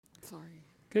Sorry.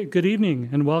 Okay, good evening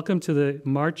and welcome to the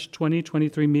March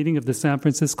 2023 meeting of the San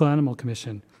Francisco Animal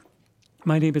Commission.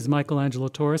 My name is Michelangelo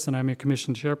Torres and I'm your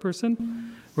commission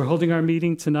chairperson. We're holding our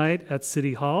meeting tonight at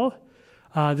City Hall.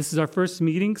 This is our first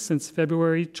meeting since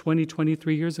February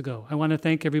 2023 years ago. I want to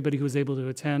thank everybody who was able to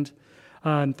attend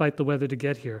and fight the weather to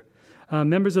get here.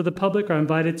 Members of the public are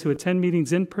invited to attend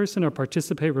meetings in person or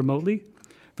participate remotely.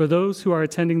 For those who are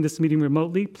attending this meeting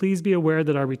remotely, please be aware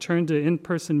that with our return to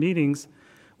in-person meetings,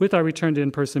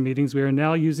 we are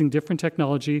now using different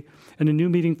technology and a new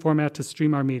meeting format to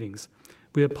stream our meetings.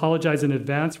 We apologize in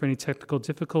advance for any technical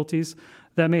difficulties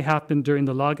that may happen during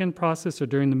the login process or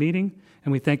during the meeting,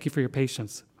 and we thank you for your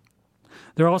patience.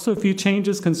 There are also a few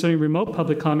changes concerning remote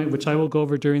public comment, which I will go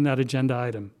over during that agenda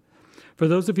item. For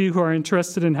those of you who are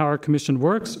interested in how our commission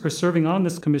works or serving on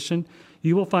this commission,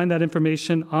 you will find that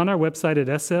information on our website at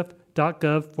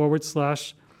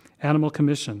sf.gov/Animal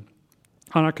Commission.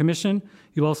 On our commission,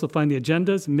 you'll also find the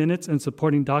agendas, minutes, and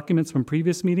supporting documents from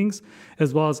previous meetings,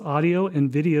 as well as audio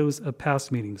and videos of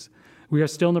past meetings. We are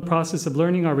still in the process of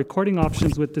learning our recording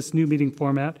options with this new meeting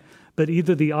format, but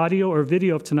either the audio or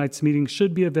video of tonight's meeting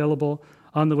should be available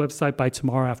on the website by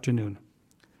tomorrow afternoon.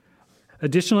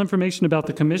 Additional information about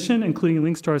the commission, including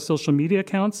links to our social media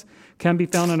accounts, can be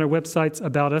found on our website's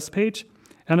About Us page.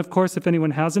 And of course, if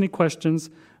anyone has any questions,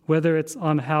 whether it's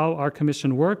on how our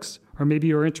commission works, or maybe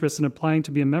you're interested in applying to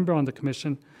be a member on the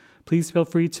commission, please feel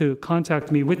free to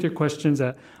contact me with your questions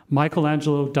at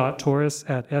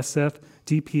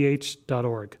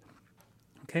michelangelo.torres@sfdph.org.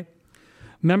 Okay.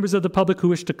 Members of the public who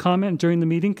wish to comment during the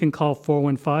meeting can call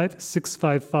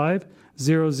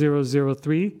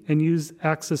 415-655-0003 and use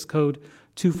access code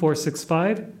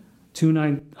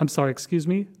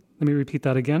 2465-29, let me repeat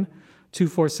that again,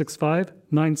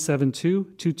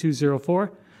 2465-972-2204.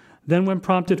 Then when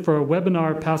prompted for a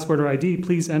webinar password or ID,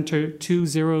 please enter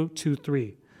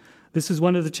 2023. This is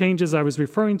one of the changes I was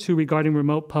referring to regarding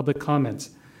remote public comments.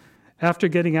 After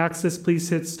getting access, please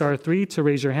hit *3 to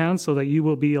raise your hand so that you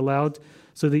will be allowed,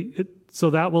 so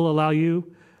that will allow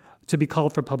you to be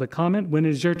called for public comment. When it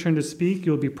is your turn to speak,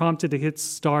 you'll be prompted to hit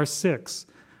 *6,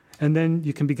 and then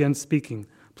you can begin speaking.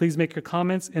 Please make your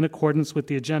comments in accordance with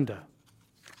the agenda.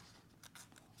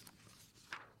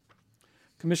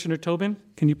 Commissioner Tobin,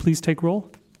 can you please take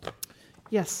roll?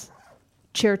 Yes.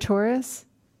 Chair Torres?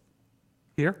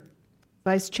 Here.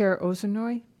 Vice Chair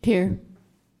Ozernoy? Here.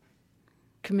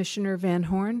 Commissioner Van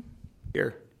Horn?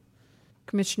 Here.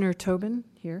 Commissioner Tobin?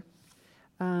 Here.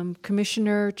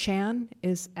 Commissioner Chan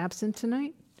is absent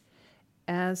tonight,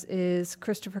 as is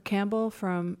Christopher Campbell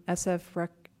from SF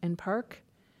Rec and Park,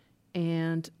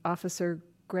 and Officer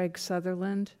Greg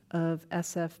Sutherland of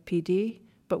SFPD.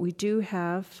 But we do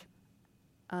have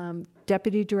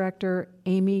Deputy Director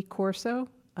Amy Corso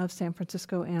of San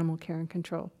Francisco Animal Care and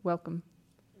Control. Welcome.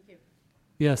 Thank you.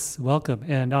 Yes, welcome.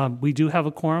 And we do have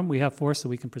a quorum. We have 4, so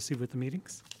we can proceed with the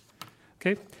meetings.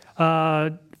 Okay.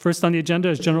 First on the agenda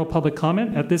is general public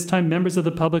comment. At this time, members of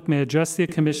the public may address the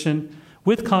commission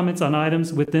with comments on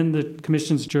items within the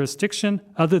commission's jurisdiction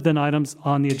other than items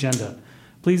on the agenda.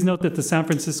 Please note that the San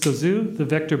Francisco Zoo, the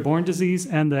vector-borne disease,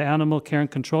 and the animal care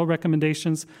and control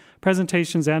recommendations,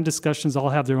 presentations, and discussions all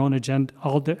have their own agenda,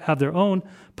 have their own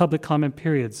public comment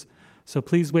periods. So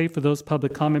please wait for those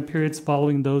public comment periods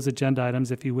following those agenda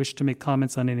items if you wish to make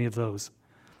comments on any of those.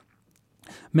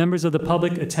 Members of the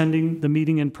public attending the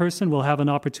meeting in person will have an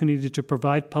opportunity to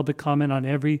provide public comment on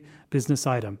every business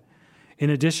item.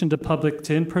 In addition to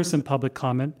in-person public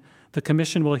comment, the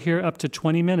commission will hear up to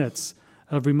 20 minutes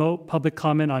of remote public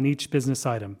comment on each business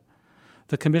item.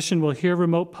 The commission will hear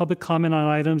remote public comment on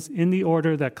items in the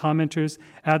order that commenters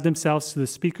add themselves to the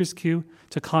speaker's queue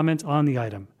to comment on the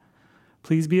item.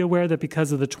 Please be aware that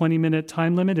because of the 20-minute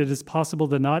time limit, it is possible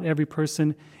that not every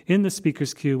person in the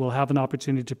speaker's queue will have an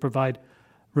opportunity to provide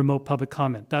remote public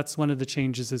comment. That's one of the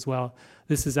changes as well.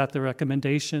 This is at the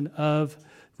recommendation of,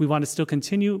 we want to still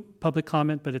continue public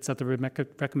comment, but it's at the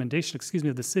recommendation,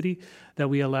 of the city that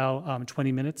we allow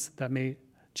 20 minutes. That may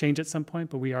change at some point,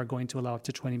 but we are going to allow up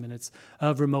to 20 minutes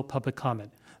of remote public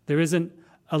comment. There isn't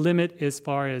a limit as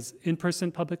far as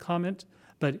in-person public comment,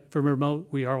 but for remote,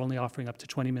 we are only offering up to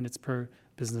 20 minutes per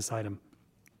business item.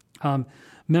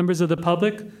 Members of the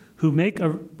public who make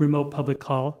a remote public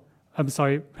call,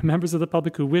 members of the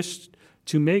public who wish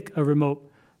to make a remote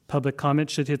public comment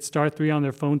should hit *3 on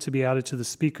their phone to be added to the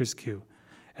speaker's queue.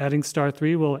 Adding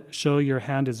 *3 will show your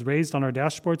hand is raised on our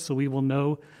dashboard so we will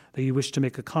know that you wish to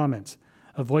make a comment.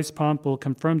 A voice prompt will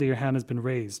confirm that your hand has been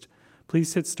raised.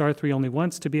 Please hit *3 only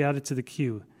once to be added to the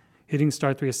queue. Hitting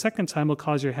 *3 a second time will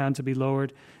cause your hand to be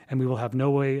lowered and we will have no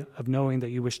way of knowing that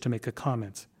you wish to make a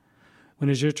comment. When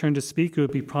it's your turn to speak, you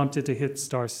will be prompted to hit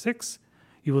 *6.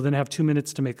 You will then have 2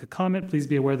 minutes to make a comment. Please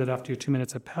be aware that after your 2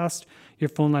 minutes have passed, your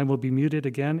phone line will be muted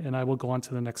again, and I will go on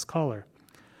to the next caller.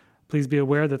 Please be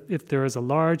aware that if there is a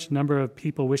large number of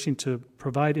people wishing to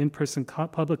provide in-person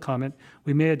public comment,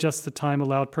 we may adjust the time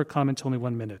allowed per comment to only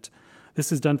 1 minute.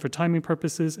 This is done for timing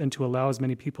purposes and to allow as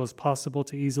many people as possible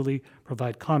to easily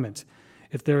provide comment.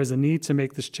 If there is a need to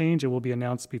make this change, it will be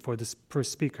announced before the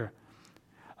first speaker.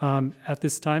 At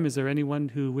this time, is there anyone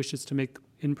who wishes to make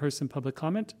in-person public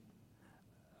comment?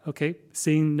 Okay,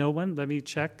 seeing no one, let me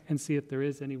check and see if there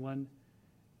is anyone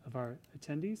of our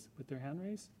attendees with their hand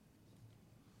raised.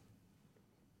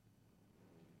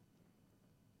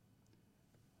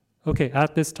 Okay,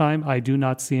 at this time, I do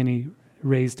not see any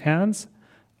raised hands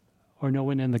or no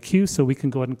one in the queue, so we can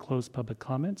go ahead and close public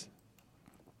comment.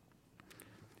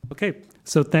 Okay,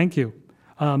 so thank you.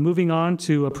 Moving on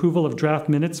to approval of draft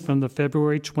minutes from the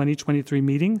February 2023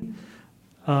 meeting.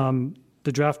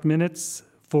 The draft minutes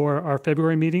for our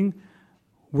February meeting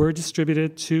were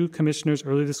distributed to commissioners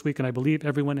earlier this week, and I believe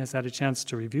everyone has had a chance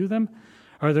to review them.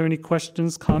 Are there any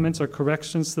questions, comments, or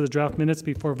corrections to the draft minutes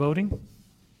before voting?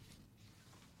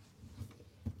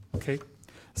 Okay,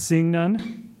 seeing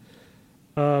none,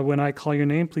 when I call your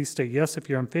name, please state yes if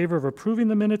you're in favor of approving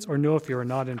the minutes or no if you are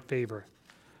not in favor.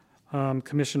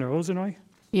 Commissioner Ozernoy?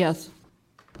 Yes.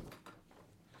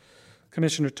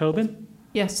 Commissioner Tobin?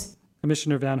 Yes.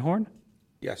 Commissioner Van Horn?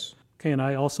 Yes. Okay, and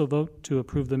I also vote to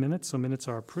approve the minutes, so minutes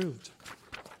are approved.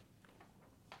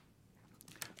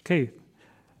 Okay,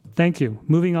 thank you.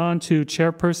 Moving on to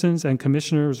chairpersons and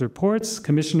commissioners' reports.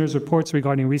 Commissioners' reports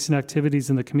regarding recent activities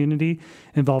in the community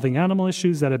involving animal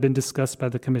issues that have been discussed by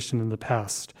the commission in the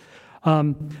past.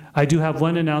 I do have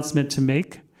one announcement to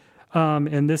make,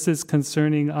 and this is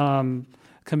concerning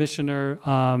Commissioner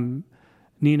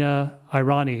Nina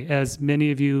Irani. As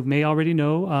many of you may already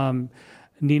know,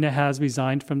 Nina has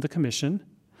resigned from the commission.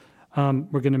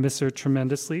 We're going to miss her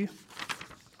tremendously.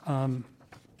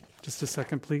 Just a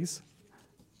second, please.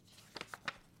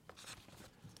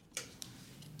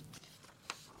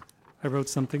 I wrote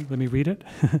something. Let me read it.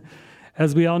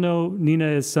 As we all know, Nina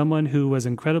is someone who was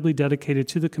incredibly dedicated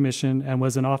to the commission and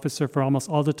was an officer for almost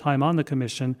all the time on the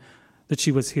commission that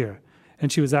she was here.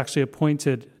 And she was actually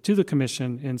appointed to the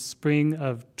commission in spring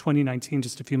of 2019,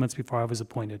 just a few months before I was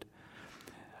appointed.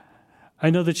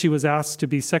 I know that she was asked to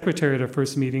be secretary at her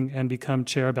first meeting and become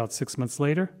chair about 6 months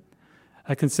later.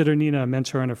 I consider Nina a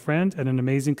mentor and a friend and an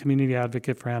amazing community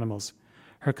advocate for animals.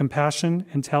 Her compassion,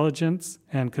 intelligence,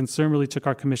 and concern really took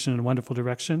our commission in a wonderful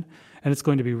direction, and it's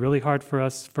going to be really hard for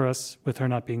us with her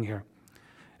not being here.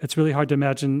 It's really hard to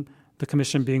imagine the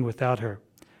commission being without her.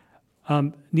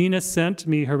 Nina sent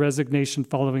me her resignation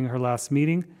following her last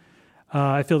meeting.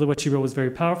 I feel that what she wrote was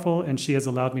very powerful, and she has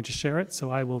allowed me to share it, so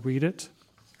I will read it.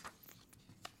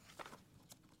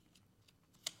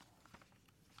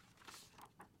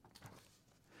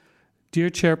 Dear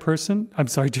Chairperson,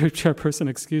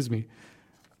 excuse me.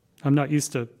 I'm not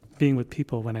used to being with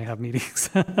people when I have meetings.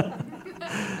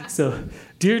 So,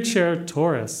 dear Chair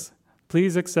Torres,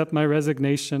 please accept my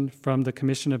resignation from the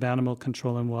Commission of Animal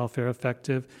Control and Welfare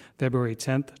effective February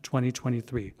 10th,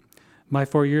 2023. My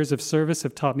 4 years of service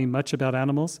have taught me much about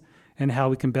animals and how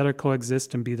we can better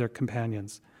coexist and be their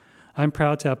companions. I'm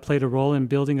proud to have played a role in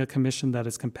building a commission that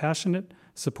is compassionate,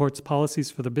 supports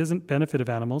policies for the benefit of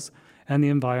animals and the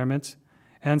environment,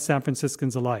 and San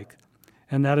Franciscans alike,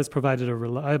 and that has provided a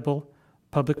reliable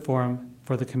public forum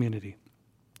for the community.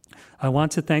 I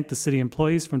want to thank the city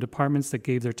employees from departments that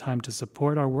gave their time to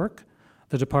support our work,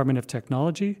 the Department of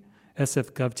Technology,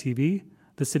 SF GovTV,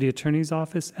 the City Attorney's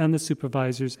Office, and the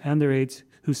supervisors and their aides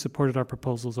who supported our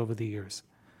proposals over the years.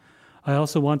 I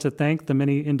also want to thank the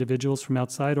many individuals from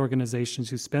outside organizations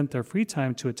who spent their free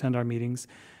time to attend our meetings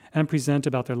and present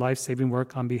about their life-saving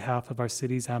work on behalf of our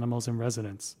city's animals and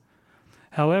residents.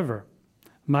 However,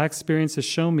 my experience has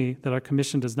shown me that our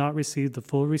commission does not receive the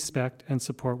full respect and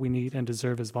support we need and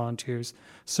deserve as volunteers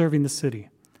serving the city.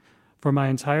 For my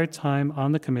entire time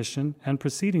on the commission and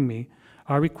preceding me,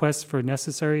 our requests for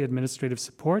necessary administrative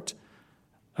support,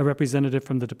 a representative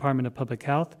from the Department of Public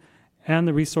Health, and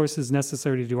the resources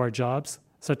necessary to do our jobs,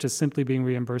 such as simply being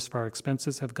reimbursed for our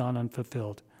expenses, have gone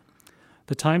unfulfilled.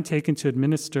 The time taken to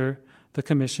administer the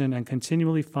commission and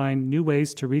continually find new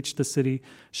ways to reach the city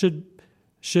should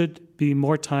be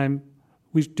more time,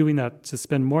 we're doing that to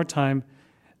spend more time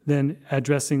than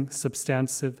addressing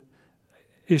substantive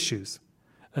issues.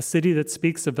 A city that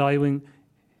speaks of valuing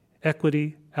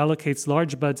equity allocates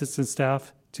large budgets and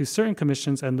staff to certain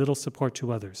commissions and little support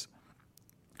to others.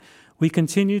 We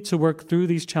continue to work through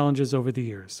these challenges over the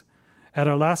years. At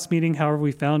our last meeting, however,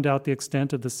 we found out the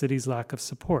extent of the city's lack of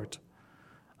support.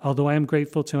 Although I am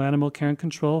grateful to Animal Care and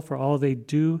Control for all they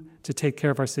do to take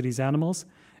care of our city's animals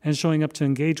and showing up to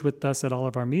engage with us at all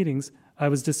of our meetings, I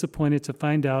was disappointed to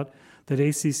find out that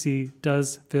ACC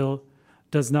does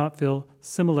not feel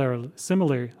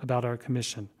similar about our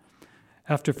commission.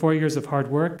 After 4 years of hard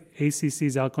work,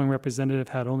 ACC's outgoing representative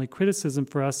had only criticism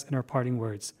for us in her parting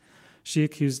words. She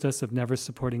accused us of never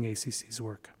supporting ACC's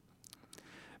work.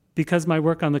 Because my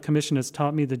work on the commission has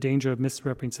taught me the danger of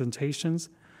misrepresentations,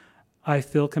 I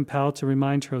felt compelled to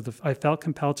remind her of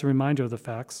the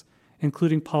facts,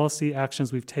 including policy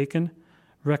actions we've taken,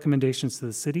 recommendations to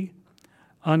the city,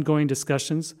 ongoing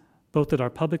discussions, both at our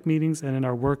public meetings and in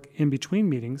our work in between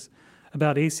meetings,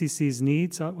 about ACC's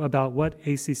needs, about what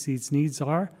ACC's needs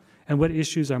are and what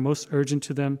issues are most urgent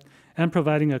to them, and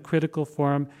providing a critical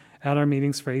forum at our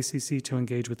meetings for ACC to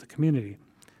engage with the community.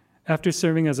 After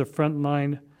serving as a front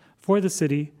line for the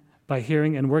city by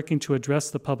hearing and working to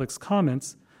address the public's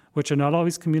comments, which are not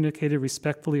always communicated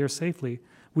respectfully or safely,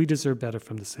 we deserve better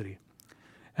from the city.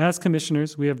 As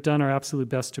commissioners, we have done our absolute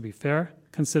best to be fair,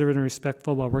 considerate, and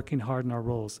respectful while working hard in our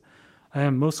roles. I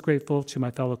am most grateful to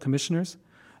my fellow commissioners.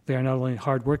 They are not only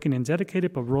hardworking and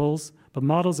dedicated, but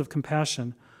models of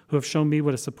compassion who have shown me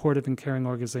what a supportive and caring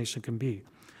organization can be.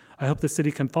 I hope the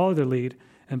city can follow their lead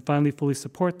and finally fully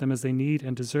support them as they need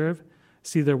and deserve,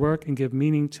 see their work, and give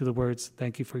meaning to the words,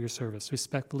 "Thank you for your service."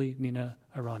 Respectfully, Nina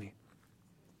Arani.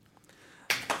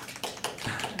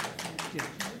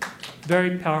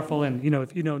 Very powerful, and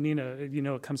if you know Nina,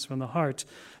 it comes from the heart.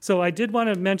 So I did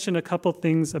want to mention a couple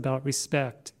things about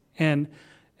respect and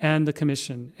the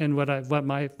commission and what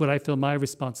I feel my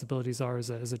responsibilities are as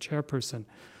a chairperson.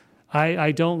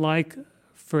 I don't like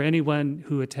for anyone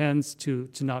who attends to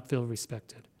not feel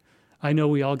respected. I know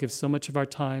we all give so much of our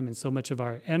time and so much of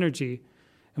our energy,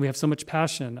 and we have so much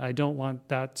passion. I don't want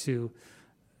that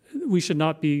we should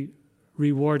not be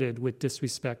rewarded with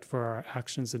disrespect for our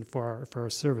actions and for our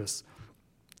service.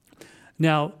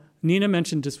 Now, Nina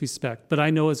mentioned disrespect, but I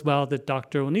know as well that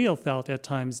Dr. O'Neill felt at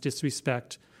times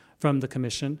disrespect from the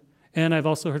commission, and I've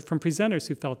also heard from presenters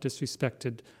who felt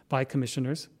disrespected by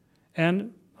commissioners.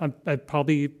 And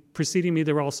probably preceding me,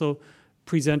 there were also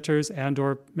presenters and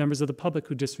or members of the public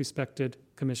who disrespected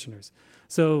commissioners.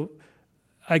 So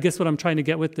I guess what I'm trying to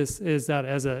get with this is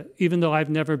that even though I've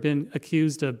never been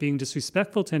accused of being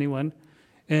disrespectful to anyone,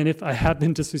 and if I have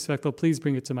been disrespectful, please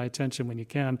bring it to my attention when you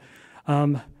can.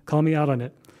 Call me out on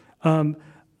it.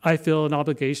 I feel an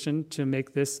obligation to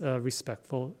make this a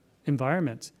respectful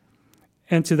environment.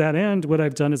 And to that end, what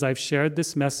I've done is I've shared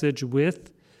this message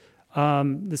with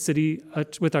the city,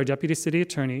 with our deputy city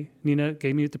attorney. Nina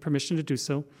gave me the permission to do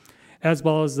so, as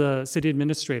well as the city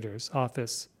administrator's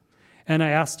office. And I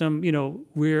asked them,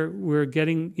 we're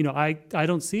getting, I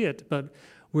don't see it, but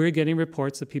we're getting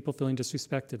reports of people feeling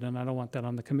disrespected, and I don't want that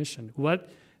on the commission. What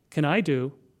can I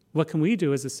do? What can we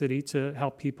do as a city to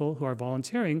help people who are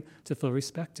volunteering to feel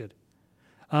respected?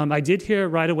 I did hear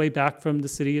right away back from the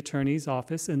city attorney's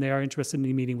office, and they are interested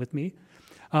in meeting with me.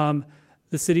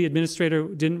 The city administrator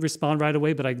didn't respond right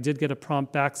away, but I did get a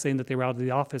prompt back saying that they were out of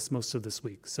the office most of this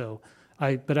week.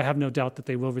 But I have no doubt that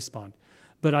they will respond.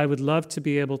 But I would love to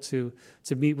be able to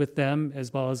meet with them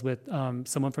as well as with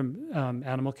someone from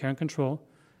Animal Care and Control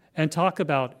and talk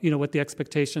about what the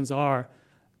expectations are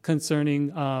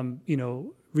concerning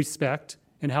respect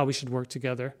and how we should work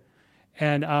together,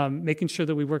 and making sure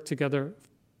that we work together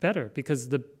better, because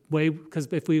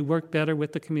if we work better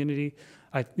with the community,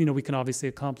 we can obviously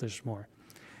accomplish more.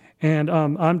 And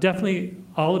I'm definitely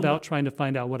all about trying to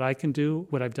find out what I can do,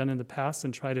 what I've done in the past,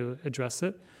 and try to address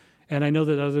it. And I know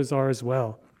that others are as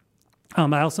well.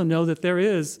 I also know that there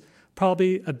is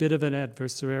probably a bit of an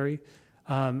adversary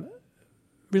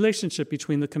relationship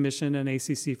between the commission and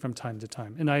ACC from time to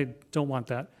time, and I don't want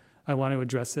that. I want to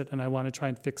address it, and I want to try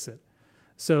and fix it.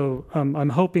 So I'm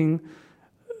hoping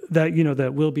that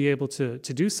that we'll be able to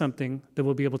do something, that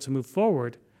we'll be able to move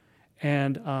forward.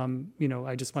 And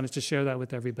I just wanted to share that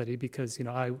with everybody, because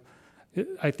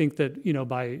I think that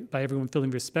by everyone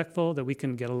feeling respectful, that we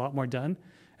can get a lot more done.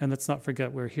 And let's not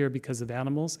forget we're here because of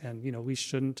animals, and we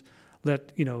shouldn't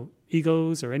let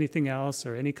egos or anything else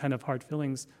or any kind of hard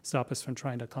feelings stop us from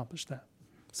trying to accomplish that.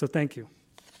 So thank you.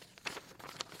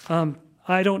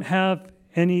 I don't have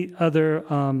any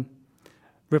other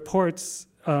reports.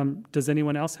 Does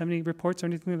anyone else have any reports or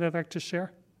anything that they'd like to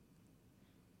share?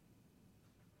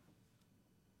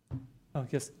 Oh,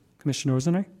 yes, Commissioner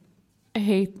Rosenay.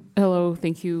 Hey, hello,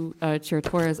 thank you, Chair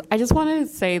Torres. I just wanted to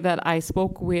say that I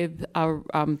spoke with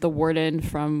the warden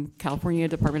from California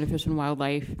Department of Fish and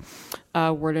Wildlife,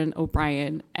 Warden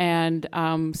O'Brien, and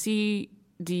CDFW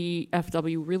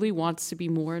really wants to be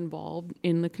more involved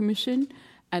in the commission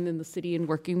and in the city and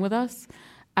working with us.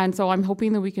 And so I'm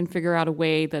hoping that we can figure out a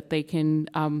way that they can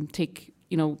take,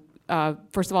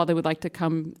 first of all, they would like to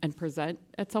come and present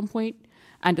at some point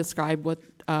and describe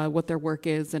what their work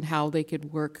is and how they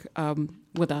could work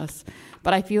with us.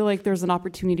 But I feel like there's an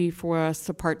opportunity for us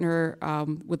to partner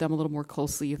with them a little more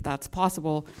closely if that's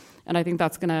possible. And I think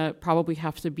that's going to probably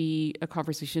have to be a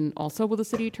conversation also with the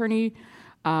city attorney.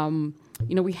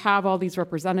 We have all these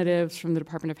representatives from the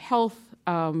Department of Health,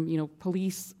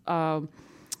 police,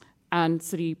 and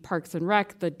city parks and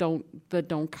rec that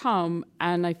don't come.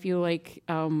 And I feel like,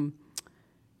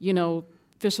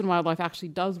 Fish and Wildlife actually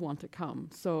does want to come.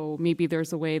 So maybe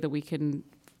there's a way that we can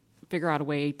figure out a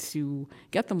way to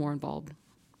get them more involved.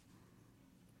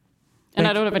 And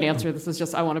I don't have an answer. This is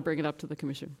just, I want to bring it up to the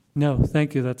commission. No,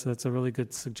 thank you. That's a really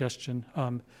good suggestion.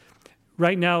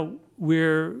 Right now,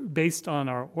 we're based on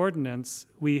our ordinance.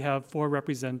 We have 4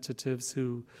 representatives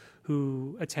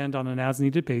who attend on an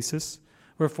as-needed basis.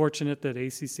 We're fortunate that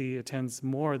ACC attends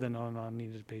more than on an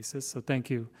as-needed basis. So thank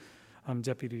you,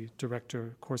 Deputy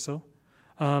Director Corso.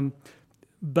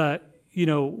 But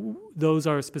those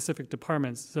are specific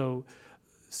departments. So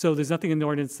there's nothing in the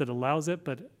ordinance that allows it.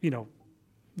 But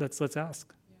let's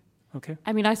ask. Okay.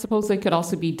 I mean, I suppose they could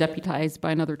also be deputized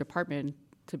by another department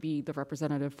to be the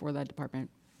representative for that department.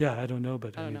 Yeah, I don't know,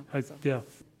 but I don't know. Yeah.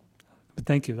 But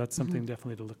thank you. That's something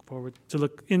definitely to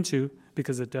look into,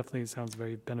 because it definitely sounds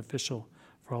very beneficial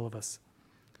for all of us.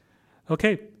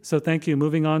 Okay, so thank you.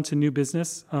 Moving on to new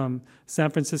business.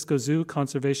 San Francisco Zoo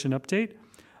Conservation Update.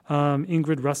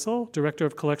 Ingrid Russell, Director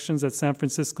of Collections at San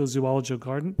Francisco Zoological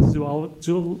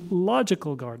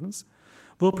Gardens,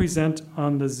 will present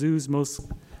on the zoo's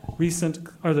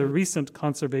recent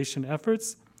conservation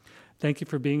efforts. Thank you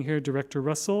for being here, Director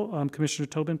Russell. Commissioner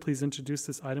Tobin, please introduce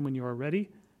this item when you are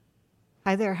ready.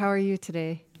 Hi there, how are you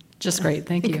today? Just great,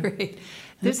 thank you. Great.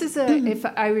 This is if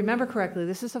I remember correctly,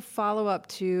 this is a follow-up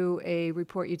to a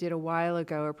report you did a while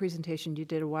ago, a presentation you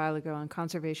did a while ago on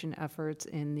conservation efforts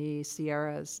in the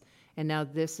Sierras. And now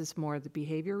this is more the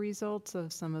behavior results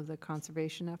of some of the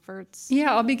conservation efforts.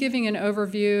 Yeah, I'll be giving an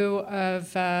overview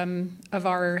of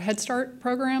our Head Start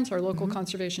programs, our local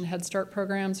conservation Head Start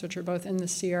programs, which are both in the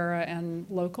Sierra and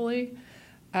locally.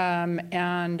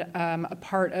 And a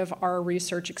part of our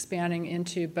research expanding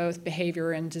into both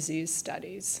behavior and disease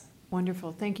studies.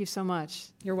 Wonderful. Thank you so much.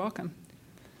 You're welcome.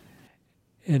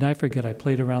 And I forget, I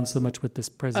played around so much with this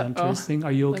presenters thing.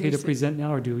 Are you okay to present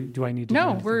now, or do I need to do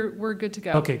anything? we're good to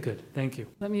go. Okay, good. Thank you.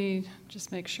 Let me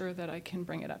just make sure that I can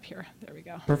bring it up here. There we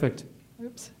go. Perfect.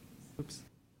 Oops.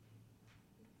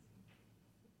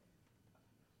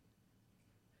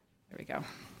 There we go.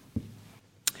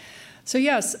 So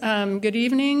yes, good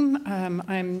evening.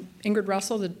 I'm Ingrid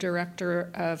Russell, the Director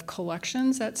of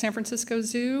Collections at San Francisco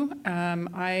Zoo.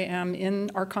 I am in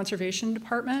our conservation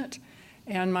department,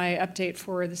 and my update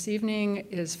for this evening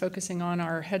is focusing on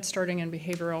our head starting and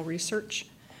behavioral research.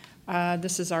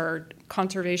 This is our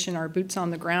conservation, our boots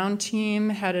on the ground team,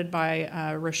 headed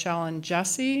by Rochelle and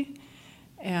Jesse,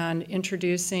 and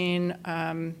introducing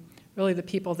really the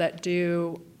people that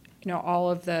do all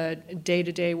of the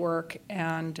day-to-day work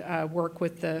and work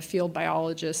with the field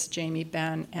biologists, Jamie,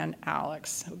 Ben, and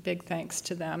Alex. So big thanks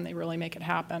to them. They really make it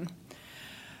happen.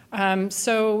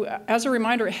 So as a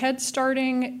reminder, head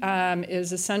starting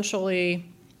is essentially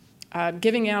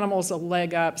giving animals a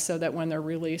leg up so that when they're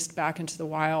released back into the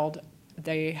wild,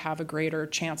 they have a greater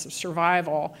chance of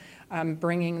survival.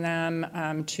 Bringing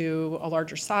them to a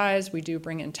larger size. We do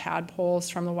bring in tadpoles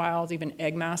from the wild, even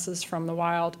egg masses from the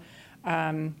wild.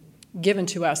 Given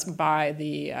to us by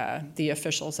the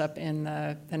officials up in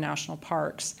the national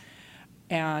parks,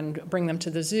 and bring them to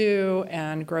the zoo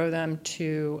and grow them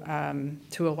to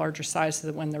a larger size so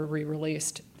that when they're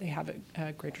re-released, they have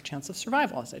a greater chance of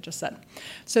survival, as I just said.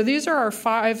 So these are our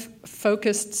 5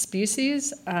 focused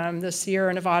species: the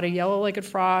Sierra Nevada yellow-legged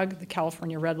frog, the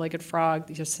California red-legged frog,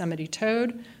 the Yosemite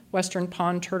toad, western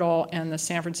pond turtle, and the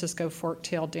San Francisco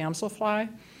fork-tailed damselfly.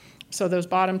 So those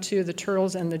bottom 2, the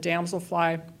turtles and the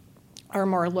damselfly, are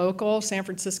more local. San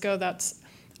Francisco, that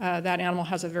animal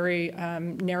has a very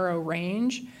narrow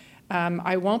range.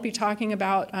 I won't be talking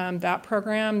about that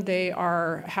program. They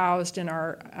are housed in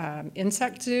our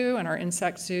insect zoo, and our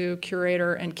insect zoo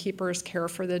curator and keepers care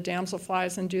for the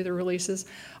damselflies and do the releases.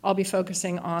 I'll be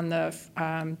focusing on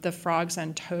the frogs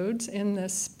and toads in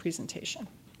this presentation.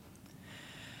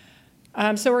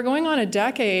 So we're going on a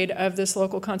decade of this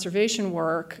local conservation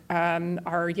work.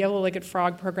 Our yellow-legged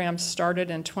frog program started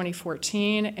in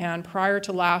 2014, and prior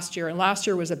to last year, and last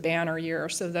year was a banner year,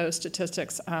 so those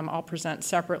statistics I'll present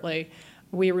separately,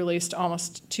 we released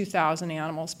almost 2,000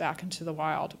 animals back into the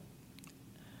wild.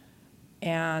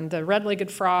 And the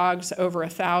red-legged frogs, over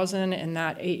 1,000 in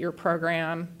that 8-year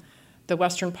program. The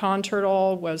western pond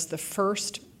turtle was the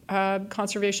first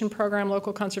conservation program,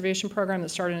 local conservation program that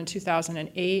started in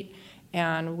 2008,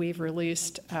 and we've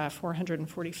released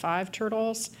 445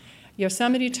 turtles.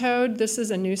 Yosemite toad, this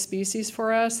is a new species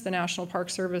for us. The National Park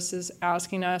Service is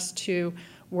asking us to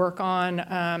work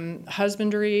on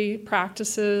husbandry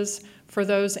practices for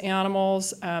those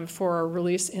animals for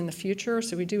release in the future.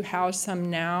 So we do house some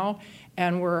now,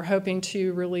 and we're hoping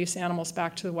to release animals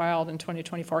back to the wild in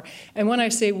 2024. And when I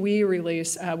say we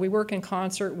release, we work in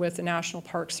concert with the National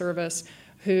Park Service,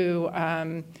 who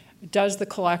does the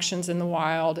collections in the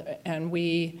wild, and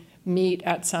we meet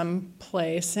at some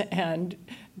place and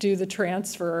do the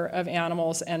transfer of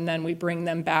animals, and then we bring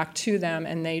them back to them,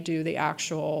 and they do the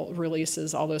actual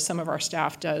releases, although some of our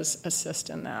staff does assist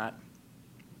in that.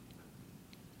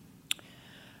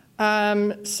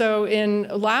 So in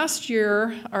last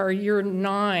year, our year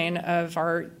 9 of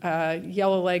our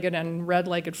yellow-legged and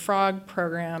red-legged frog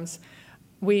programs,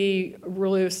 we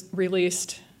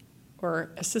released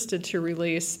or assisted to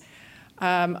release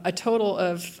a total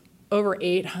of over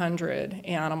 800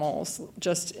 animals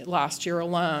just last year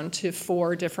alone to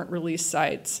 4 different release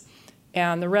sites.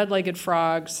 And the red-legged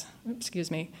frogs,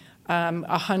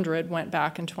 100 went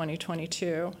back in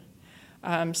 2022.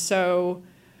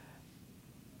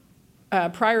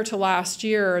 Prior to last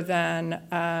year,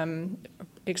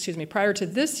 prior to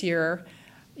this year,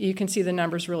 you can see the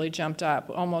numbers really jumped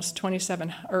up, almost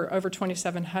 27 or over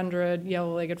 2,700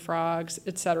 yellow-legged frogs,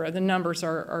 et cetera. The numbers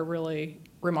are really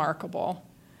remarkable.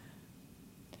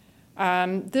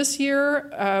 This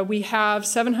year, we have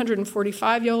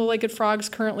 745 yellow-legged frogs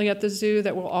currently at the zoo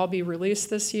that will all be released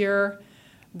this year.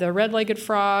 The red-legged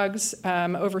frogs,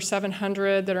 over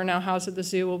 700 that are now housed at the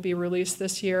zoo, will be released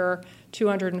this year,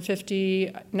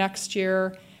 250 next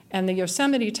year. And the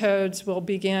Yosemite toads will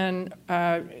begin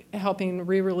helping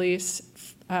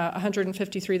re-release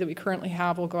 153 that we currently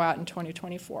have will go out in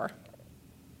 2024.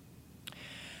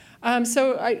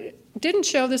 So I didn't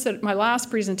show this at my last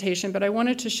presentation, but I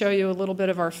wanted to show you a little bit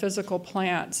of our physical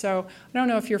plant. So I don't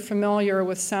know if you're familiar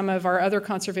with some of our other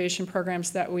conservation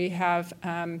programs that we have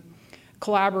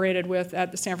collaborated with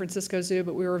at the San Francisco Zoo,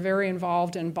 but we were very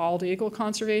involved in bald eagle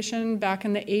conservation back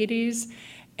in the 80s.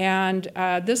 And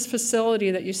this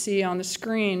facility that you see on the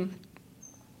screen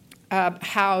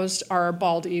housed our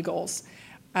bald eagles.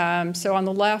 So on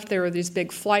the left, there were these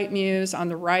big flight mews. On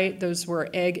the right, those were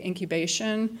egg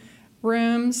incubation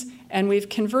rooms. And we've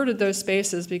converted those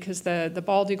spaces because the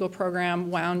bald eagle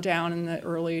program wound down in the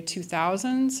early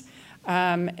 2000s,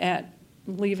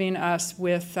 leaving us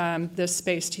with this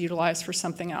space to utilize for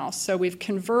something else. So we've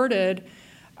converted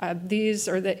these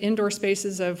are the indoor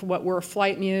spaces of what were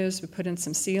flight mews. We put in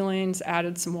some ceilings,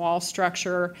 added some wall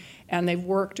structure, and they've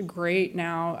worked great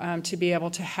now to be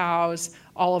able to house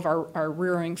all of our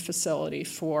rearing facility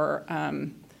for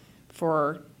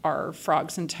our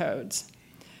frogs and toads.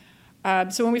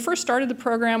 So when we first started the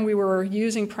program, we were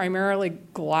using primarily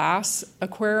glass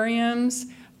aquariums,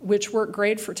 which work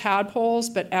great for tadpoles,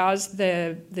 but as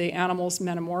the animals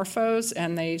metamorphose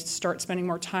and they start spending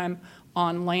more time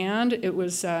on land, it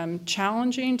was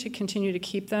challenging to continue to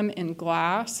keep them in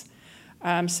glass.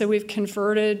 So we've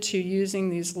converted to using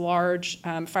these large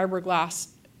fiberglass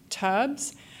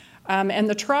tubs. And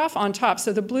the trough on top,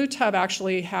 so the blue tub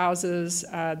actually houses,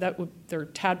 there are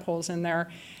tadpoles in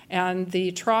there, and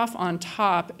the trough on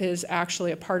top is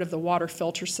actually a part of the water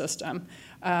filter system.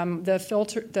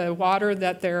 The water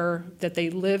that they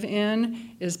live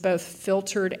in is both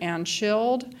filtered and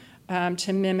chilled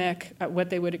to mimic what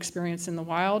they would experience in the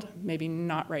wild. Maybe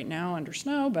not right now under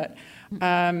snow, but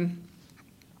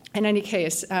in any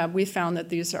case, we found that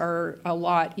these are a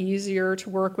lot easier to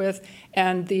work with,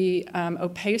 and the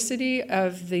opacity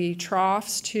of the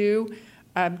troughs too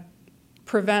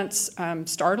prevents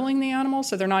startling the animals,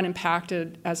 so they're not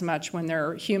impacted as much when there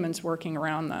are humans working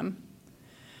around them.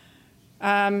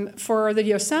 For the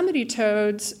Yosemite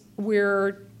toads,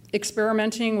 we're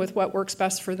experimenting with what works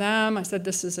best for them. I said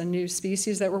this is a new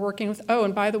species that we're working with. Oh,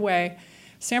 and by the way,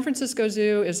 San Francisco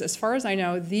Zoo is, as far as I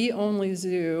know, the only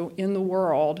zoo in the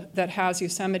world that has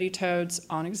Yosemite toads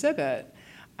on exhibit.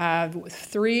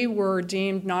 3 were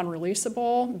deemed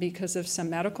non-releasable because of some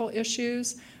medical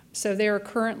issues. So they are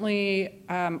currently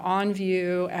on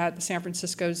view at the San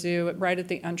Francisco Zoo, right at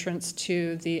the entrance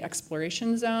to the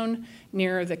exploration zone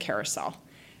near the carousel.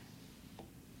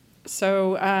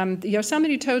 So the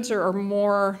Yosemite toads are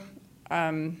more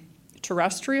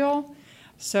terrestrial.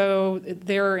 So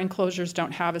their enclosures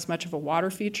don't have as much of a water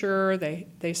feature.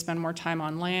 They spend more time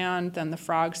on land than the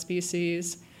frog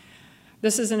species.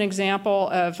 This is an example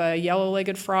of a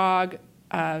yellow-legged frog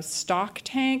stock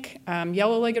tank.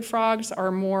 Yellow-legged frogs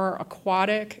are more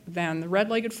aquatic than the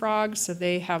red-legged frogs, so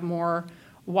they have more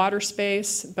water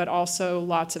space, but also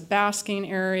lots of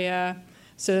basking area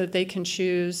so that they can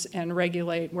choose and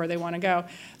regulate where they want to go.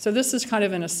 So this is kind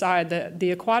of an aside that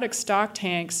the aquatic stock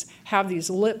tanks have these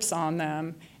lips on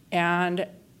them, and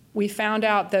we found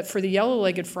out that for the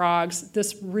yellow-legged frogs,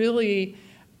 this really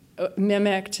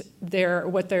mimicked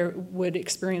what they would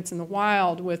experience in the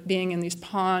wild with being in these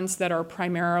ponds that are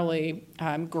primarily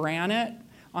granite,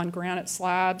 on granite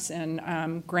slabs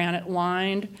and granite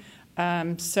lined.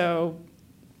 So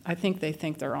I think they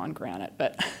think they're on granite,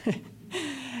 but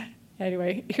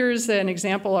anyway, here's an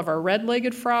example of our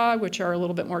red-legged frog, which are a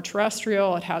little bit more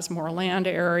terrestrial. It has more land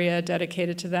area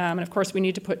dedicated to them. And of course, we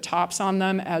need to put tops on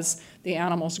them as the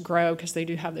animals grow because they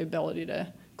do have the ability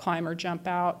to climb or jump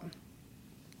out.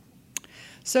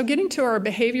 So getting to our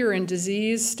behavior and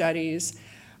disease studies,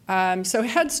 so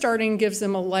head starting gives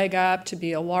them a leg up to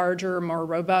be a larger, more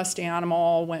robust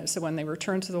animal. So when they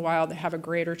return to the wild, they have a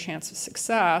greater chance of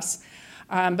success.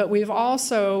 But we've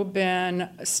also been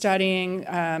studying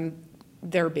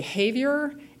their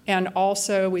behavior, and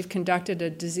also we've conducted a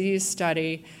disease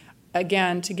study,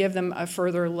 again, to give them a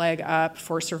further leg up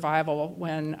for survival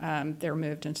when they're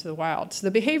moved into the wild. So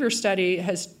the behavior study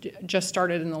has just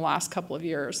started in the last couple of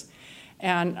years.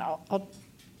 And I'll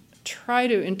try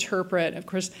to interpret, of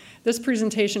course, this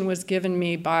presentation was given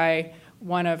me by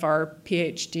one of our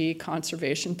PhD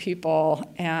conservation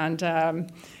people, and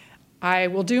I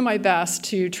will do my best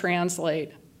to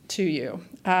translate to you.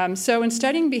 So in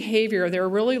studying behavior, they're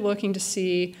really looking to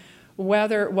see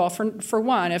whether, well, for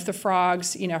one, if the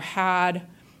frogs, had,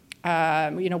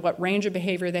 what range of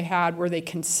behavior they had, were they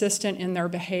consistent in their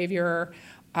behavior,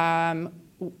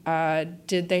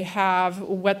 did they have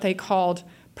what they called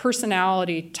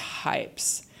personality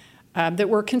types that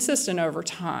were consistent over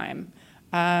time.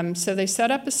 So they set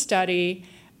up a study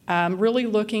really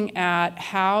looking at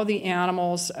how the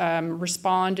animals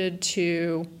responded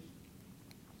to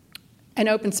an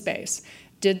open space.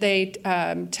 Did they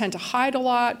tend to hide a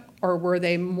lot, or were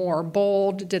they more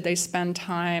bold? Did they spend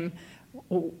time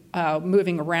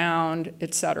moving around,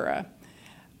 et cetera?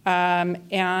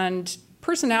 And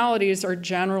personalities are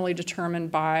generally determined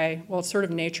by, well, sort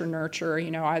of nature-nurture,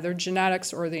 either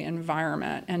genetics or the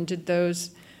environment. And did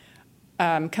those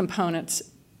components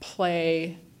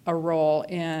play a role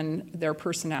in their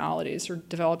personalities or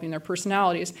developing their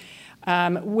personalities?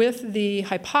 With the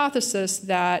hypothesis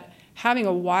that having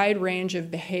a wide range of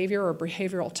behavior or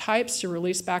behavioral types to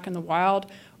release back in the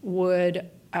wild would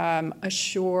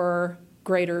assure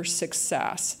greater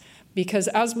success. Because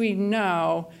as we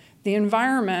know, the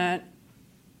environment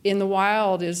in the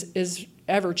wild is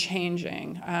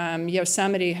ever-changing.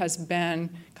 Yosemite has been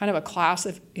kind of a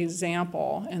classic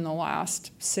example in the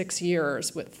last 6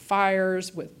 years with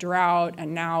fires, with drought,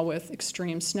 and now with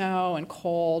extreme snow and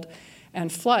cold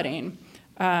and flooding.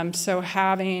 So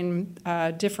having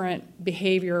different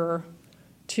behavior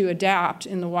to adapt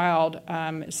in the wild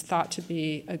is thought to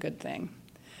be a good thing.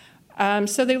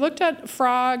 So they looked at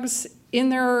frogs in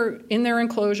their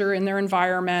enclosure, in their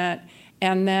environment,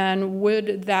 and then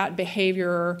would that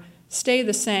behavior stay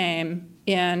the same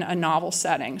in a novel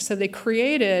setting? So they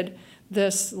created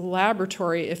this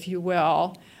laboratory, if you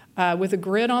will, with a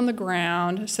grid on the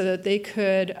ground so that they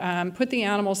could put the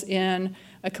animals in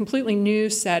a completely new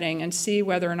setting and see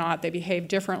whether or not they behave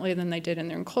differently than they did in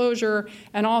their enclosure,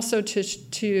 and also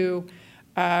to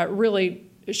really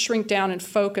shrink down and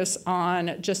focus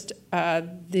on just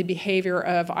the behavior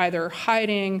of either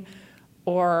hiding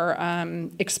or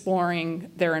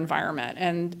exploring their environment.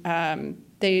 And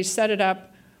they set it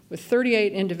up with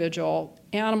 38 individual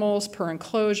animals per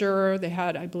enclosure. They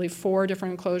had, I believe, 4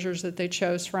 different enclosures that they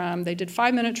chose from. They did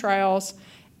 5-minute trials,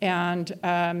 and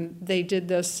they did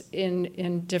this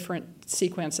in different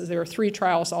sequences. There were 3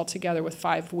 trials altogether with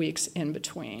 5 weeks in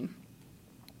between.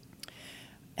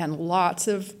 And lots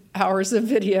of hours of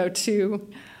video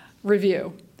to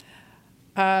review.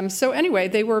 So anyway,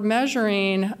 they were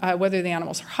measuring whether the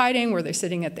animals are hiding, were they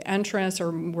sitting at the entrance, or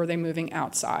were they moving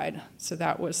outside. So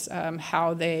that was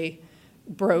how they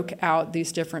broke out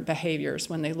these different behaviors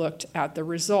when they looked at the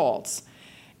results.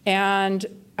 And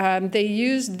they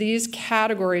used these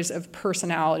categories of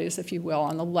personalities, if you will,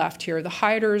 on the left here. The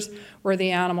hiders were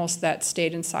the animals that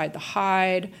stayed inside the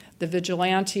hide. The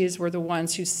vigilantes were the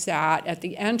ones who sat at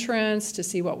the entrance to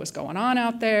see what was going on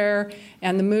out there.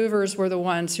 And the movers were the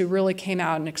ones who really came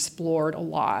out and explored a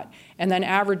lot. And then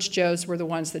average Joes were the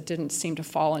ones that didn't seem to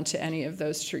fall into any of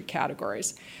those 3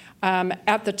 categories.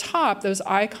 At the top, those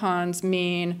icons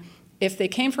mean if they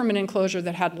came from an enclosure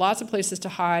that had lots of places to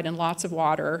hide and lots of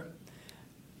water,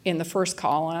 in the first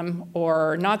column,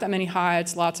 or not that many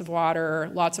hides, lots of water,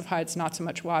 lots of hides, not so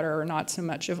much water, or not so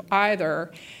much of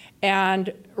either.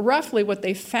 And roughly what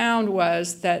they found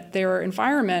was that their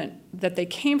environment that they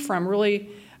came from really,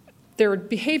 their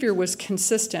behavior was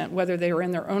consistent, whether they were in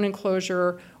their own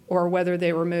enclosure or whether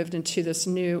they were moved into this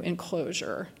new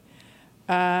enclosure.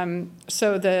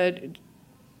 So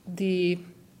the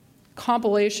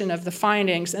compilation of the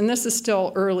findings, and this is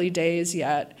still early days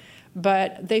yet,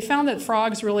 but they found that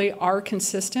frogs really are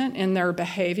consistent in their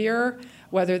behavior,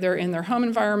 whether they're in their home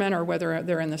environment or whether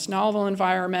they're in this novel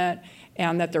environment,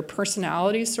 and that their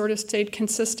personalities sort of stayed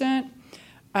consistent,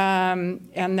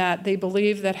 and that they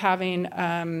believe that having,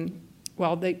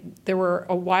 there were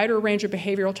a wider range of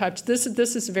behavioral types. This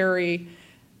is very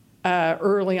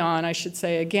early on, I should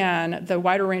say again, the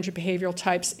wider range of behavioral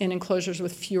types in enclosures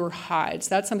with fewer hides.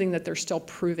 That's something that they're still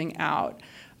proving out,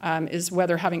 is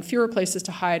whether having fewer places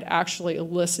to hide actually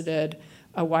elicited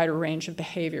a wider range of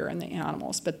behavior in the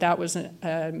animals. But that was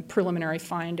a preliminary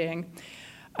finding.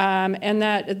 And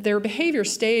that their behavior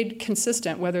stayed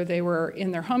consistent whether they were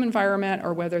in their home environment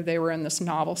or whether they were in this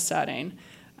novel setting.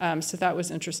 So that was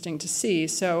interesting to see.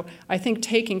 So I think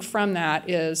taking from that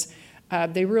is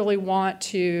they really want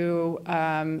to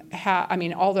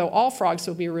although all frogs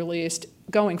will be released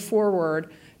going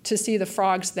forward, to see the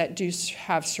frogs that do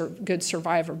have good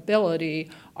survivability,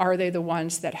 are they the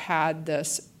ones that had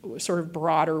this sort of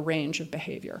broader range of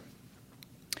behavior?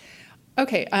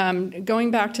 Okay,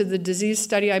 going back to the disease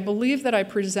study, I believe that I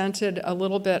presented a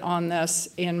little bit on this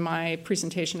in my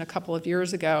presentation a couple of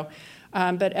years ago.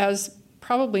 But as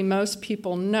probably most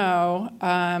people know,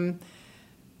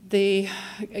 the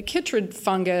chytrid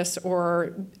fungus,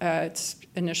 or it's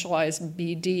initialized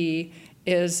BD,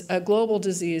 is a global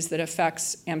disease that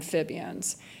affects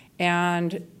amphibians.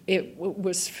 And it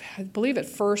was, I believe it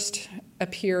first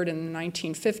appeared in the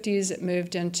 1950s. It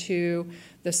moved into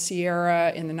the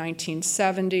Sierra in the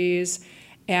 1970s.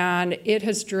 And it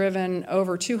has driven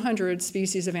over 200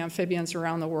 species of amphibians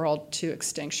around the world to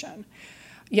extinction.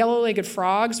 Yellow-legged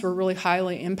frogs were really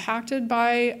highly impacted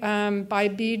by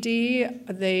BD.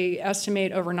 They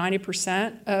estimate over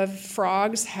 90% of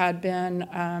frogs had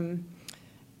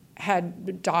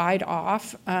died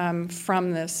off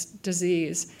from this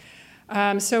disease.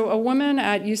 So a woman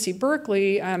at UC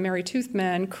Berkeley, Mary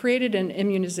Toothman, created an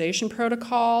immunization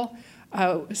protocol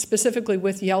specifically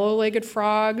with yellow-legged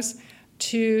frogs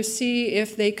to see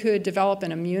if they could develop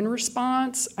an immune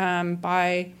response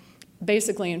by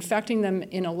basically infecting them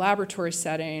in a laboratory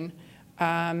setting,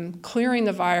 clearing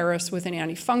the virus with an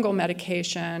antifungal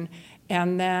medication,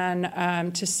 and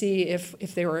then to see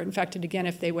if they were infected again,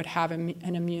 if they would have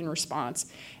an immune response.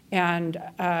 And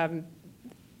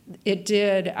it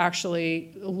did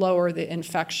actually lower the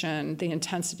infection, the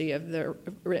intensity of the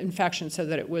infection, so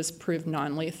that it was proved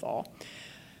non-lethal.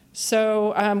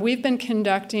 So we've been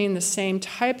conducting the same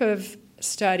type of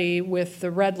study with the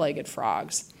red-legged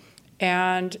frogs.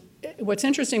 And what's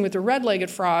interesting with the red-legged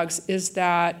frogs is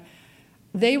that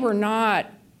they were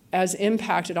not as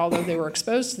impacted, although they were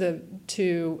exposed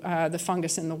to the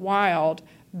fungus in the wild.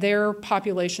 Their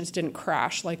populations didn't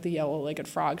crash like the yellow-legged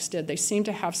frogs did. They seemed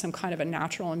to have some kind of a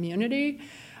natural immunity,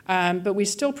 but we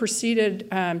still proceeded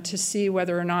to see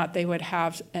whether or not they would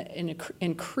have an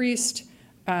increased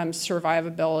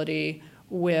survivability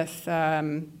with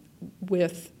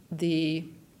the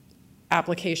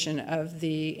application of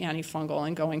the antifungal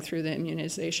and going through the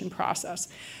immunization process.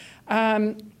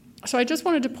 So I just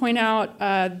wanted to point out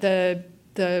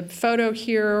the photo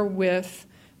here with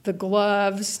the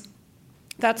gloves.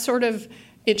 That sort of,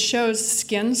 it shows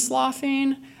skin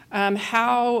sloughing.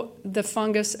 How the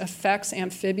fungus affects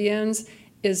amphibians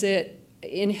is it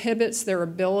inhibits their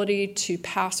ability to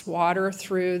pass water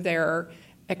through their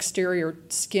exterior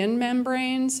skin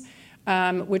membranes,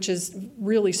 which is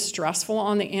really stressful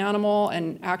on the animal.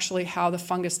 And actually how the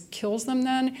fungus kills them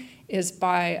then is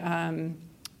by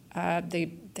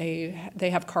they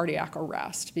have cardiac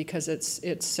arrest, because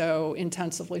it's so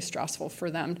intensively stressful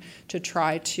for them to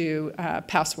try to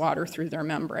pass water through their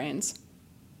membranes.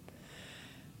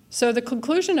 So the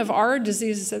conclusion of our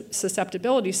disease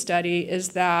susceptibility study is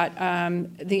that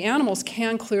the animals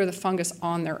can clear the fungus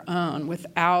on their own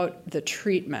without the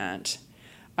treatment,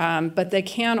 but they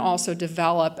can also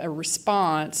develop a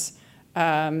response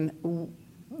via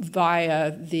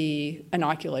the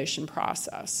inoculation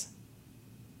process.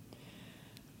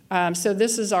 So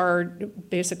this is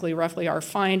basically roughly our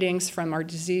findings from our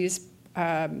disease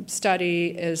study,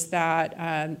 is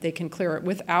that they can clear it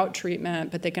without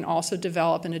treatment, but they can also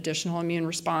develop an additional immune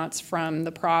response from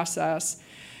the process.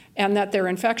 and that their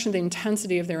infection, the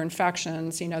intensity of their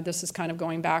infections, this is kind of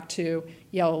going back to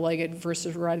yellow-legged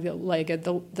versus red-legged.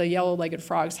 The yellow-legged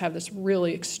frogs have this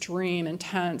really extreme,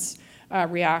 intense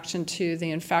reaction to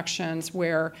the infections,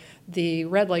 where the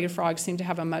red-legged frogs seem to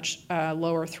have a much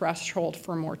lower threshold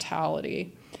for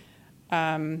mortality.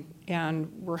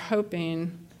 And we're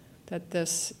hoping that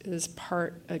this is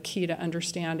a key to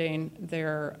understanding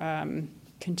their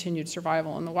continued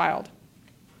survival in the wild.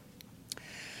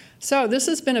 So this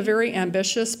has been a very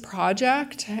ambitious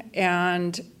project,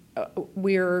 and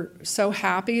we're so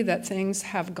happy that things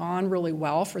have gone really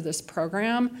well for this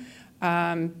program,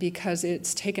 because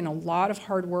it's taken a lot of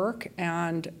hard work,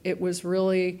 and it was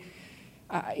really,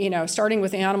 starting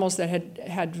with animals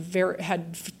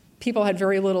that people had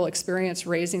very little experience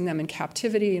raising them in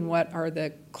captivity, and what are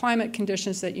the climate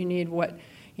conditions that you need, what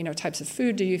types of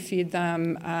food do you feed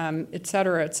them, et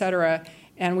cetera, et cetera.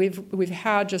 And we've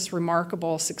had just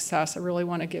remarkable success. I really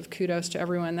want to give kudos to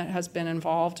everyone that has been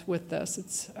involved with this.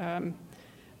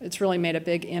 It's really made a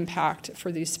big impact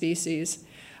for these species.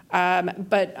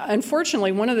 But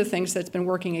unfortunately, one of the things that's been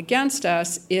working against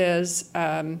us is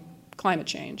climate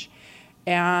change.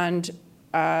 And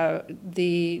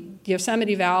the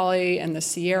Yosemite Valley and the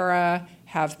Sierra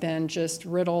have been just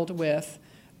riddled with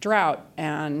drought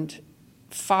and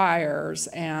fires,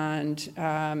 and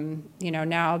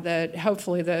now that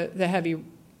hopefully the heavy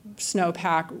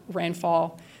snowpack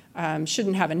rainfall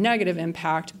shouldn't have a negative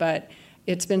impact, but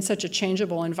it's been such a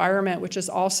changeable environment, which has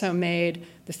also made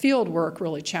the field work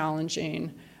really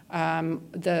challenging.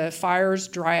 The fires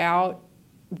dry out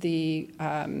the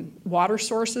water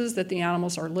sources that the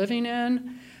animals are living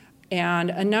in,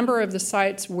 and a number of the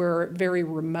sites were very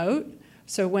remote.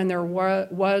 So when there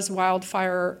was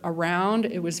wildfire around,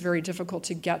 it was very difficult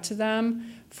to get to them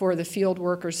for the field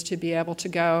workers to be able to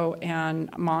go and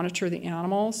monitor the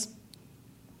animals.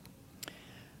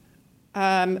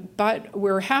 But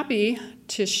we're happy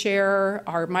to share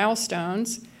our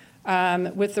milestones.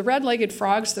 With the red-legged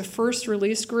frogs, the first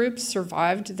release group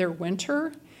survived their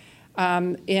winter.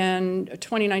 In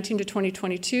 2019 to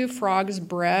 2022, frogs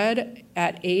bred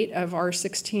at 8 of our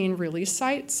 16 release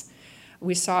sites.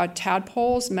 We saw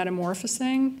tadpoles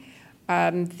metamorphosing.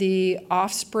 The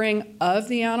offspring of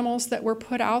the animals that were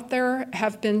put out there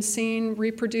have been seen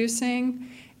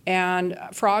reproducing, and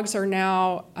frogs are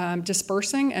now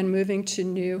dispersing and moving to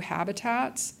new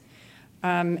habitats,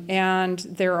 and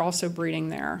they're also breeding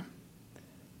there.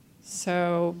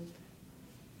 So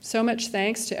much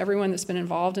thanks to everyone that's been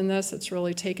involved in this. It's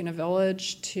really taken a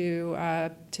village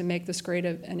to make this great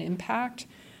an impact.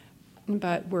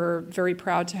 But we're very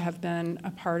proud to have been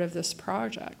a part of this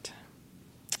project.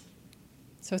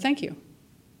 So thank you.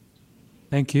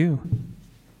 Thank you.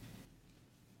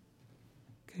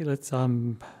 Okay, let's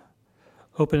open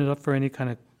it up for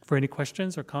any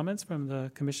questions or comments from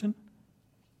the commission.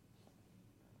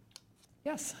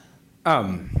 Yes.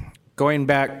 Going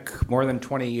back more than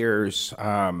 20 years,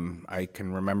 I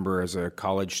can remember as a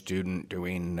college student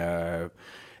doing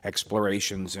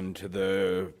explorations into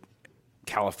the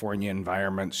California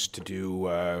environments to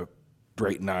do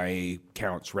Brayton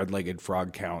counts, red-legged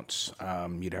frog counts.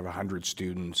 You'd have 100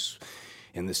 students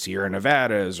in the Sierra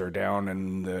Nevadas or down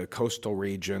in the coastal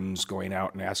regions going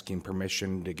out and asking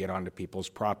permission to get onto people's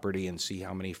property and see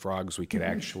how many frogs we could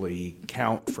actually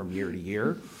count from year to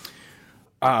year.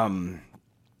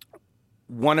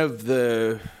 One of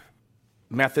the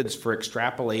methods for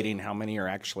extrapolating how many are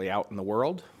actually out in the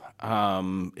world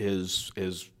is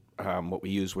what we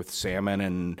use with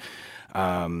salmon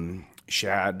and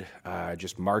shad,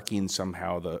 just marking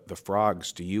somehow the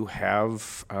frogs. Do you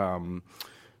have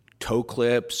toe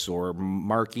clips or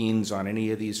markings on any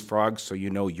of these frogs so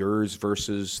you know yours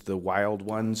versus the wild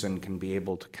ones and can be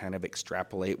able to kind of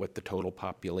extrapolate what the total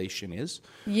population is?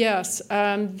 Yes,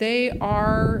 they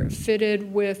are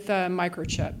fitted with a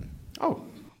microchip. Oh,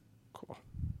 cool.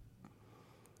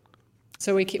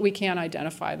 So we can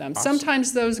identify them. Awesome.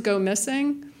 Sometimes those go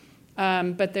missing,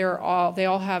 but they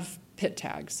all have pit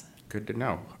tags. Good to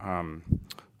know.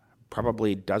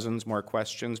 Probably dozens more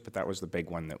questions, but that was the big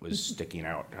one that was sticking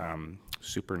out.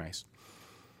 Super nice.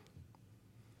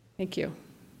 Thank you.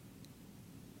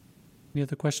 Any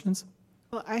other questions?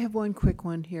 Well, I have one quick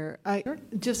one here. Sure.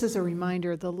 Just as a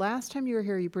reminder, the last time you were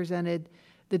here, you presented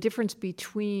the difference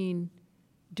between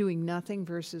doing nothing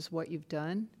versus what you've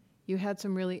done. You had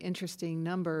some really interesting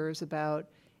numbers about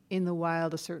in the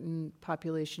wild, a certain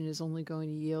population is only going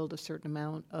to yield a certain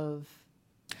amount of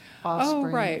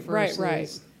offspring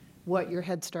versus what your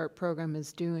Head Start program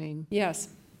is doing. Yes.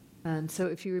 And so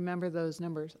if you remember those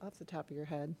numbers off the top of your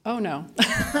head. Oh, no.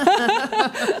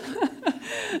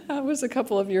 That was a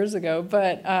couple of years ago,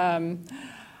 but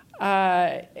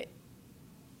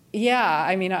Yeah,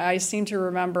 I mean, I seem to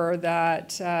remember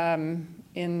that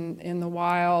in the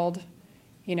wild,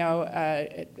 you know,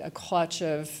 a clutch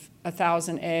of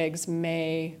 1,000 eggs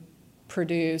may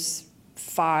produce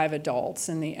 5 adults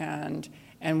in the end,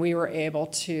 and we were able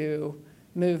to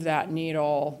move that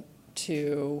needle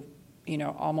to, you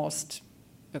know, almost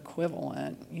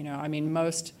equivalent. You know, I mean,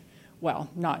 well,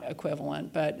 not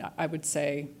equivalent, but I would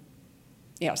say,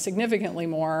 yeah, significantly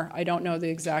more. I don't know the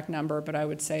exact number, but I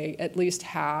would say at least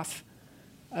half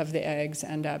of the eggs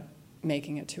end up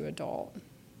making it to adult.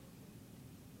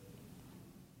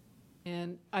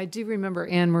 And I do remember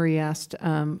Anne Marie asked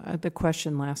the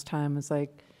question last time, was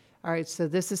like, all right, so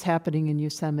this is happening in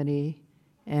Yosemite,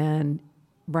 and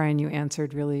Brian, you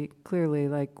answered really clearly,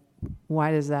 like, how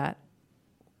does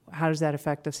that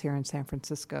affect us here in San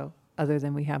Francisco, other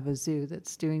than we have a zoo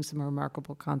that's doing some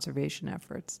remarkable conservation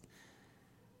efforts?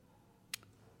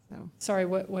 So Sorry,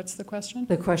 what's the question?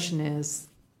 the question is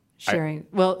sharing,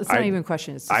 well, it's not even a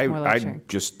question, it's just more like sharing. I'd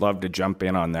just love to jump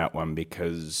in on that one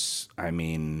because, I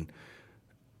mean,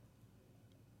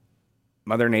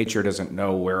 Mother Nature doesn't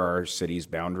know where our city's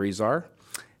boundaries are.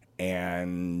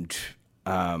 And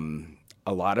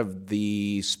a lot of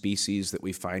the species that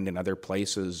we find in other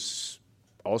places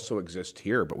also exist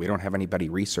here, but we don't have anybody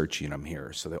researching them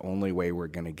here. So the only way we're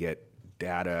going to get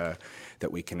data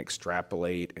that we can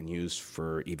extrapolate and use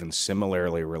for even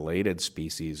similarly related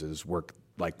species is work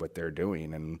like what they're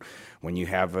doing. And when you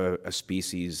have a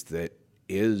species that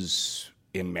is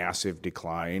in massive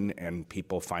decline and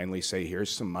people finally say,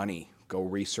 here's some money, go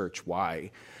research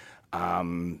why,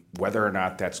 whether or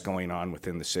not that's going on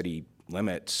within the city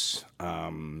limits,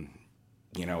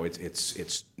 you know,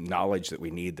 it's knowledge that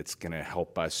we need that's going to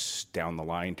help us down the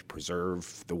line to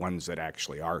preserve the ones that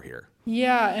actually are here.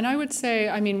 Yeah, and I would say,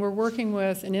 I mean, we're working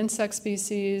with an insect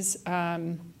species,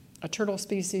 a turtle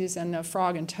species, and a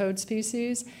frog and toad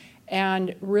species,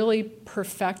 and really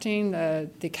perfecting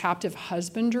the captive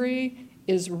husbandry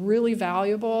is really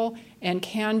valuable and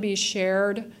can be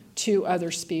shared to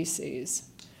other species.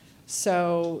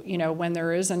 So, you know, when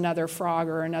there is another frog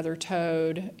or another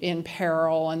toad in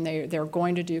peril and they're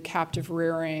going to do captive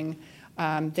rearing,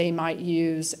 they might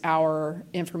use our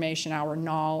information, our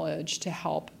knowledge to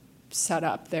help set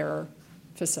up their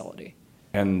facility.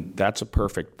 And that's a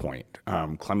perfect point.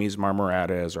 Clemys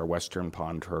marmorata is our western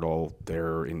pond turtle.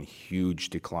 They're in huge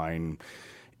decline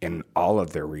in all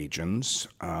of their regions.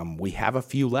 We have a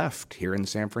few left here in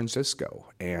San Francisco.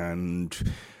 And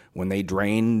when they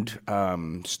drained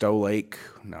Stowe Lake,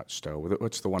 not Stowe,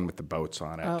 what's the one with the boats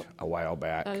on it, a while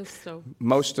back? So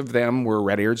Most of them were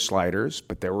red-eared sliders,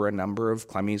 but there were a number of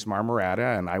Clemys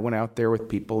marmorata, and I went out there with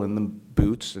people in the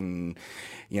boots and,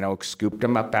 you know, scooped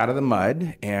them up out of the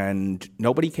mud, and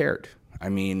nobody cared. I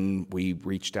mean, we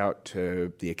reached out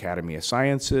to the Academy of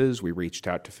Sciences, we reached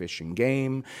out to Fish and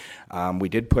Game, we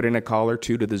did put in a call or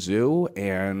two to the zoo,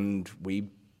 and we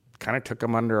kind of took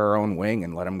them under our own wing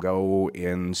and let them go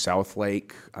in South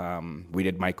Lake. We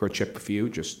did microchip a few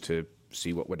just to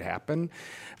see what would happen.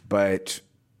 But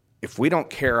if we don't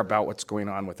care about what's going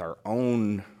on with our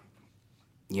own,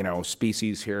 you know,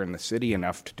 species here in the city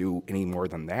enough to do any more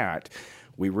than that,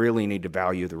 we really need to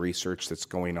value the research that's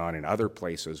going on in other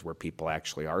places where people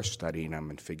actually are studying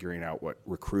them and figuring out what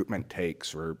recruitment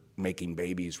takes, or making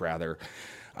babies rather,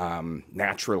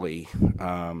 naturally,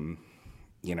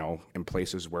 you know, in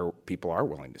places where people are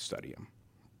willing to study them.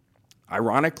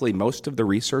 Ironically, most of the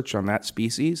research on that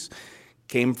species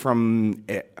came from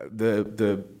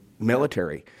the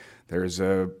military. There's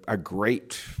a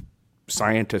great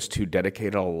scientist who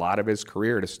dedicated a lot of his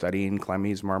career to studying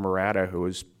Clemys marmorata, who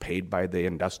was paid by the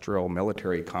industrial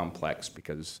military complex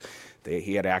because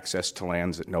he had access to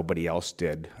lands that nobody else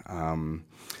did.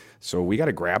 So we got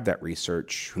to grab that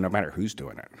research, no matter who's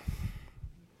doing it.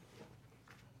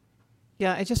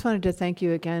 Yeah, I just wanted to thank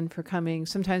you again for coming.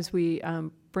 Sometimes we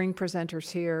bring presenters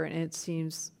here, and it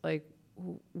seems like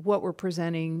what we're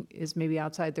presenting is maybe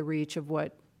outside the reach of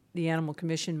what the Animal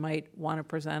Commission might want to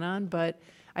present on, but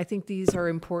I think these are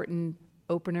important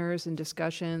openers and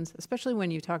discussions, especially when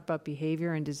you talk about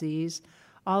behavior and disease.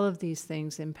 All of these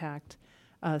things impact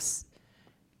us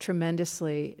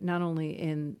tremendously, not only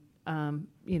in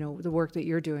you know, the work that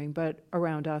you're doing, but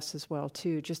around us as well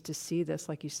too. Just to see this,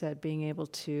 like you said, being able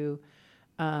to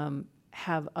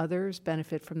have others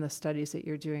benefit from the studies that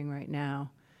you're doing right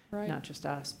now, Right. not just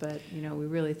us, but, you know, we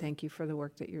really thank you for the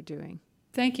work that you're doing.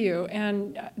 Thank you.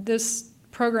 And this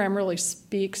program really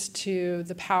speaks to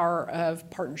the power of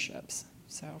partnerships.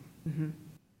 So,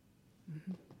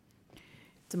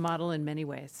 It's a model in many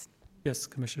ways. Yes,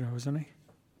 Commissioner Ozone.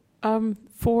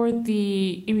 for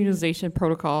the immunization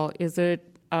protocol, is it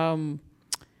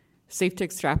safe to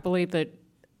extrapolate that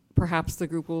perhaps the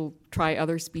group will try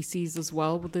other species as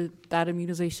well with that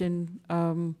immunization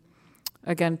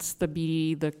against the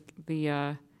BD,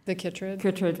 the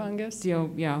chytrid fungus?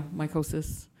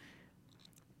 mycosis.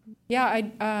 Yeah,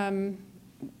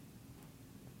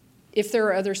 if there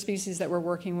are other species that we're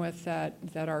working with that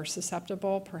are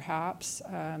susceptible, perhaps.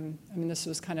 This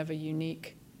was kind of a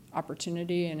unique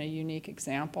opportunity and a unique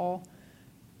example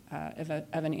of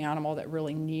an animal that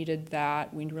really needed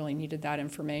that. We really needed that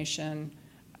information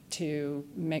to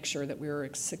make sure that we were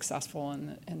successful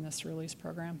in this release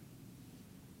program.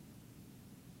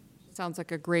 Sounds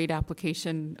like a great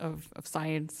application of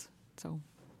science. So.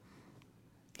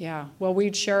 Yeah, well,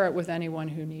 we'd share it with anyone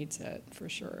who needs it, for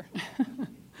sure.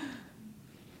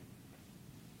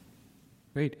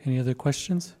 Great. Any other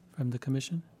questions from the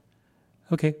commission?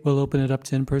 Okay, we'll open it up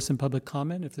to in-person public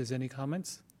comment if there's any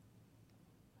comments.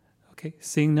 Okay,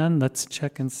 seeing none, let's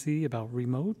check and see about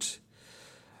remote.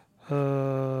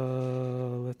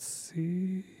 Let's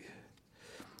see.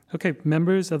 Okay,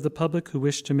 members of the public who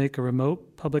wish to make a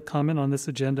remote public comment on this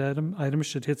agenda item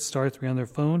should hit *3 on their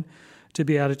phone to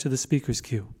be added to the speakers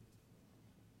queue.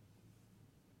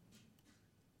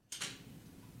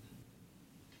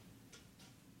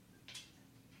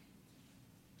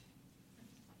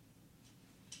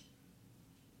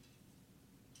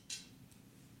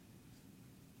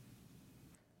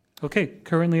 Okay,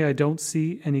 currently I don't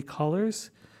see any callers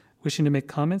wishing to make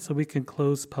comments, so we can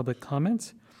close public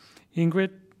comment. Ingrid,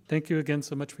 thank you again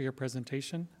so much for your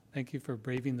presentation. Thank you for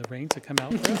braving the rain to come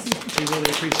out for us. We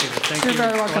really appreciate it. Thank you. You're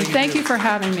very welcome. Thank you for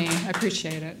having me. I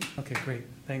appreciate it. Okay, great.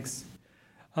 Thanks.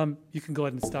 You can go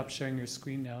ahead and stop sharing your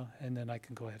screen now, and then I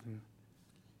can go ahead and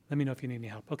let me know if you need any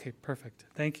help. Okay, perfect.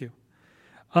 Thank you.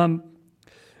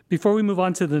 Before we move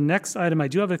on to the next item, I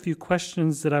do have a few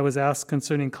questions that I was asked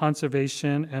concerning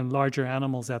conservation and larger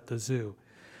animals at the zoo.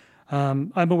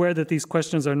 I'm aware that these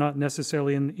questions are not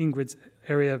necessarily in Ingrid's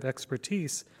area of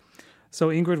expertise, so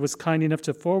Ingrid was kind enough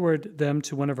to forward them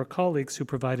to one of her colleagues who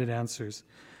provided answers.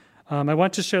 I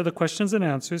want to share the questions and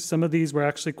answers. Some of these were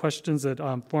actually questions that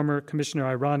former Commissioner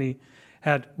Irani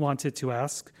had wanted to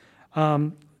ask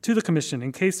to the Commission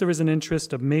in case there was an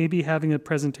interest of maybe having a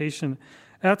presentation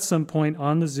at some point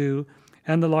on the zoo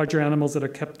and the larger animals that are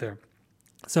kept there.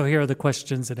 So here are the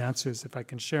questions and answers, if I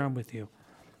can share them with you.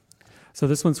 So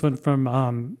this one's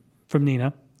from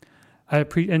Nina.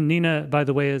 And Nina, by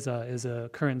the way, is a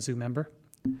current zoo member.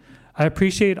 I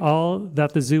appreciate all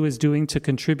that the zoo is doing to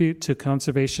contribute to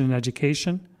conservation and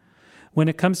education. When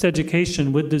it comes to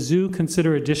education, would the zoo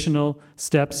consider additional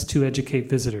steps to educate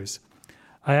visitors?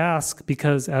 I ask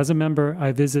because as a member,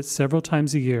 I visit several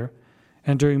times a year,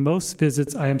 and during most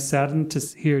visits, I am saddened to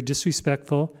hear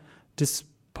disrespectful,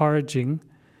 disparaging,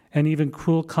 and even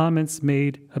cruel comments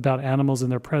made about animals in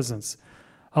their presence.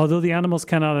 Although the animals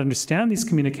cannot understand these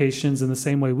communications in the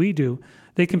same way we do,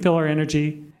 they can feel our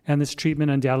energy, and this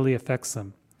treatment undoubtedly affects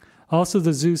them. Also,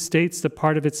 the zoo states that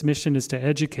part of its mission is to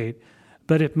educate,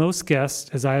 but if most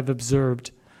guests, as I have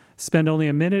observed, spend only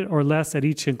a minute or less at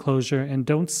each enclosure and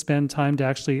don't spend time to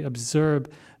actually observe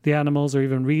the animals or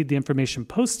even read the information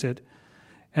posted,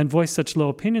 and voice such low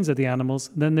opinions of the animals,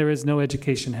 then there is no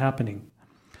education happening.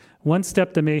 One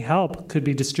step that may help could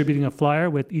be distributing a flyer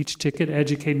with each ticket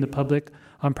educating the public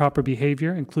on proper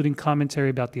behavior, including commentary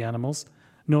about the animals,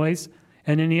 noise,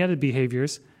 and any other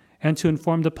behaviors, and to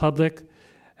inform the public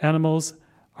animals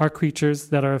are creatures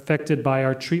that are affected by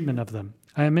our treatment of them.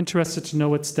 I am interested to know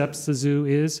what steps the zoo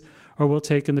is or will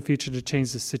take in the future to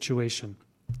change this situation.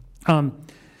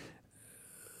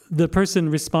 The person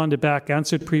responded back,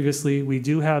 answered previously, we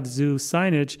do have zoo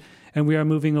signage, and we are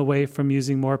moving away from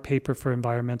using more paper for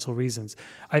environmental reasons.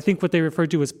 I think what they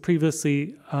referred to was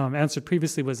previously, answered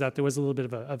previously, was that there was a little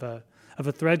bit of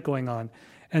a thread going on.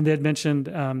 And they had mentioned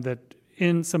that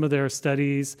in some of their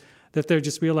studies, that they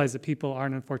just realized that people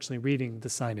aren't unfortunately reading the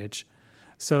signage.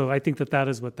 So I think that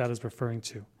is what that is referring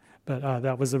to. But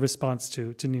that was a response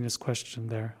to Nina's question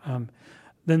there.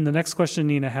 Then the next question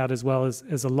Nina had as well is,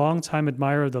 as a longtime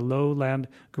admirer of the lowland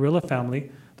gorilla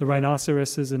family, the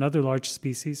rhinoceroses and other large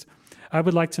species, I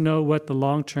would like to know what the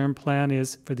long-term plan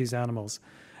is for these animals.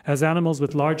 As animals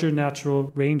with larger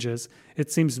natural ranges,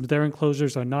 it seems their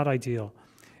enclosures are not ideal.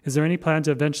 Is there any plan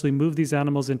to eventually move these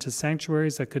animals into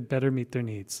sanctuaries that could better meet their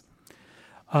needs?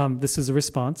 This is a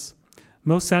response.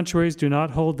 Most sanctuaries do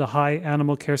not hold the high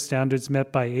animal care standards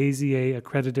met by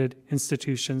AZA-accredited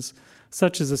institutions,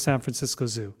 such as the San Francisco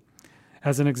Zoo.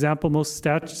 As an example, most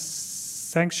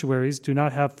sanctuaries do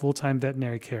not have full-time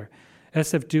veterinary care.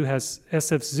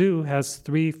 SF Zoo has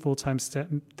 3 full-time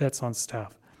vets on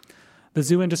staff. The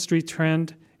zoo industry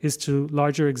trend is to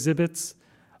larger exhibits,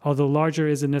 although larger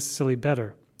isn't necessarily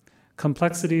better.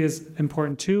 Complexity is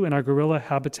important too, and our gorilla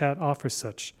habitat offers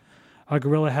such. Our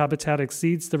gorilla habitat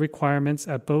exceeds the requirements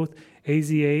at both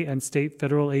AZA and state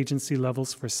federal agency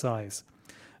levels for size.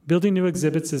 Building new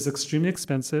exhibits is extremely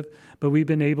expensive, but we've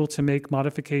been able to make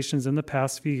modifications in the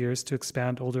past few years to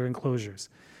expand older enclosures.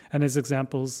 And as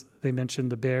examples, they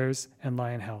mentioned the bears and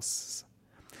lion houses.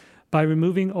 By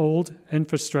removing old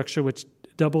infrastructure, which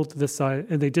doubled the size,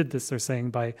 and they did this, they're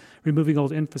saying, by removing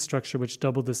old infrastructure, which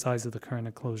doubled the size of the current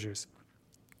enclosures.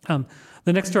 The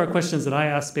next two are questions that I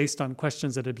asked based on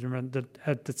questions that had been run,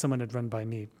 that someone had run by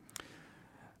me.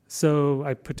 So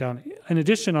I put down, in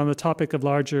addition, on the topic of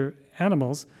larger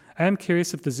animals, I am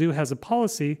curious if the zoo has a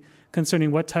policy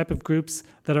concerning what type of groups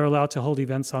that are allowed to hold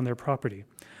events on their property.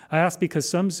 I ask because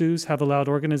some zoos have allowed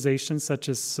organizations such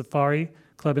as Safari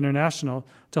Club International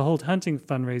to hold hunting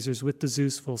fundraisers with the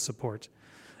zoo's full support.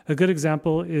 A good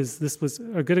example is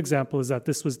that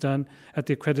this was done at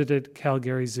the accredited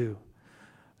Calgary Zoo.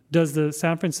 Does the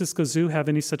San Francisco Zoo have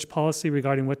any such policy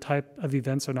regarding what type of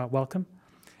events are not welcome?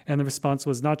 And the response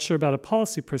was, not sure about a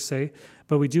policy per se,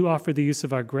 but we do offer the use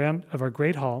of our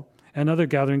Great Hall and other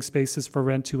gathering spaces for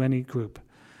rent to any group.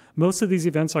 Most of these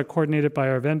events are coordinated by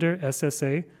our vendor,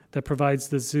 SSA, that provides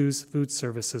the zoo's food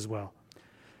service as well.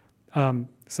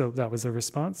 So that was a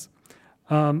response.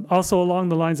 Also, along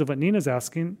the lines of what Nina's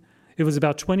asking, it was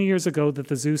about 20 years ago that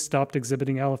the zoo stopped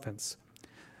exhibiting elephants.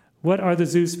 What are the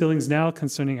zoo's feelings now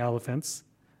concerning elephants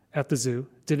at the zoo?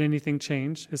 Did anything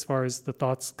change as far as the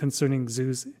thoughts concerning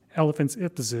elephants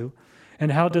at the zoo?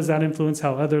 And how does that influence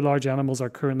how other large animals are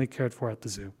currently cared for at the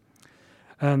zoo?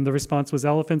 And the response was,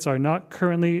 elephants are not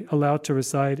currently allowed to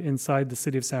reside inside the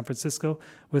city of San Francisco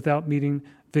without meeting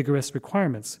vigorous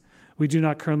requirements. We do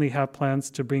not currently have plans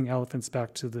to bring elephants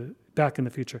back in the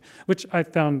future, which I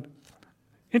found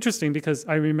interesting because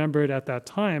I remembered at that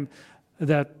time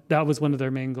that was one of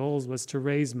their main goals, was to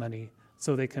raise money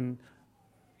so they can,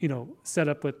 set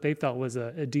up what they felt was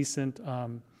a decent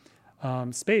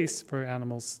space for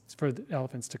the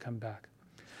elephants to come back.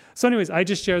 So anyways, I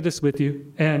just shared this with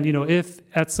you. And, if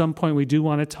at some point we do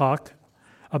want to talk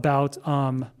about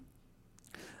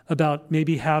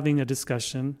maybe having a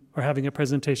discussion or having a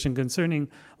presentation concerning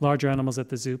larger animals at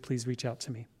the zoo, please reach out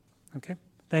to me. Okay?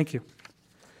 Thank you.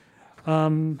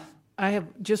 I have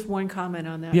just one comment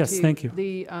on that. Yes, too. thank you.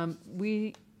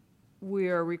 We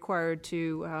are required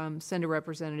to send a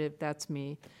representative, that's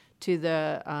me, to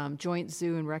the joint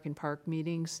zoo and rec and park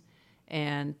meetings,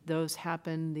 and those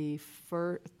happen the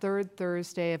third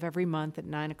Thursday of every month at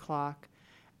 9 o'clock.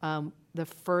 The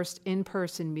first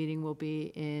in-person meeting will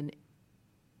be in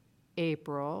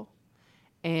April,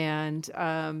 and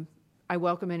I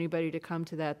welcome anybody to come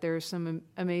to that. There are some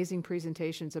amazing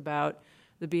presentations about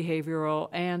the behavioral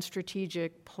and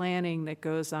strategic planning that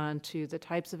goes on to the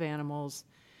types of animals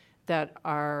that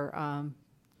are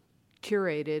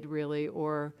curated, really,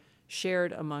 or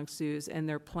shared amongst zoos, and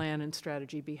their plan and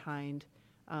strategy behind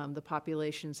the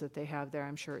populations that they have there.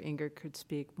 I'm sure Ingrid could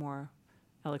speak more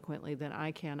eloquently than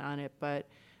I can on it, but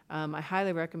I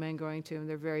highly recommend going to them.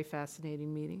 They're very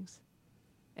fascinating meetings,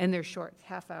 and they're short,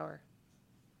 half hour.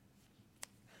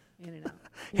 In and out.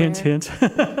 Hint, hint.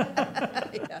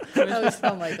 Yeah, I always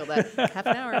tell Michael that. Half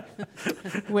an hour.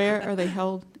 Where are they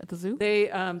held? At the zoo?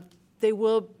 They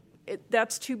will,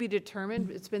 that's to be determined.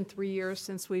 It's been 3 years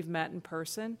since we've met in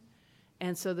person.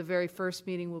 And so the very first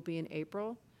meeting will be in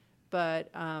April.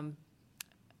 But,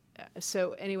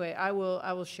 so anyway, I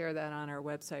will share that on our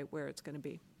website where it's going to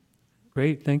be.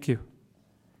 Great, thank you.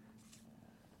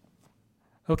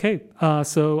 Okay,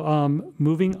 so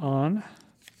moving on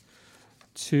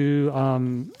to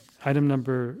item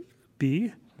number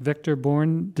B,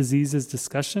 vector-borne diseases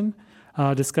discussion.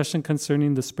 Discussion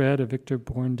concerning the spread of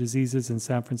vector-borne diseases in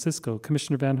San Francisco.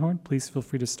 Commissioner Van Horn, please feel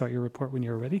free to start your report when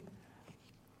you're ready.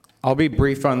 I'll be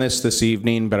brief on this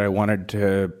evening, but I wanted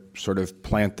to sort of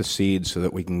plant the seed so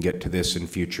that we can get to this in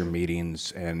future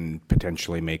meetings and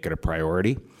potentially make it a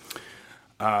priority.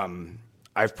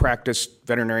 I've practiced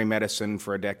veterinary medicine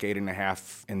for a decade and a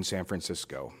half in San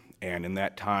Francisco, and in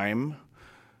that time,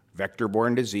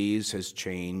 vector-borne disease has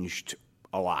changed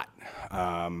a lot,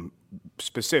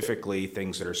 specifically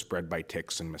things that are spread by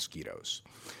ticks and mosquitoes.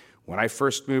 When I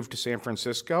first moved to San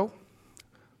Francisco,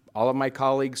 all of my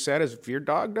colleagues said is if your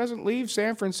dog doesn't leave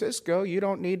San Francisco, you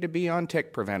don't need to be on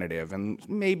tick preventative, and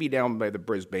maybe down by the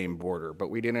Brisbane border, but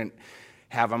we didn't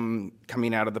have them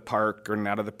coming out of the park or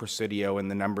out of the Presidio in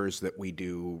the numbers that we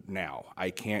do now. I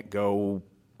can't go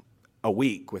a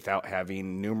week without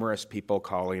having numerous people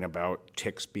calling about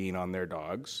ticks being on their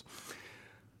dogs.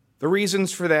 The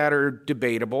reasons for that are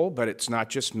debatable, but it's not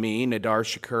just me. Nadar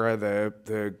Shakura,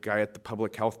 the guy at the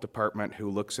Public Health Department who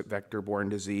looks at vector-borne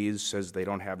disease, says they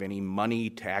don't have any money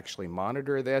to actually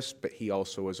monitor this, but he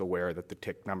also is aware that the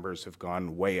tick numbers have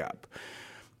gone way up.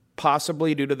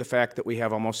 Possibly due to the fact that we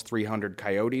have almost 300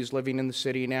 coyotes living in the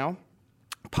city now.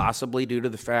 Possibly due to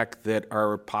the fact that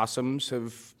our possums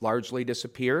have largely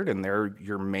disappeared and they're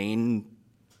your main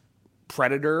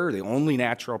predator, the only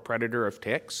natural predator of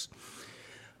ticks.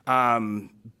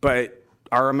 But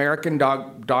our American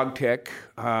dog tick,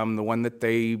 the one that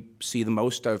they see the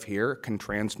most of here, can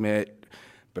transmit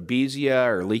babesia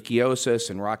or leishmaniasis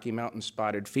and Rocky Mountain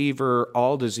spotted fever,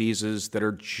 all diseases that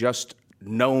are just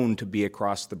known to be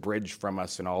across the bridge from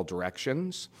us in all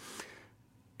directions.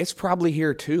 It's probably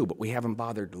here too, but we haven't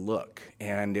bothered to look.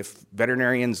 And if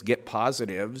veterinarians get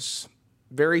positives,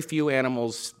 very few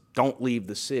animals don't leave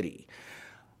the city.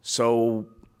 So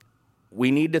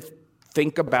we need to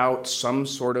think about some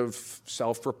sort of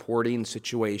self-reporting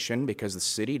situation because the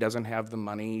city doesn't have the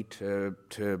money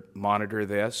to monitor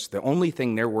this. The only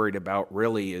thing they're worried about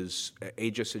really is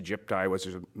Aedes aegypti, which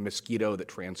is a mosquito that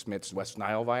transmits West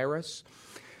Nile virus.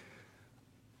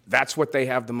 That's what they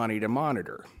have the money to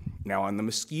monitor. Now, on the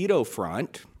mosquito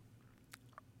front,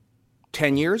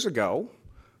 10 years ago,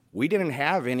 we didn't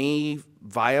have any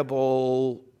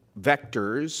viable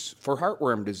vectors for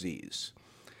heartworm disease.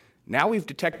 Now we've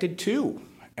detected 2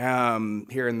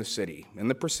 here in the city. In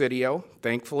the Presidio,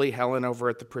 thankfully, Helen over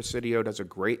at the Presidio does a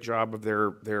great job of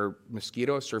their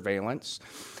mosquito surveillance.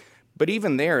 But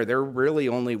even there, they're really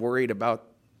only worried about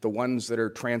the ones that are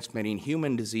transmitting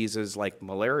human diseases like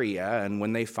malaria. And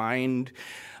when they find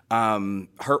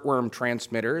heartworm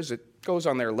transmitters, it goes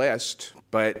on their list,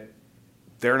 but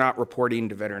they're not reporting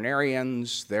to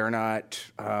veterinarians. They're not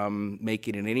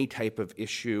making it any type of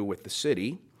issue with the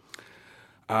city,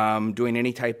 doing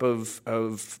any type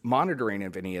of monitoring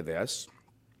of any of this.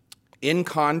 In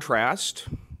contrast,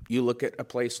 you look at a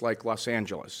place like Los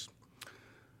Angeles.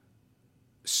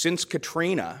 Since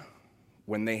Katrina,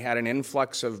 when they had an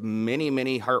influx of many,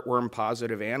 many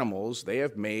heartworm-positive animals, they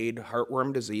have made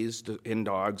heartworm disease in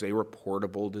dogs a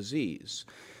reportable disease.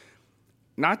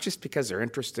 Not just because they're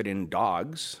interested in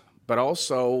dogs, but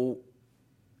also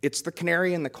it's the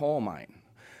canary in the coal mine.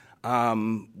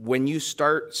 When you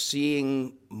start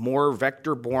seeing more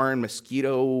vector-borne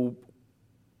mosquito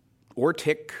or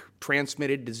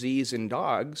tick-transmitted disease in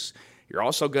dogs, you're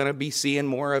also going to be seeing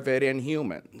more of it in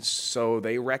humans. So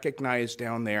they recognize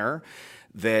down there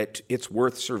that it's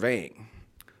worth surveying.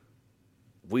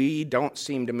 We don't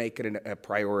seem to make it a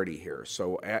priority here.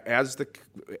 So as the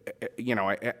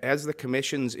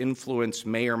commission's influence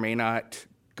may or may not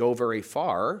go very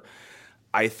far,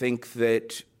 I think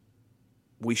that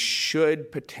we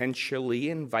should potentially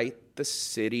invite the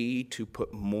city to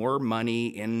put more money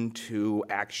into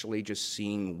actually just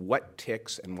seeing what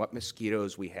ticks and what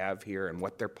mosquitoes we have here and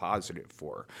what they're positive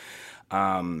for.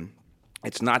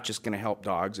 It's not just going to help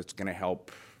dogs, it's going to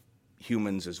help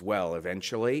humans as well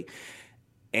eventually.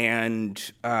 And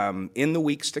in the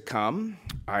weeks to come,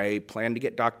 I plan to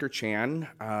get Dr. Chan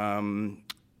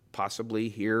possibly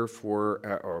here for,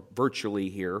 or virtually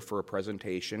here for a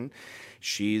presentation.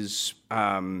 She's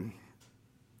a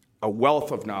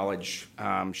wealth of knowledge.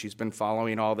 She's been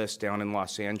following all this down in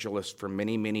Los Angeles for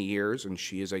many, many years, and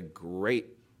she is a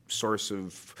great source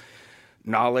of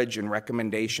knowledge and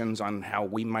recommendations on how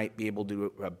we might be able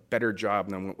to do a better job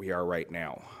than what we are right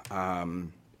now.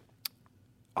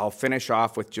 I'll finish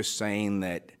off with just saying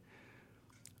that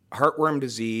heartworm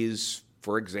disease,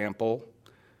 for example,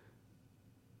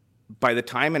 by the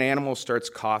time an animal starts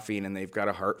coughing and they've got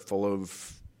a heart full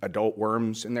of adult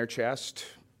worms in their chest,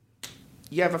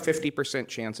 you have a 50%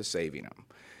 chance of saving them.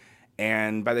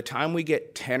 And by the time we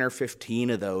get 10 or 15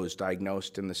 of those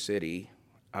diagnosed in the city,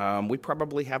 we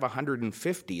probably have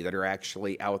 150 that are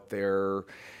actually out there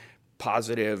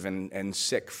positive and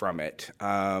sick from it.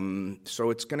 So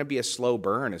it's going to be a slow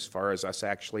burn as far as us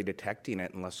actually detecting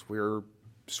it unless we're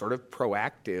sort of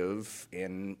proactive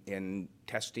in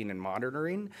testing and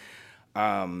monitoring.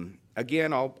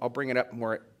 Again, I'll bring it up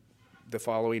more at the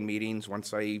following meetings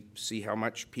once I see how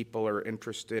much people are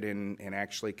interested in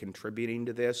actually contributing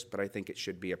to this, but I think it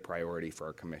should be a priority for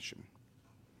our commission.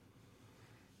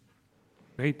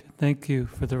 Great, thank you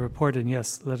for the report, and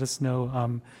yes, let us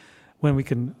know when we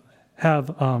can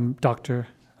have Dr.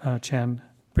 Chan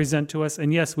present to us.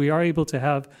 And yes, we are able to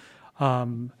have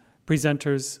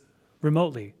presenters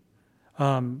remotely.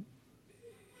 In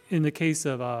the case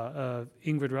of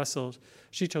Ingrid Russell,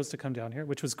 she chose to come down here,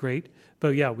 which was great.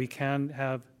 But yeah, we can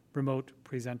have remote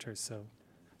presenters,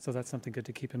 so that's something good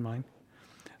to keep in mind.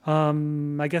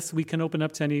 I guess we can open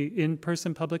up to any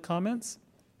in-person public comments.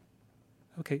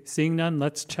 Okay, seeing none,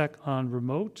 let's check on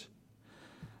remote.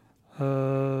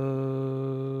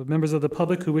 Members of the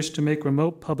public who wish to make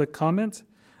remote public comment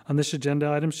on this agenda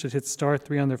item should hit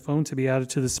 *3 on their phone to be added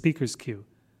to the speakers queue.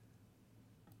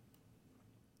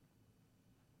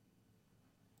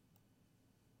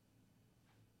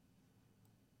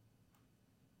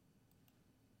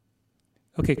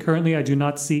 Okay, currently I do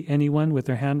not see anyone with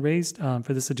their hand raised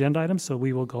for this agenda item, so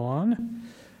we will go on.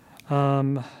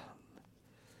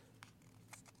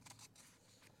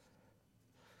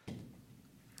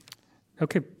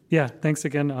 Okay, yeah, thanks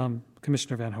again,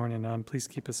 Commissioner Van Hornen. Please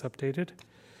keep us updated.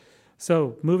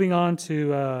 So moving on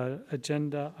to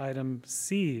agenda item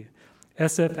C,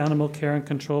 SF Animal Care and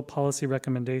Control Policy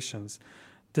Recommendations.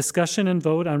 Discussion and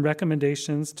vote on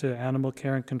recommendations to animal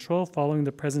care and control following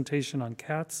the presentation on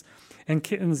cats and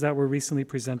kittens that were recently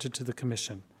presented to the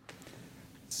Commission.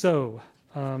 So,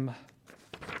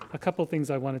 a couple things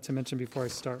I wanted to mention before I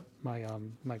start my,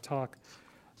 my talk.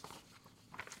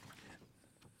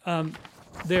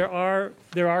 There are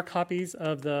copies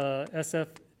of the SF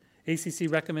ACC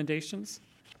recommendations.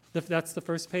 That's the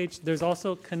first page. There's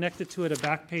also connected to it a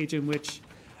back page in which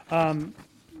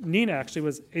Nina actually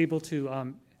was able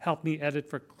to help me edit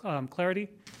for clarity.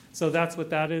 So that's what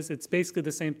that is. It's basically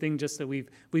the same thing, just that we've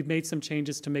made some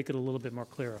changes to make it a little bit more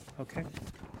clear, okay?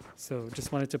 So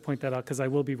just wanted to point that out because I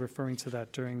will be referring to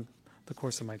that during the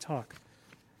course of my talk.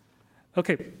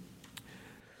 Okay.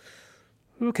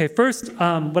 Okay, first,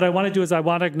 what I want to do is I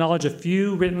want to acknowledge a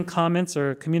few written comments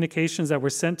or communications that were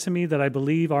sent to me that I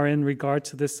believe are in regard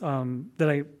to this, that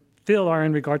I feel are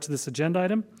in regard to this agenda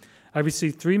item. I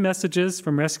received 3 messages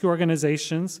from rescue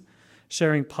organizations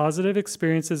sharing positive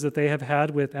experiences that they have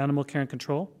had with animal care and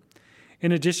control.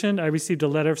 In addition, I received a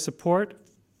letter of support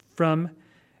from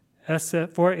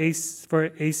for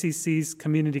ACC's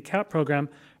Community Cat Program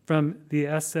from the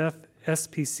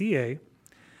SFSPCA,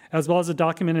 as well as a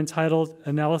document entitled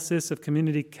Analysis of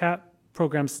Community Cat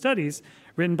Program Studies,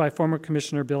 written by former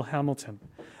Commissioner Bill Hamilton.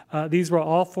 These were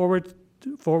all forwarded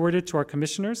to our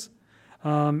commissioners,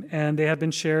 and they have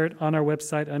been shared on our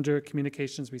website under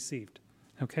Communications Received.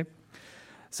 Okay?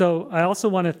 So I also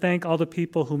want to thank all the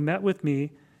people who met with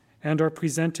me and or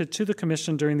presented to the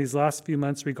Commission during these last few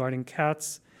months regarding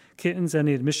cats, kittens, and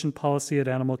the admission policy at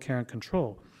Animal Care and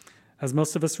Control. As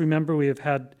most of us remember, we have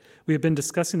been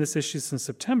discussing this issue since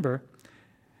September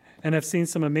and have seen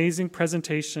some amazing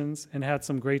presentations and had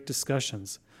some great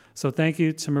discussions. So thank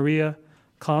you to Maria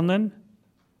Conlon,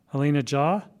 Elena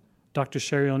Jaw, Dr.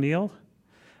 Sherry O'Neill,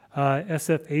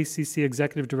 SFACC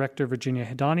Executive Director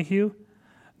Virginia Donahue,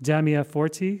 Damia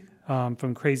Forti from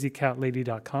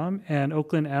crazycatlady.com, and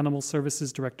Oakland Animal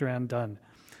Services Director Ann Dunn.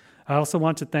 I also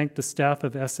want to thank the staff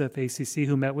of SFACC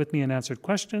who met with me and answered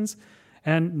questions,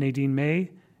 and Nadine May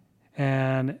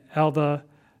and Alva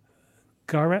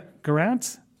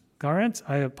Garant,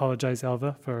 I apologize,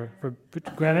 Alva, for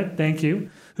granted, thank you,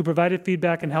 who provided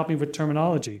feedback and helped me with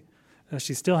terminology.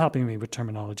 She's still helping me with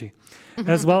terminology,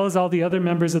 as well as all the other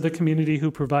members of the community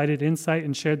who provided insight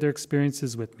and shared their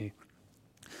experiences with me.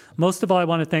 Most of all, I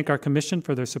want to thank our commission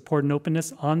for their support and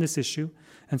openness on this issue,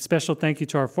 and special thank you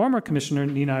to our former commissioner,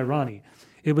 Nina Irani.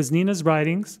 It was Nina's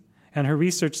writings and her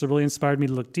research that really inspired me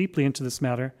to look deeply into this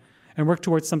matter and work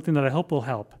towards something that I hope will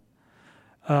help.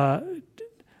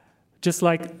 Just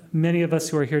like many of us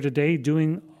who are here today,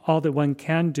 doing all that one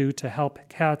can do to help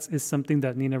cats is something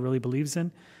that Nina really believes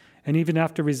in. And even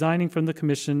after resigning from the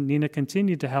commission, Nina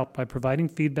continued to help by providing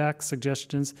feedback,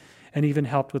 suggestions, and even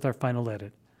helped with our final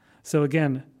edit. So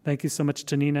again, thank you so much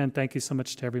to Nina, and thank you so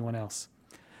much to everyone else.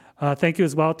 Thank you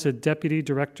as well to Deputy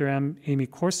Director Amy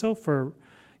Corso for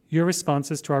your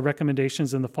responses to our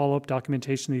recommendations and the follow-up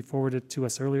documentation that you forwarded to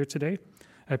us earlier today.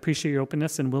 I appreciate your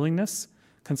openness and willingness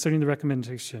concerning the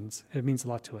recommendations. It means a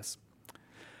lot to us.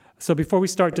 So before we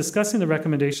start discussing the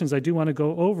recommendations, I do want to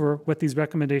go over what these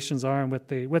recommendations are and what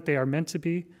they are meant to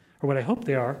be, or what I hope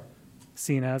they are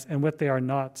seen as, and what they are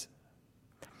not.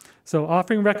 So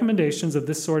offering recommendations of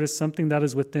this sort is something that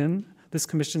is within this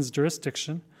commission's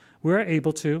jurisdiction. We're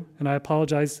able to, and I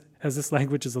apologize as this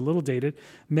language is a little dated,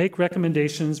 make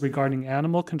recommendations regarding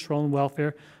animal control and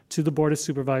welfare to the Board of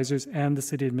Supervisors and the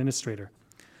City Administrator.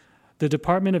 The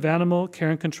Department of Animal Care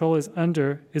and Control is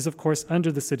of course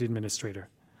under the City Administrator.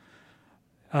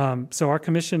 So our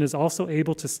commission is also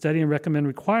able to study and recommend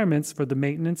requirements for the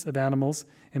maintenance of animals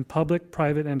in public,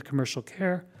 private, and commercial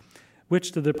care,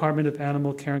 which the Department of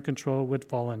Animal Care and Control would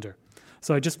fall under.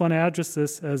 So I just want to address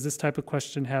this, as this type of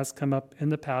question has come up in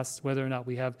the past, whether or not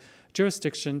we have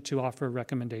jurisdiction to offer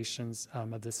recommendations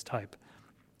of this type.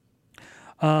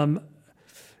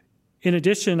 In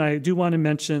addition, I do want to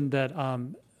mention that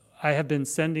I have been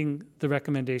sending the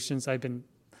recommendations. I've been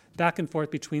back and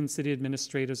forth between City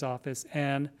Administrator's Office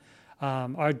and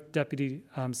our Deputy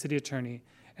City Attorney,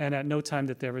 and at no time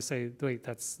did they ever say, wait,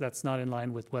 that's not in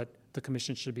line with what the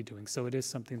Commission should be doing. So it is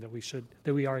something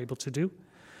that we are able to do.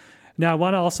 Now, I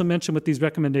want to also mention what these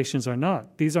recommendations are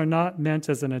not. These are not meant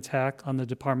as an attack on the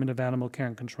Department of Animal Care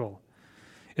and Control.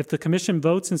 If the Commission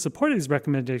votes in support of these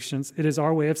recommendations, it is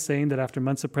our way of saying that after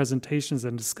months of presentations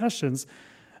and discussions,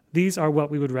 these are what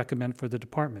we would recommend for the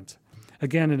department.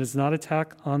 Again, it is not an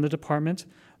attack on the department.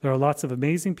 There are lots of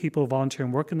amazing people who volunteer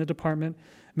and work in the department,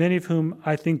 many of whom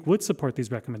I think would support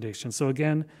these recommendations. So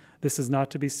again, this is not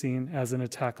to be seen as an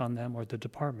attack on them or the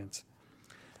department.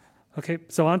 Okay,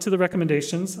 so on to the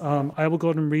recommendations. I will go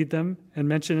ahead and read them and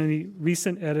mention any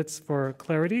recent edits for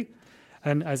clarity.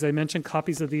 And as I mentioned,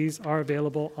 copies of these are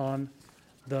available on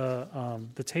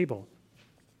the table.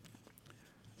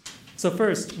 So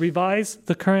first, revise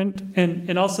the current,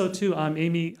 and also to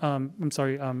Amy,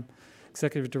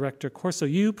 Executive Director Corso,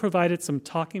 you provided some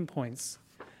talking points.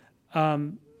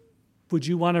 Would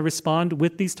you want to respond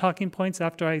with these talking points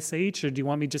after I say each, or do you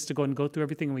want me just to go and go through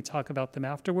everything and we talk about them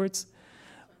afterwards?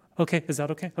 Okay, is that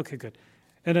okay? Okay, good.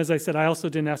 And as I said, I also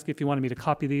didn't ask if you wanted me to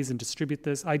copy these and distribute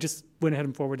this. I just went ahead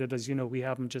and forwarded, as you know, we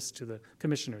have them just to the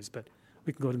commissioners, but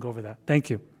we can go ahead and go over that. Thank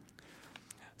you.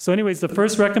 So anyways, the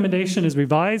first recommendation is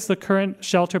revise the current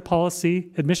shelter policy,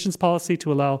 admissions policy,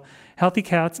 to allow healthy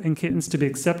cats and kittens to be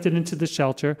accepted into the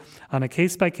shelter on a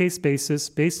case-by-case basis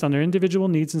based on their individual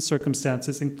needs and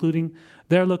circumstances, including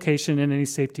their location and any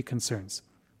safety concerns.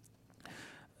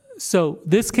 So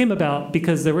this came about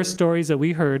because there were stories that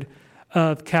we heard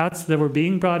of cats that were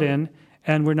being brought in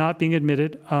and were not being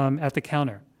admitted at the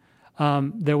counter.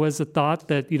 There was a thought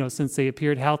that, since they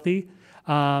appeared healthy,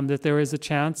 that there is a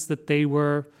chance that they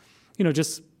were,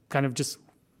 just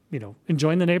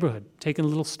enjoying the neighborhood, taking a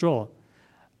little stroll.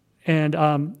 And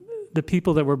the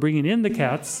people that were bringing in the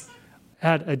cats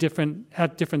had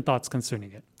different thoughts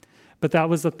concerning it. But that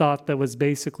was the thought that was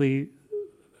basically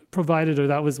provided, or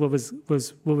that was what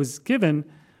was given.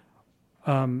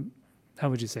 How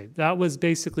would you say? That was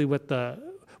basically what the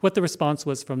response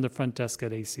was from the front desk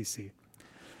at ACC.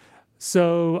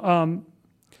 So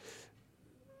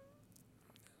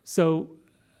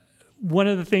one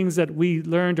of the things that we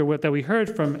learned, or that we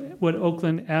heard from what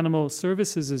Oakland Animal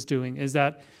Services is doing, is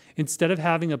that instead of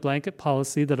having a blanket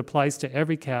policy that applies to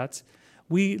every cat,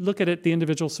 we look at it the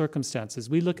individual circumstances.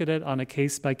 We look at it on a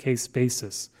case-by-case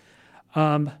basis.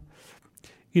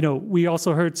 We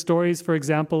also heard stories, for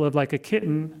example, of like a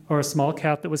kitten or a small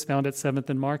cat that was found at 7th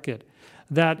and Market.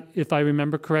 That, if I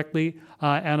remember correctly,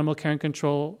 Animal Care and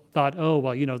Control thought,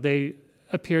 they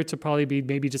appeared to probably be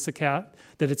maybe just a cat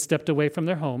that had stepped away from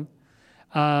their home.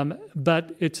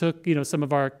 But it took, some of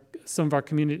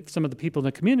the people in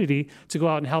the community to go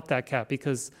out and help that cat,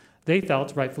 because they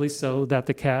felt, rightfully so, that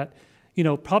the cat,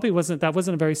 probably wasn't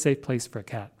a very safe place for a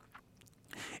cat.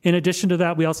 In addition to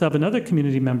that, we also have another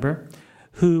community member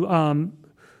who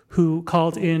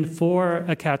called in for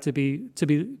a cat to be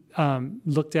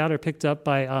looked at or picked up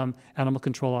by animal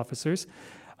control officers.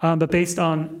 But based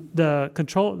on the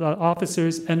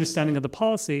officers' understanding of the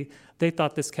policy, they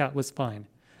thought this cat was fine.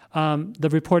 The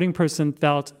reporting person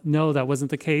felt, no, that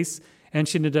wasn't the case, and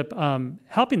she ended up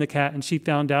helping the cat, and she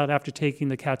found out after taking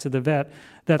the cat to the vet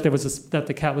that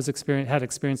the cat had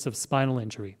experience of spinal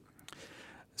injury.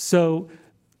 So,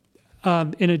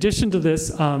 in addition to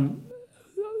this,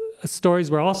 stories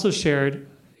were also shared,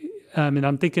 and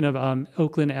I'm thinking of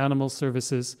Oakland Animal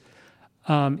Services,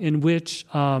 in which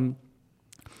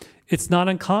it's not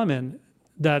uncommon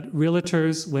that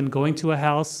realtors, when going to a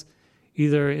house,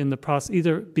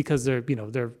 either because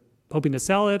they're hoping to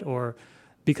sell it, or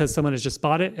because someone has just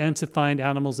bought it, and to find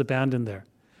animals abandoned there.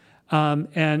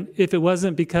 And if it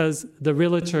wasn't because the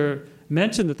realtor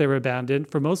mentioned that they were abandoned,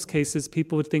 for most cases,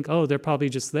 people would think, oh, they're probably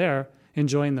just there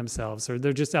enjoying themselves, or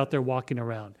they're just out there walking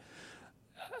around.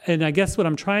 And I guess what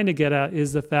I'm trying to get at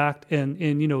is the fact, and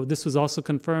this was also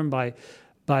confirmed by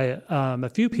a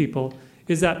few people,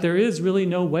 is that there is really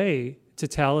no way to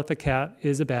tell if a cat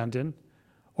is abandoned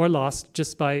or lost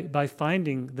just by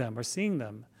finding them or seeing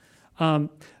them.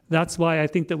 That's why I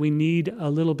think that we need a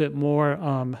little bit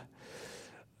more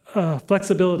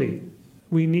flexibility.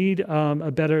 We need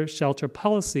a better shelter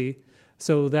policy,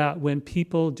 so that when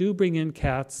people do bring in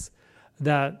cats,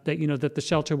 that the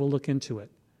shelter will look into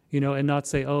it, and not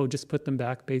say, oh, just put them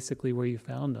back basically where you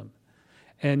found them.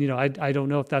 And, I don't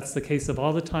know if that's the case of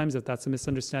all the times, if that's a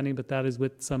misunderstanding, but that is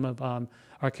what some of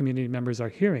our community members are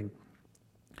hearing.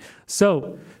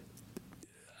 So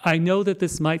I know that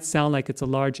this might sound like it's a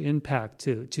large impact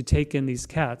to take in these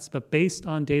cats, but based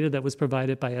on data that was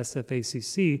provided by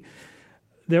SFACC,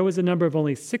 there was a number of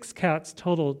only 6 cats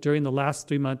total during the last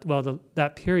 3 months,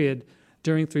 that period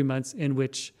during 3 months in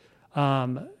which,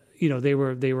 they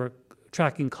were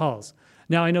tracking calls.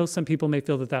 Now, I know some people may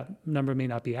feel that that number may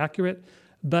not be accurate,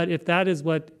 but if that is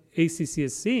what ACC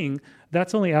is seeing,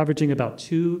 that's only averaging about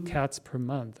 2 cats per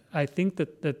month. I think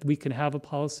that we can have a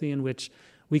policy in which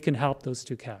we can help those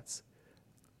 2 cats.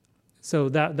 So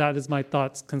that is my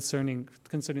thoughts concerning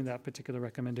that particular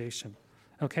recommendation.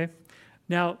 Okay.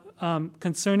 Now,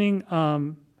 concerning,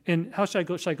 and how should I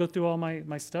go? Should I go through all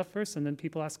my stuff first and then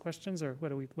people ask questions, or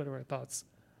what are our thoughts?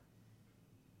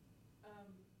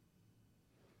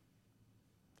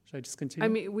 Should I just continue? I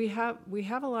mean, we have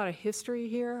a lot of history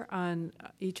here on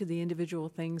each of the individual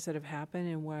things that have happened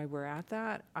and why we're at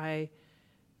that. I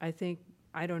think,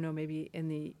 I don't know, maybe in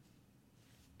the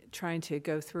trying to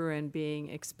go through and being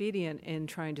expedient in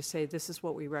trying to say this is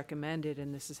what we recommended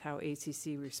and this is how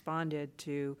ACC responded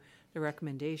to the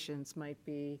recommendations might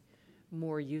be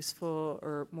more useful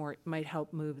or might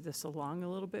help move this along a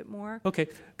little bit more. Okay,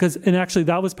 and actually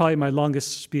that was probably my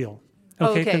longest spiel.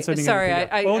 Okay, concerning sorry,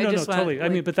 everything. no, Totally. I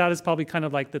mean, but that is probably kind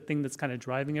of like the thing that's kind of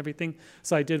driving everything.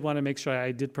 So I did want to make sure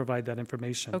I did provide that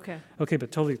information. Okay. Okay,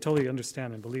 but totally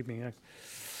understand, and believe me,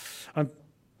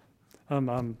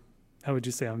 how would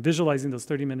you say? I'm visualizing those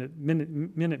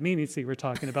 30-minute meetings that you were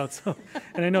talking about. So,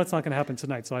 and I know it's not going to happen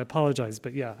tonight, so I apologize.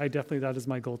 But yeah, that is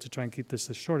my goal, to try and keep this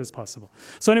as short as possible.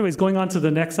 So anyways, going on to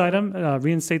the next item,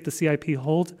 reinstate the CIP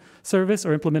hold service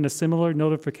or implement a similar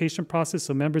notification process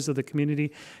so members of the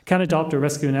community can adopt or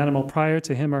rescue an animal prior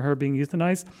to him or her being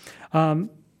euthanized.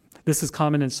 This is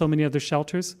common in so many other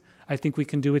shelters. I think we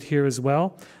can do it here as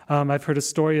well. I've heard a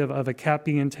story of a cat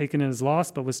being taken and is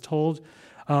lost, but was told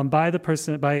by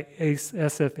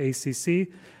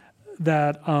SFACC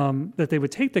that they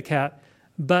would take the cat,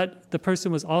 but the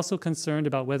person was also concerned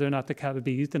about whether or not the cat would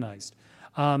be euthanized.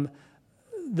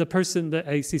 The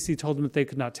ACC told them that they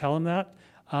could not tell him that,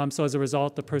 so as a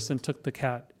result, the person took the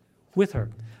cat with her.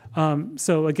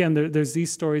 So again, there's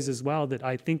these stories as well that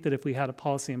I think that if we had a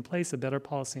policy in place, a better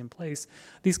policy in place,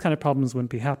 these kind of problems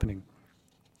wouldn't be happening.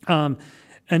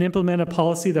 And implement a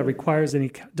policy that requires any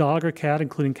dog or cat,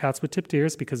 including cats with tipped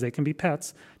ears, because they can be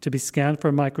pets, to be scanned for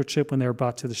a microchip when they're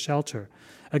brought to the shelter.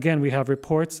 Again, we have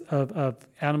reports of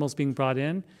animals being brought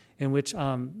in which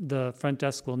the front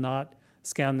desk will not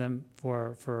scan them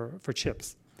for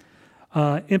chips.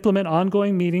 Implement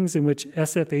ongoing meetings in which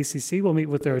SFACC will meet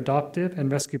with their adoptive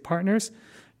and rescue partners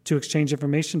to exchange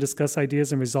information, discuss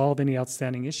ideas, and resolve any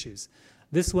outstanding issues.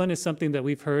 This one is something that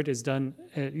we've heard is done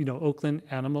at, Oakland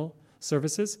Animal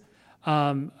Services.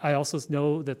 I also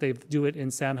know that they do it in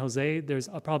San Jose. There's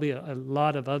probably a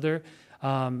lot of other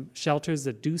shelters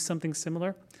that do something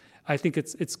similar. I think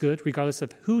it's good, regardless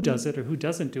of who does it or who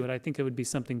doesn't do it. I think it would be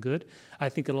something good. I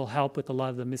think it'll help with a lot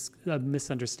of the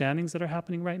misunderstandings that are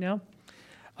happening right now.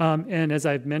 And as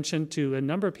I've mentioned to a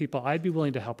number of people, I'd be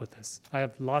willing to help with this. I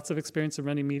have lots of experience in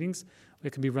running meetings.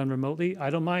 It can be run remotely.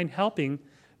 I don't mind helping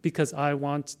because I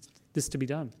want this to be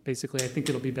done. Basically, I think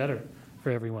it'll be better for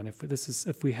everyone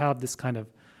if we have this kind of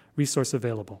resource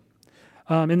available.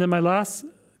 And then my last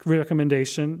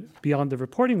recommendation, beyond the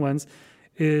reporting ones,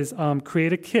 is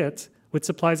create a kit with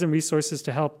supplies and resources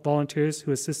to help volunteers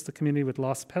who assist the community with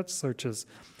lost pet searches.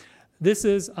 This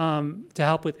is to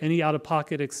help with any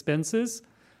out-of-pocket expenses,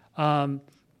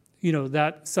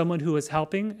 that someone who is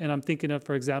helping, and I'm thinking of,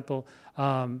 for example,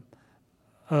 of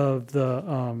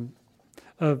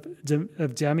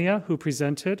Jamia, who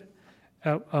presented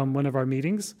at one of our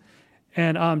meetings,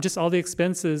 and just all the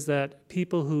expenses that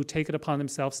people who take it upon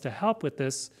themselves to help with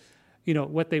this,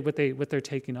 what they're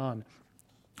taking on.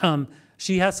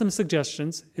 She has some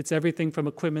suggestions. It's everything from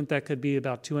equipment that could be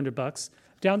about $200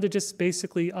 down to just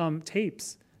basically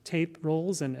tape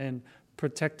rolls and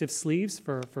protective sleeves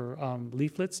for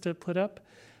leaflets to put up.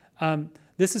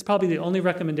 This is probably the only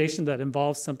recommendation that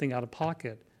involves something out of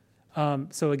pocket.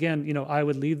 So again, I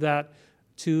would leave that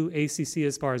to ACC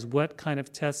as far as what kind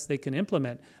of tests they can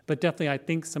implement, but definitely I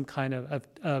think some kind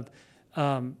of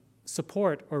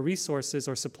support or resources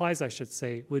or supplies, I should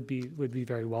say, would be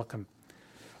very welcome.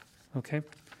 Okay,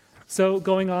 so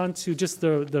going on to just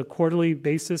the quarterly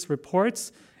basis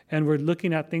reports, and we're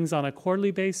looking at things on a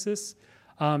quarterly basis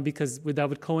because that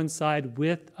would coincide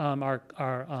with our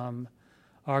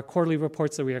quarterly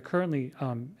reports that we are currently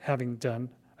having done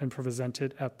and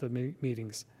presented at the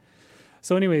meetings.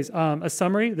 So anyways, a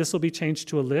summary, this will be changed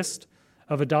to a list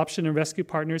of adoption and rescue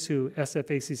partners who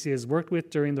SFACC has worked with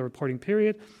during the reporting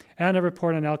period, and a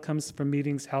report on outcomes from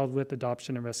meetings held with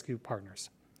adoption and rescue partners.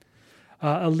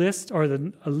 a list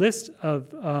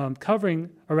of covering,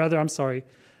 or rather, I'm sorry,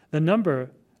 the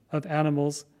number of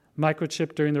animals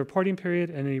microchipped during the reporting period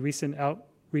and any recent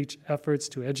outreach efforts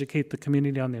to educate the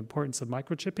community on the importance of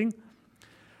microchipping.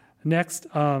 Next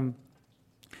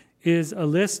is a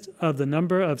list of the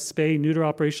number of spay-neuter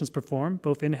operations performed,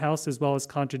 both in-house as well as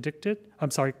contracted,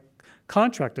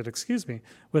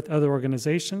 with other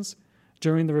organizations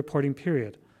during the reporting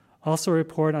period. Also a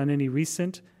report on any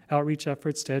recent outreach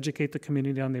efforts to educate the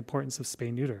community on the importance of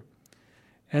spay-neuter.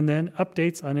 And then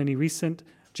updates on any recent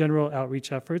general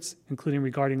outreach efforts, including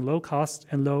regarding low-cost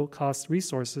and low-cost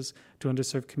resources to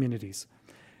underserved communities.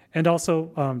 And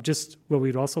also, just what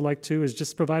we'd also like to is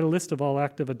just provide a list of all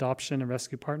active adoption and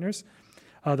rescue partners,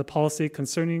 the policy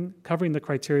covering the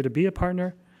criteria to be a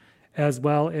partner, as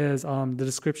well as the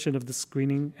description of the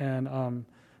screening and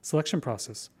selection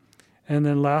process. And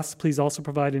then last, please also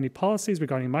provide any policies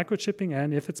regarding microchipping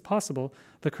and, if it's possible,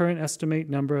 the current estimate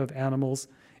number of animals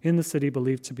in the city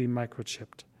believed to be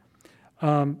microchipped.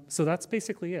 So that's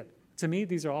basically it. To me,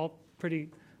 these are all pretty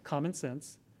common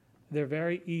sense. They're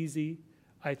very easy,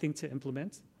 I think, to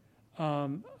implement.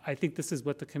 I think this is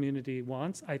what the community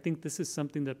wants. I think this is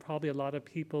something that probably a lot of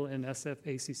people in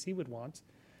SFACC would want.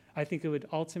 I think it would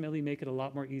ultimately make it a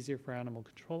lot more easier for animal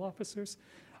control officers.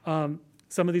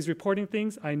 Some of these reporting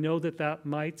things, I know that that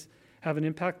might have an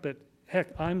impact, but heck,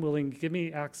 I'm willing, give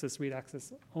me access, read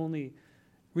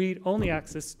only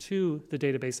access to the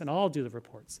database, and I'll do the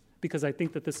reports, because I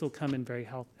think that this will come in very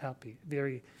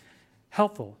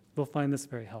helpful. We'll find this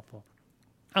very helpful.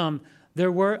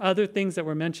 There were other things that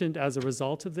were mentioned as a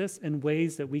result of this in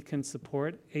ways that we can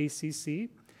support ACC.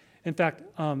 In fact,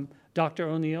 Dr.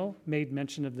 O'Neill made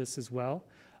mention of this as well.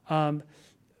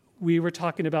 We were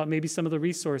talking about maybe some of the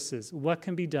resources. What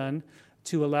can be done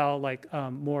to allow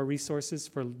more resources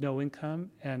for no income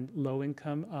and low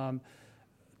income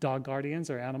dog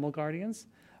guardians or animal guardians?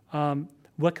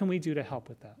 What can we do to help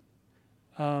with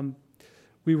that?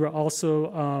 We were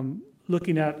also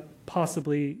looking at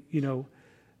possibly,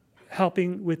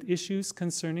 helping with issues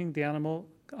concerning the animal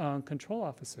control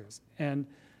officers, and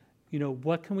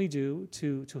what can we do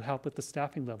to help with the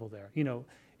staffing level there?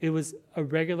 It was a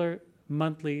regular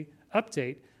monthly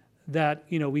update that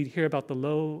we'd hear about the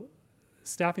low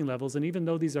staffing levels, and even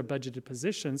though these are budgeted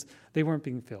positions, they weren't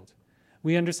being filled.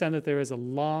 We understand that there is a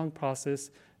long process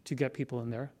to get people in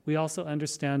there. We also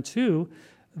understand too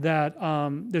that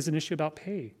there's an issue about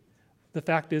pay. The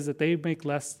fact is that they make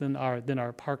less than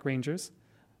our park rangers.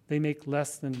 They make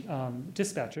less than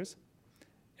dispatchers,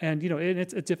 and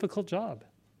it's a difficult job.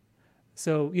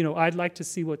 So I'd like to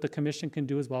see what the commission can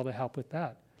do as well to help with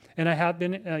that. And I have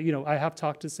been, I have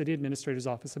talked to the city administrator's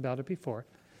office about it before,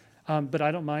 but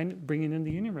I don't mind bringing in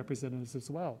the union representatives as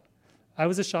well. I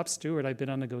was a shop steward. I've been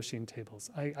on negotiating tables.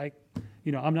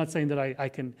 I'm not saying that I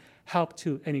can help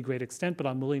to any great extent, but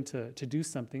I'm willing to do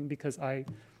something because I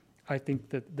think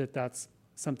that that's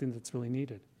something that's really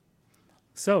needed.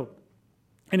 So,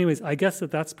 anyways, I guess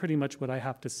that's pretty much what I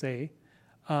have to say.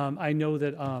 I know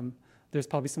that there's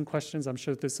probably some questions. I'm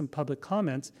sure that there's some public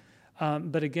comments.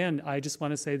 But again, I just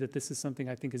want to say that this is something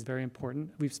I think is very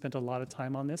important. We've spent a lot of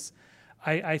time on this.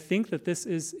 I think that this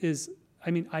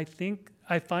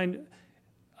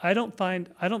I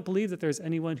don't believe that there's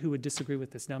anyone who would disagree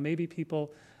with this. Now, maybe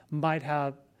people might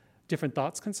have different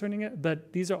thoughts concerning it,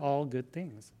 but these are all good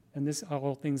things. And these are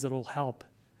all things that will help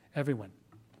everyone.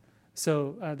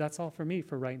 So that's all for me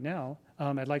for right now.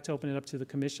 I'd like to open it up to the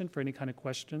commission for any kind of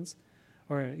questions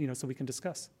or, so we can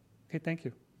discuss. Okay, thank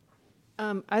you.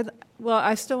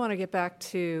 I still want to get back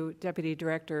to Deputy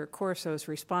Director Corso's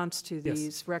response to Yes.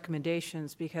 these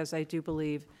recommendations, because I do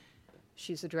believe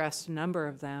she's addressed a number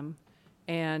of them.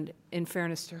 And in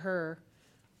fairness to her,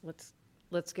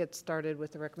 let's get started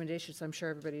with the recommendations. I'm sure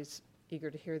everybody's eager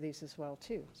to hear these as well,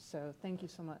 too. So thank you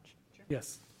so much.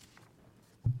 Yes.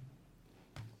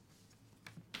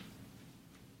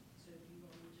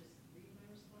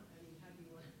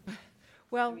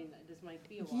 Well, this might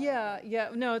be a while. yeah,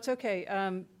 no, it's okay.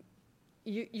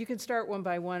 You can start one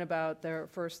by one about the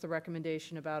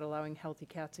recommendation about allowing healthy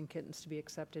cats and kittens to be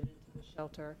accepted into the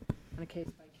shelter on a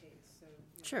case-by-case. So,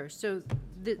 Sure, so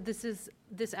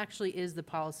this actually is the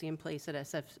policy in place at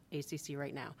SFACC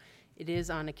right now. It is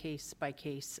on a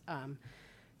case-by-case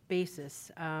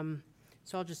basis.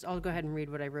 So I'll go ahead and read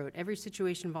what I wrote. Every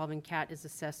situation involving cat is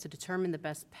assessed to determine the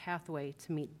best pathway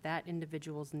to meet that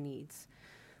individual's needs,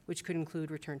 which could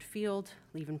include return to field,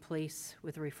 leave in place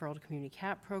with a referral to community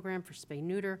cat program for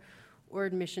spay-neuter, or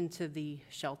admission to the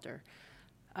shelter.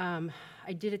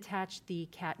 I did attach the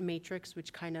cat matrix,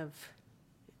 which kind of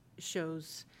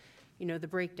shows, the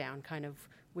breakdown, kind of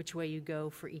which way you go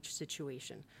for each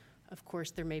situation. Of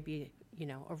course, there may be,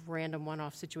 a random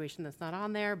one-off situation that's not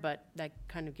on there, but that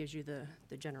kind of gives you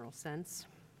the general sense.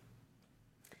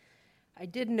 I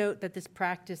did note that this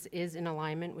practice is in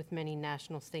alignment with many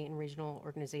national, state, and regional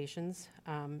organizations.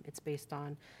 It's based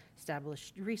on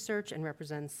established research and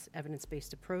represents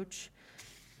evidence-based approach.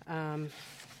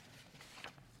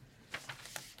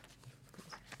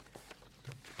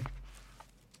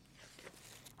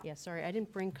 Yeah, sorry, I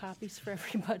didn't bring copies for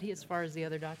everybody as far as the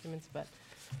other documents, but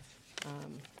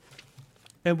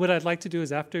And what I'd like to do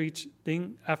is after each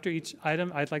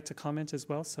item, I'd like to comment as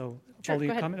well, so. Sure, all you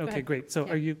go ahead, comment? go Okay, ahead. great. So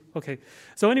Yeah. are you, okay.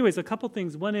 So anyways, a couple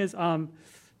things. One is,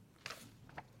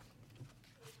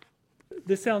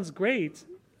 this sounds great,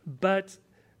 but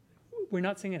we're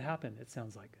not seeing it happen, it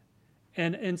sounds like.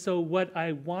 And so what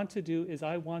I want to do is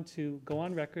I want to go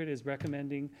on record as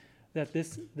recommending that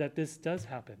this does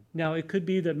happen. Now, it could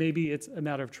be that maybe it's a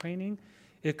matter of training.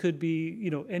 It could be,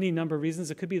 any number of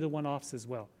reasons. It could be the one-offs as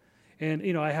well.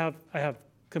 And, I have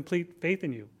complete faith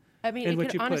in you. I mean, And it what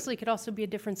could you put- honestly could also be a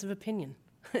difference of opinion.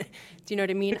 Do you know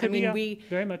what I mean? It could be, yeah, we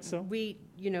very much so. we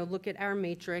look at our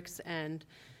matrix, and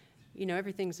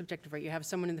everything's subjective, right? You have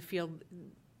someone in the field.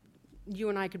 You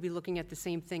and I could be looking at the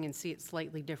same thing and see it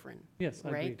slightly different. Yes, I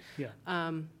agree, right?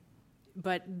 yeah.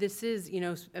 But this is,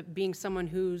 being someone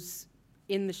who's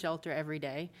in the shelter every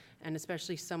day, and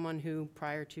especially someone who,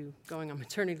 prior to going on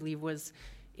maternity leave, was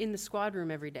in the squad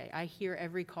room every day. I hear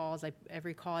every call,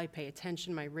 I pay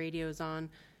attention, my radio's on.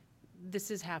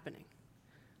 This is happening.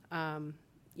 And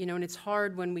it's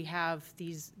hard when we have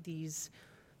these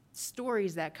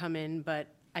stories that come in, but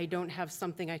I don't have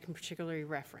something I can particularly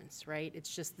reference, right?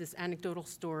 It's just this anecdotal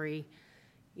story.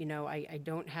 I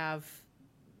don't have,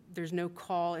 there's no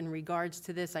call in regards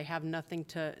to this. I have nothing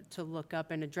to look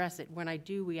up and address it. When I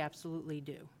do, we absolutely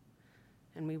do.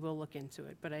 And we will look into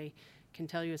it. But I can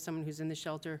tell you, as someone who's in the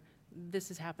shelter, this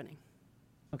is happening.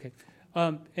 Okay.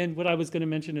 And what I was going to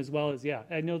mention as well is, yeah,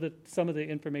 I know that some of the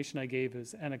information I gave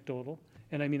is anecdotal.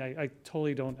 And I mean, I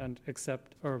totally don't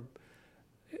accept or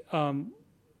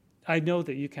I know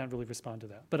that you can't really respond to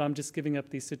that, but I'm just giving up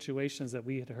these situations that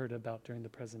we had heard about during the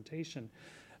presentation.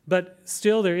 But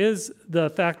still, there is the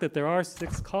fact that there are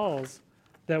 6 calls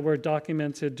that were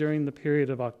documented during the period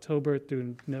of October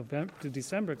through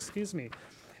December,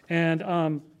 And,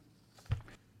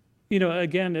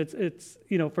 again, it's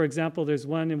for example, there's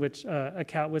one in which a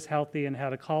cat was healthy and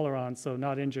had a collar on, so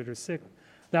not injured or sick.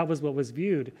 That was what was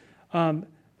viewed.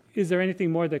 Is there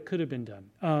anything more that could have been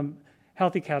done?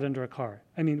 Healthy cat under a car.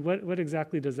 I mean, what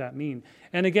exactly does that mean?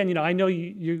 And again, I know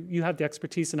you have the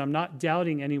expertise, and I'm not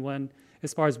doubting anyone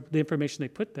as far as the information they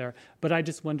put there, but I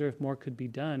just wonder if more could be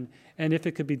done, and if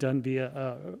it could be done via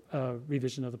a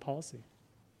revision of the policy.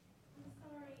 I'm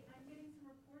sorry, I'm getting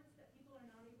some reports that people are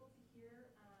not able to hear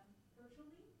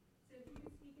virtually. So if you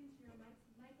could speak into your mic,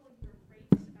 Michael, you're great,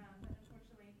 but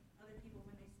unfortunately, other people,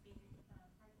 when they speak,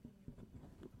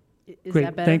 Is Great,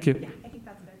 that better? thank you. yeah, I think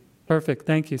that's better. Perfect,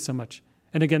 thank you so much.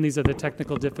 And again, these are the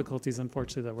technical difficulties,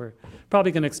 unfortunately, that we're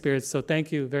probably going to experience, so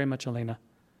thank you very much, Elena.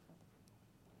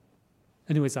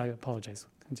 Anyways, I apologize.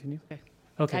 Continue. Okay.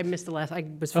 Okay. I missed the last, I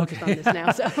was focused Okay. on this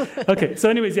now, so. Okay, so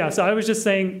anyways, yeah, so I was just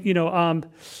saying,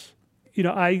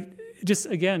 I just,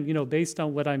 again, based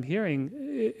on what I'm hearing,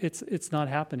 it's not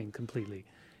happening completely.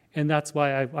 And that's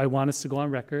why I want us to go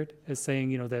on record as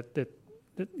saying, that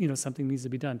something needs to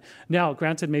be done. Now,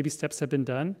 granted, maybe steps have been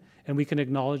done, and we can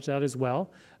acknowledge that as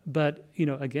well. But,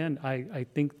 again, I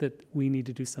think that we need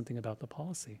to do something about the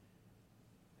policy.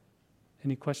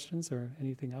 Any questions or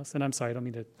anything else? And I'm sorry, I don't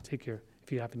mean to take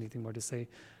if you have anything more to say,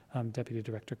 Deputy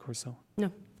Director Corso.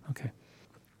 No. Okay.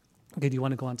 Okay, do you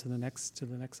want to go on to the next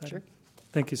item? Sure.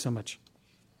 Thank you so much.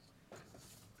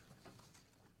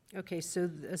 Okay, so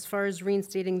as far as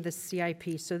reinstating the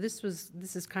CIP, so this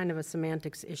is kind of a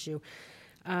semantics issue.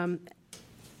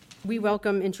 We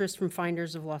welcome interest from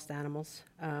finders of lost animals.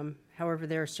 However,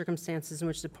 there are circumstances in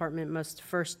which the department must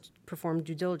first perform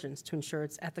due diligence to ensure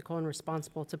it's ethical and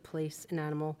responsible to place an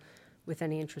animal with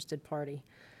any interested party.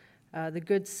 The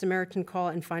Good Samaritan Call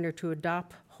and Finder to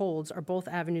Adopt holds are both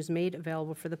avenues made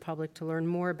available for the public to learn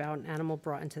more about an animal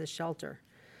brought into the shelter.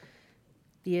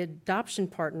 The adoption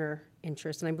partner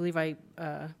interest, and I believe I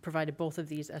provided both of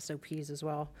these SOPs as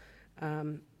well.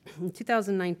 In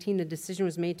 2019, the decision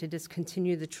was made to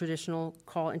discontinue the traditional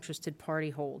call interested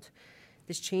party hold.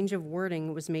 This change of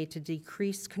wording was made to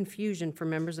decrease confusion for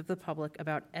members of the public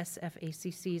about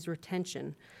SFACC's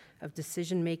retention of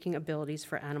decision-making abilities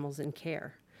for animals in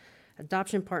care.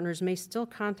 Adoption partners may still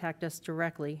contact us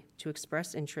directly to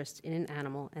express interest in an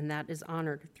animal, and that is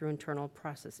honored through internal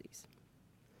processes.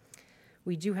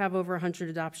 We do have over 100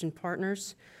 adoption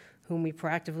partners whom we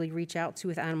proactively reach out to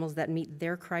with animals that meet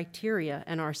their criteria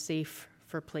and are safe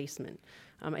for placement.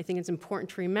 I think it's important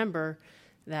to remember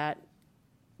that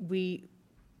we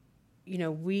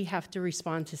have to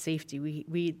respond to safety.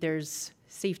 There's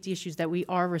safety issues that we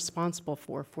are responsible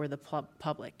for the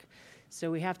public. So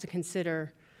we have to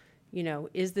consider,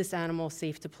 is this animal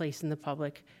safe to place in the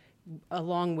public?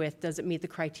 Along with, does it meet the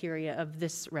criteria of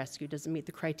this rescue? Does it meet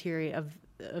the criteria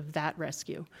of that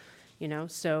rescue?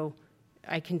 So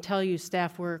I can tell you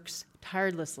staff works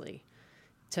tirelessly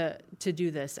to do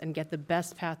this and get the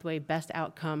best pathway, best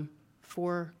outcome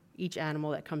for each animal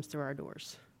that comes through our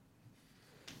doors.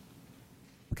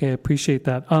 Okay, I appreciate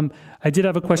that. I did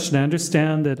have a question. I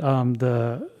understand that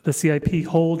the CIP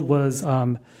hold was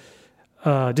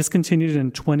discontinued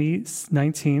in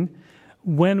 2019.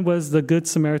 When was the Good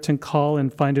Samaritan call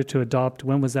and finder to adopt?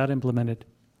 When was that implemented?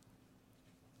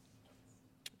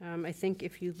 I think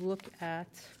if you look at,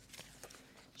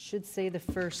 should say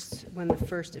when the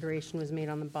first iteration was made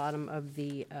on the bottom of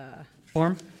the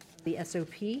Form? the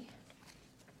SOP.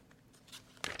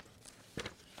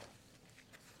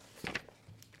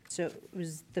 So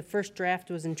the first draft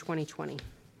was in 2020,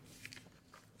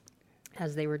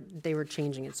 as they were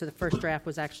changing it. So the first draft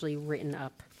was actually written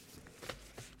up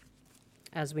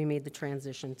as we made the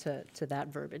transition to that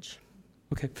verbiage.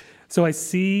 Okay, so I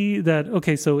see that.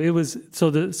 Okay, so it was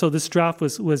this draft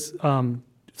was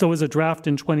it was a draft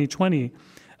in 2020,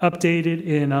 updated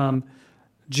in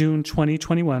June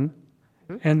 2021,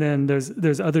 and then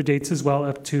there's other dates as well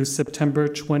up to September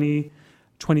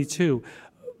 2022.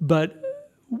 But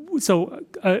so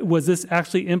was this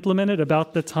actually implemented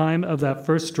about the time of that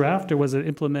first draft, or was it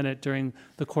implemented during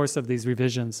the course of these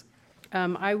revisions?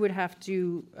 I would have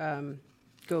to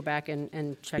go back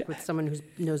and check with someone who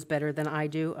knows better than I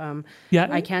do. Yeah.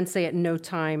 I can say at no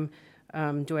time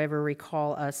do I ever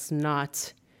recall us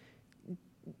not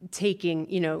taking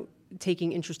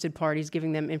interested parties,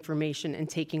 giving them information and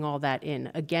taking all that in.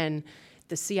 Again,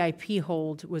 the CIP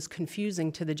hold was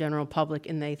confusing to the general public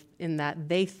in that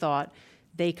they thought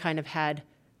they kind of had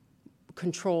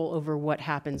control over what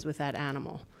happens with that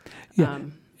animal. Yeah.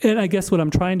 And I guess what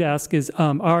I'm trying to ask is,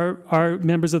 are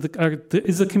members of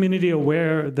is the community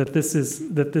aware that this is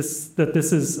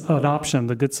an option,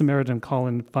 the Good Samaritan call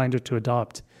and finder to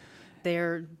adopt?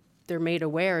 They're made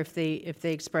aware if they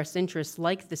express interest,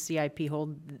 like the CIP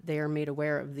hold. They are made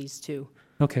aware of these two.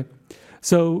 Okay,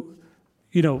 so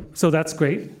that's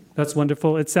great. That's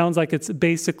wonderful. It sounds like it's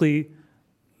basically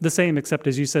the same, except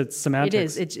as you said,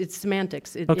 semantics. It is. It's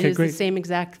semantics. It Okay, is great. the same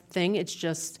exact thing. It's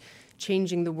just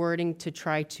changing the wording to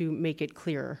try to make it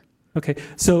clearer. Okay,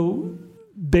 so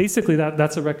basically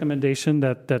that's a recommendation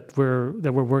that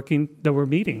we're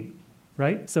meeting,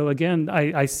 right? So again,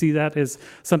 I see that as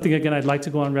something, again, I'd like to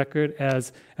go on record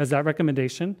as that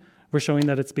recommendation. We're showing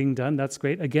that it's being done. That's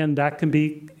great. Again, that can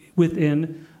be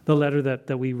within the letter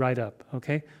that we write up,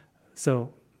 okay?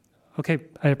 So, okay,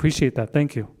 I appreciate that.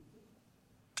 Thank you.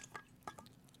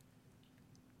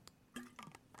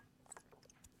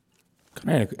 Can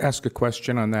I ask a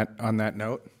question on that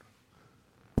note?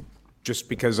 Just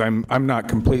because I'm not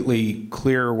completely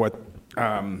clear what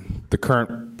the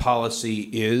current policy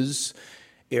is.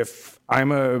 If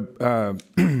I'm a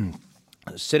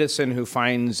citizen who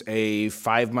finds a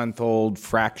 5-month-old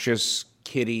fractious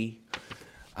kitty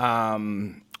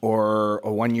or a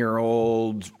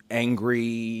 1-year-old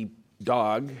angry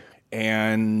dog,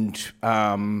 and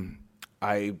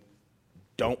I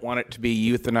don't want it to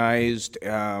be euthanized,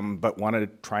 but want to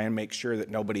try and make sure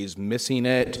that nobody's missing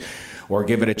it, or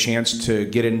give it a chance to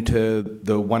get into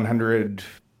the 100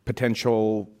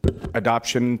 potential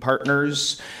adoption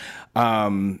partners.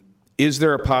 Is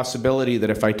there a possibility that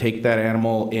if I take that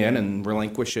animal in and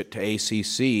relinquish it to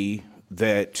ACC,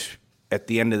 that at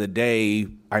the end of the day,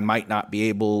 I might not be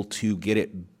able to get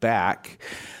it back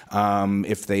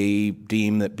if they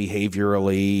deem that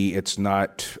behaviorally it's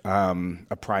not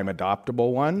a prime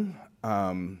adoptable one?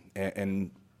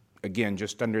 And again,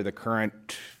 just under the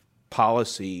current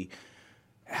policy,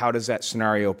 how does that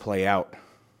scenario play out?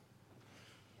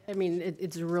 I mean,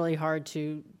 it's really hard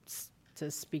to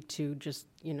speak to just,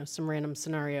 some random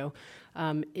scenario.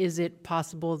 Is it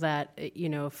possible that,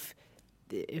 if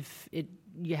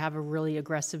you have a really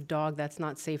aggressive dog that's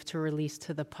not safe to release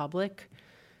to the public?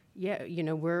 Yeah,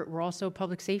 we're also a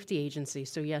public safety agency,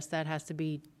 so yes, that has to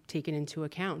be taken into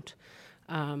account.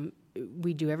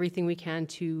 We do everything we can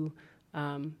to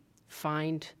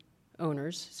find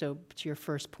owners. So to your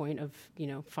first point of,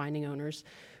 finding owners,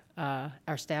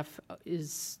 our staff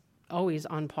is always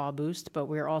on Paw Boost, but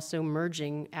we're also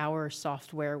merging our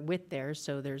software with theirs,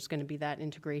 so there's going to be that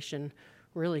integration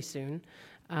really soon.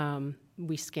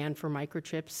 We scan for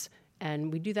microchips,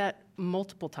 and we do that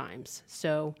multiple times.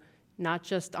 So not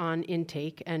just on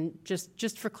intake, and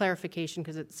just for clarification,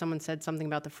 because someone said something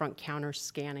about the front counter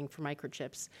scanning for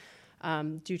microchips.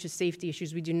 Due to safety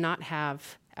issues, we do not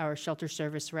have our shelter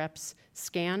service reps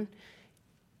scan.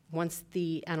 Once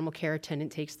the animal care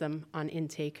attendant takes them on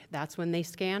intake, that's when they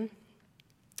scan.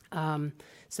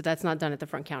 So that's not done at the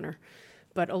front counter.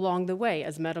 But along the way,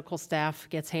 as medical staff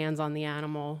gets hands on the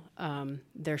animal,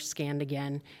 they're scanned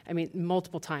again. I mean,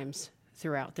 multiple times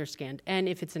throughout, they're scanned. And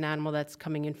if it's an animal that's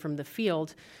coming in from the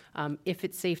field, if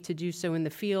it's safe to do so in the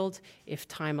field, if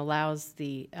time allows,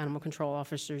 the animal control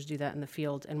officers do that in the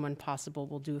field, and when possible,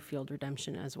 we'll do a field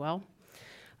redemption as well.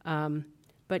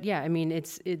 But yeah, I mean,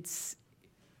 it's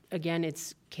again,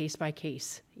 it's case by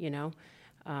case, you know.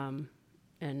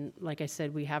 And like I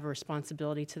said, we have a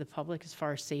responsibility to the public as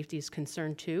far as safety is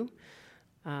concerned too.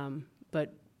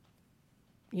 But,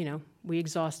 you know, we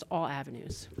exhaust all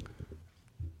avenues.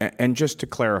 And just to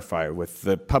clarify, with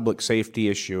the public safety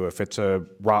issue, if it's a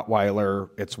Rottweiler,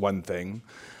 it's one thing.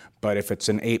 But if it's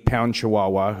an 8-pound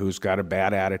Chihuahua who's got a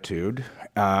bad attitude,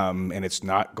 and it's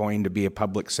not going to be a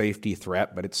public safety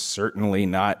threat, but it's certainly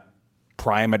not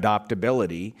prime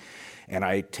adoptability, and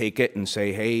I take it and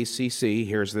say, hey, CC,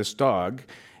 here's this dog,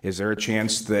 is there a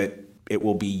chance that it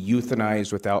will be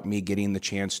euthanized without me getting the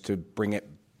chance to bring it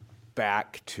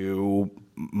back to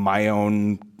my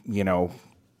own, you know,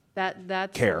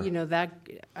 That's care? You know,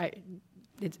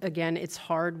 it's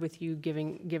hard with you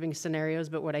giving scenarios,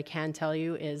 but what I can tell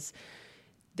you is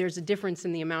there's a difference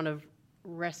in the amount of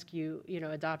rescue, you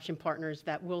know, adoption partners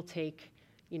that will take,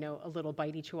 you know, a little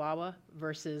bitey Chihuahua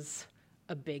versus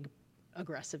a big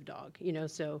aggressive dog, you know.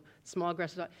 So small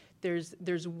aggressive dog,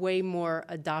 there's way more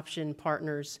adoption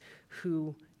partners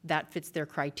who that fits their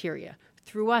criteria.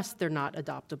 Through us, they're not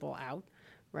adoptable out,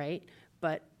 right?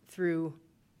 But through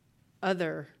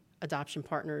other adoption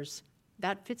partners,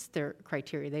 that fits their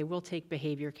criteria. They will take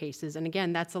behavior cases. And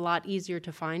again, that's a lot easier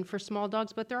to find for small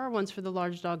dogs, but there are ones for the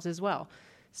large dogs as well.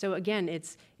 So again,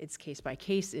 it's case by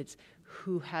case. It's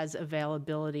who has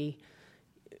availability,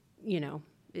 you know.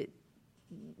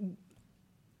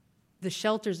 The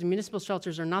shelters, the municipal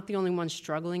shelters, are not the only ones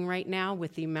struggling right now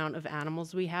with the amount of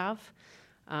animals we have.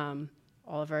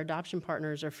 All of our adoption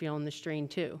partners are feeling the strain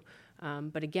too.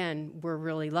 But again, we're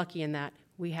really lucky in that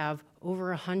we have over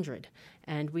 100,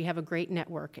 and we have a great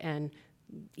network, and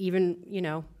even, you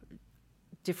know,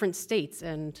 different states,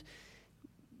 and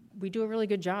we do a really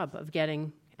good job of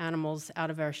getting animals out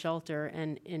of our shelter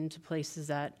and into places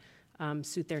that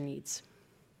suit their needs.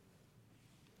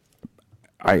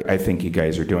 I think you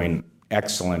guys are doing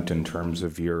excellent in terms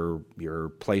of your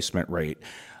placement rate.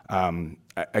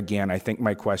 Again, I think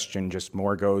my question just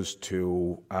more goes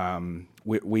to,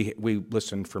 we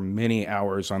listened for many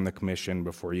hours on the commission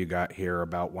before you got here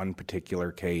about one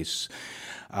particular case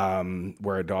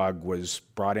where a dog was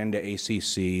brought into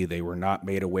ACC. They were not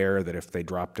made aware that if they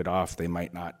dropped it off, they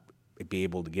might not be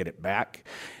able to get it back.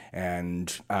 And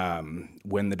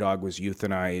when the dog was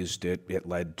euthanized, it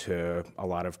led to a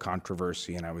lot of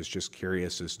controversy, and I was just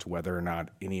curious as to whether or not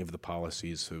any of the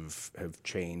policies have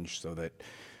changed so that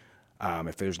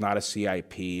if there's not a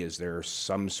CIP, is there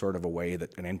some sort of a way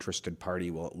that an interested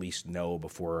party will at least know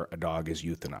before a dog is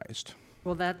euthanized?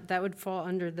 Well, that would fall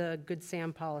under the Good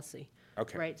Sam policy.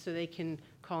 Okay. Right, so they can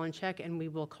call and check, and we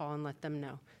will call and let them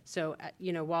know. So,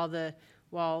 you know, while the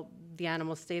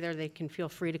animals stay there, they can feel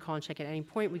free to call and check at any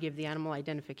point. We give the animal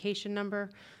identification number,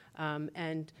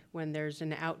 and when there's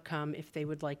an outcome, if they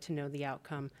would like to know the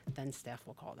outcome, then staff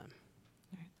will call them.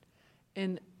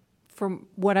 And from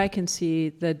what I can see,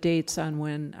 the dates on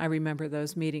when I remember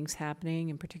those meetings happening,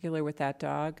 in particular with that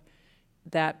dog,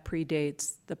 that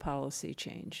predates the policy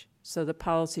change. So the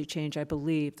policy change, I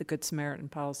believe, the Good Samaritan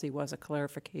policy was a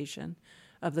clarification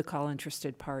of the call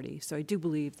interested party. So I do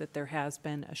believe that there has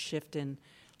been a shift in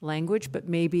language, but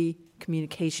maybe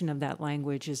communication of that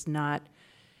language is not,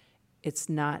 it's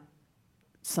not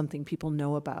something people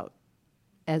know about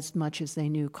as much as they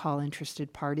knew call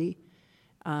interested party.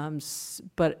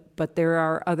 But there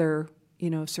are other, you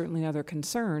know, certainly other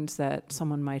concerns that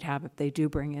someone might have if they do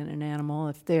bring in an animal,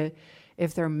 if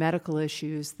there are medical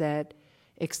issues that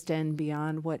extend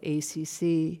beyond what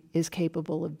ACC is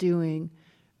capable of doing.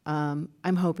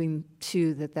 I'm hoping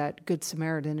too that Good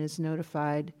Samaritan is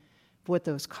notified of what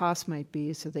those costs might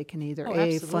be, so they can either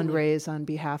absolutely. fundraise on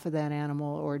behalf of that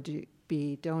animal or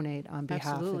donate on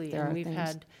behalf Absolutely. if there And are we've things.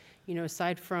 had, you know,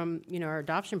 aside from, you know, our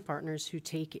adoption partners who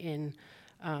take in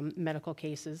medical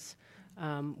cases,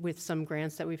 with some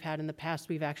grants that we've had in the past,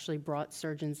 we've actually brought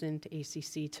surgeons into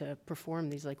ACC to perform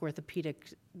these, like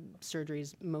orthopedic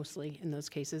surgeries mostly in those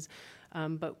cases.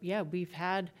 But yeah, we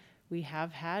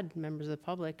have had members of the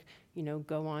public,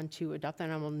 go on to adopt that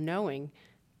animal knowing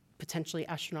potentially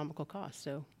astronomical costs.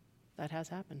 So that has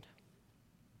happened.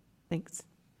 Thanks.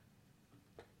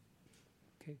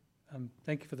 Okay.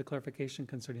 Thank you for the clarification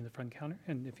concerning the front counter.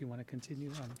 And if you want to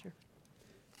continue, Chair.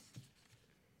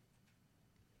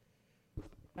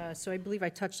 So I believe I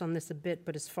touched on this a bit,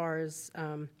 but as far as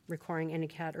requiring any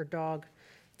cat or dog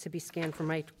to be scanned for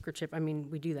microchip, I mean,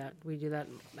 we do that. We do that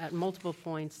at multiple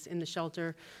points in the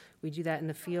shelter. We do that in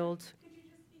the field.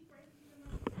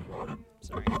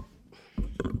 Sorry.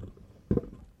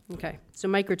 Okay, so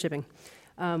microchipping.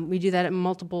 We do that at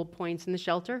multiple points in the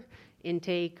shelter.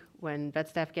 Intake, when vet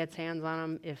staff gets hands on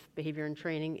them, if behavior and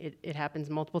training, it happens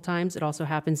multiple times. It also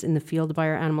happens in the field by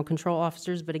our animal control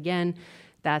officers, but again,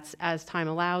 that's as time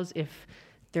allows. If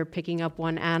they're picking up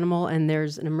one animal and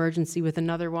there's an emergency with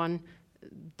another one,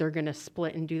 they're gonna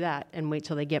split and do that and wait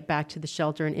till they get back to the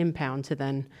shelter and impound to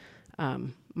then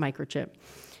microchip.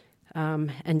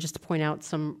 And just to point out,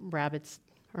 some rabbits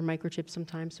are microchipped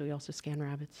sometimes, so we also scan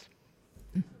rabbits.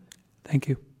 Thank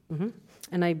you. Mm-hmm.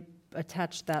 And I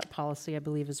attached that policy, I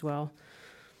believe, as well.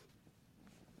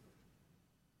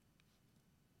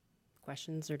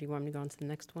 Questions, or do you want me to go on to the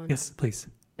next one? Yes, please.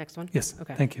 Next one? Yes,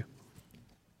 Okay. thank you.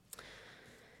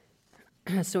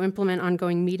 So implement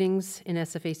ongoing meetings in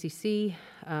SFACC.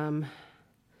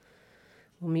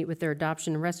 We'll meet with their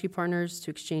adoption and rescue partners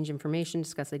to exchange information,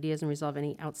 discuss ideas, and resolve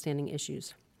any outstanding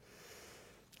issues.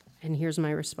 And here's my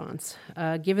response.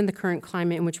 Given the current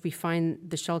climate in which we find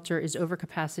the shelter is over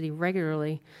capacity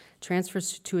regularly,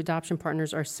 transfers to adoption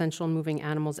partners are essential in moving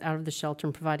animals out of the shelter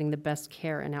and providing the best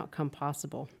care and outcome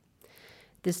possible.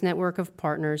 This network of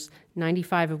partners,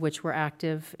 95 of which were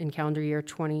active in calendar year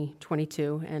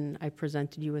 2022, and I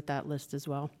presented you with that list as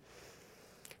well,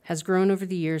 has grown over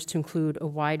the years to include a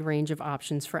wide range of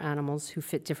options for animals who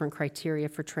fit different criteria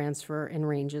for transfer and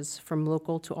ranges, from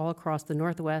local to all across the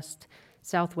Northwest,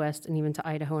 Southwest, and even to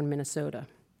Idaho and Minnesota.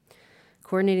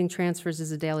 Coordinating transfers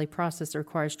is a daily process that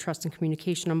requires trust and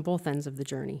communication on both ends of the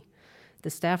journey. The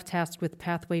staff tasked with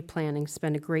pathway planning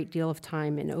spend a great deal of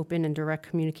time in open and direct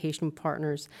communication with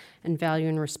partners and value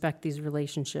and respect these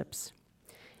relationships.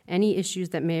 Any issues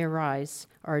that may arise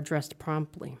are addressed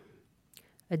promptly.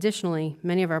 Additionally,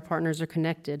 many of our partners are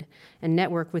connected and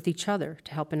network with each other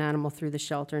to help an animal through the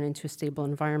shelter and into a stable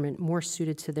environment more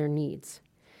suited to their needs.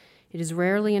 It is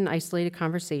rarely an isolated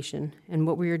conversation, and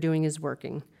what we are doing is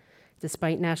working.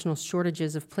 Despite national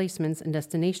shortages of placements and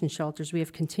destination shelters, we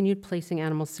have continued placing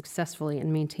animals successfully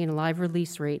and maintain a live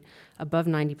release rate above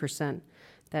 90%.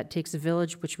 That takes a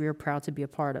village, which we are proud to be a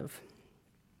part of.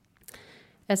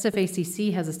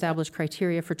 SFACC has established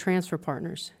criteria for transfer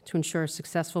partners to ensure a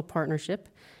successful partnership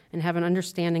and have an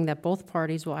understanding that both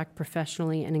parties will act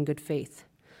professionally and in good faith.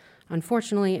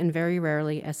 Unfortunately, and very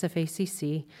rarely,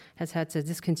 SFACC has had to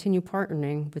discontinue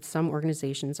partnering with some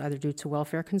organizations either due to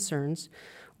welfare concerns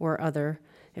or other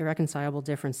irreconcilable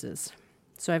differences.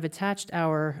 So I've attached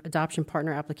our adoption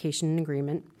partner application and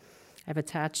agreement. I've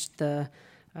attached the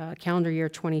calendar year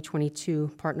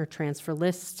 2022 partner transfer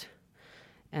list,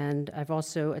 and I've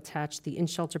also attached the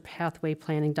in-shelter pathway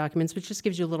planning documents, which just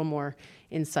gives you a little more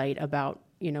insight about,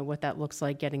 what that looks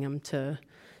like, getting them to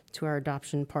our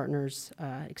adoption partners,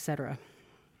 et cetera.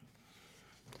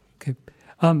 Okay.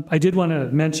 I did want to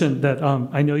mention that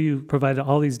I know you provided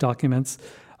all these documents,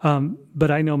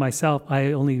 but I know myself,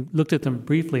 I only looked at them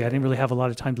briefly. I didn't really have a lot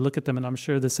of time to look at them, and I'm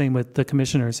sure the same with the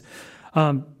commissioners.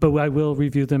 But I will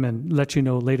review them and let you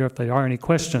know later if there are any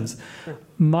questions. Sure.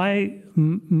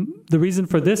 The reason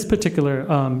for this particular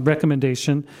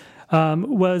recommendation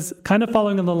was kind of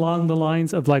following along the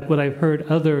lines of like what I've heard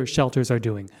other shelters are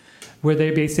doing, where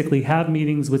they basically have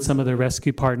meetings with some of their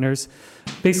rescue partners,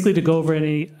 basically to go over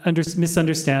any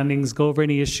misunderstandings, go over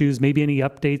any issues, maybe any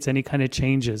updates, any kind of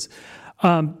changes.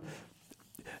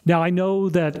 Now, I know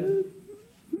that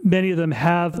many of them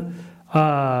have,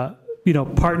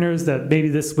 partners that maybe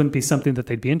this wouldn't be something that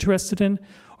they'd be interested in,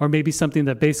 or maybe something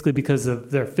that basically because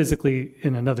of they're physically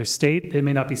in another state, it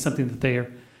may not be something that they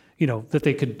are, that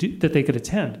they could do, that they could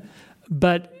attend.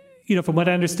 But from what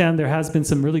I understand, there has been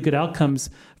some really good outcomes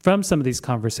from some of these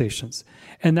conversations.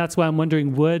 And that's why I'm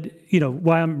wondering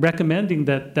why I'm recommending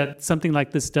that something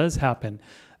like this does happen,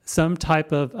 some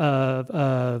type of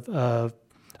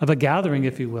a gathering,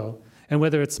 if you will. And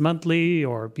whether it's monthly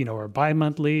or, or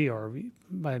bi-monthly or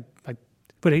I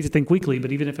would hate to think weekly,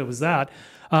 but even if it was that,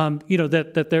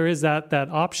 that there is that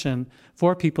option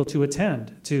for people to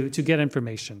attend, to get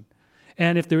information.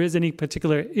 And if there is any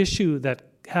particular issue that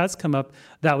has come up,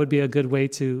 that would be a good way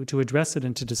to address it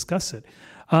and to discuss it.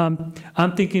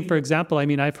 I'm thinking, for example, I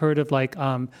mean, I've heard of like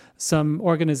some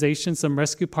organizations, some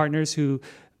rescue partners who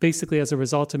basically as a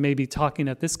result of maybe talking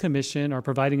at this commission or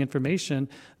providing information,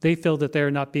 they feel that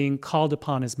they're not being called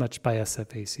upon as much by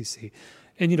SFACC.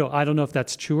 And, I don't know if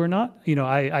that's true or not.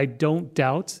 I don't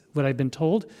doubt what I've been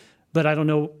told, but I don't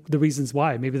know the reasons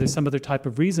why. Maybe there's some other type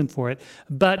of reason for it.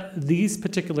 But these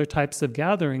particular types of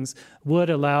gatherings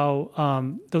would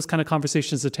allow those kind of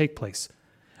conversations to take place.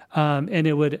 And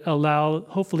it would allow,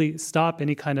 hopefully, stop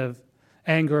any kind of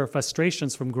anger or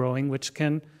frustrations from growing, which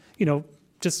can,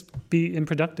 just be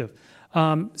unproductive.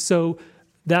 So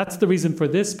that's the reason for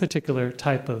this particular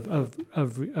type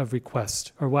of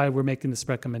request, or why we're making this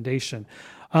recommendation.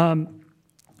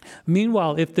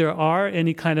 Meanwhile, if there are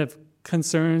any kind of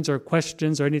concerns or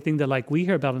questions or anything that like we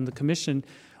hear about in the commission,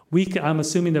 I'm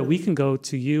assuming that we can go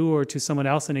to you or to someone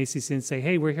else in ACC and say,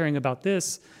 hey, we're hearing about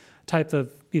this type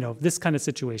of, this kind of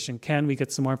situation. Can we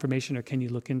get some more information, or can you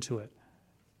look into it?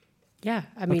 Yeah,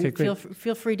 I mean, Okay, great.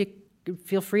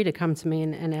 feel free to come to me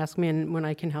and ask me, and when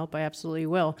I can help, I absolutely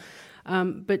will.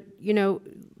 But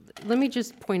let me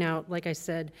just point out, like I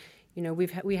said,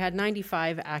 we had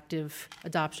 95 active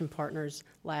adoption partners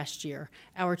last year.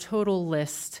 Our total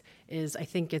list is, I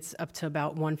think it's up to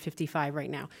about 155 right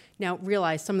now. Now,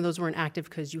 realize some of those weren't active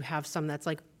because you have some that's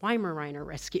like Weimaraner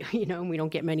Rescue, and we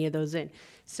don't get many of those in.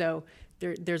 So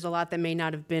there's a lot that may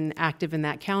not have been active in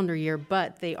that calendar year,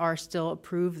 but they are still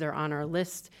approved. They're on our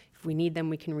list. If we need them,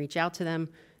 we can reach out to them.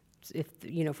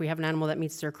 If we have an animal that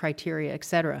meets their criteria, et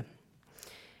cetera.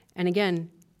 And again,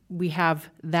 we have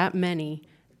that many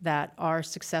that are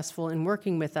successful in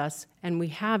working with us, and we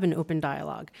have an open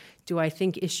dialogue. Do I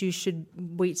think issues should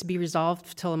wait to be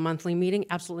resolved till a monthly meeting?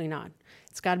 Absolutely not.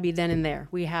 It's got to be then and there.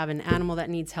 We have an animal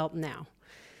that needs help now.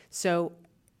 So,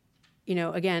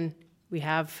 again, we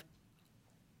have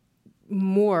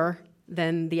more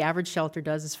than the average shelter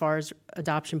does as far as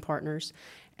adoption partners.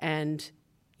 And,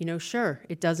 sure,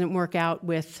 it doesn't work out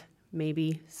with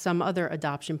maybe some other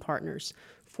adoption partners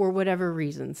for whatever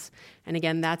reasons. And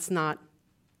again, that's not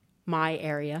my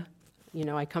area.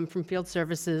 I come from field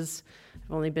services.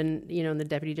 I've only been, in the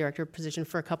deputy director position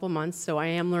for a couple months, so I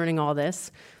am learning all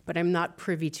this, but I'm not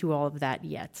privy to all of that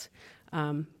yet.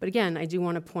 But again, I do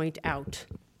want to point out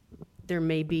there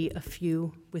may be a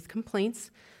few with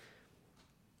complaints,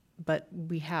 but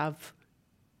we have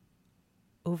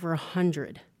over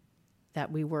 100 that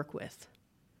we work with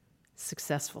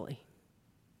successfully.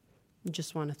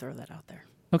 Just want to throw that out there.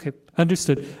 Okay,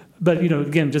 understood. But,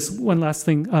 again, just one last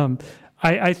thing.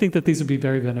 I think that these would be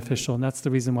very beneficial, and that's the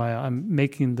reason why I'm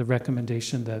making the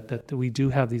recommendation that we do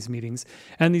have these meetings.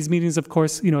 And these meetings, of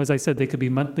course, as I said, they could be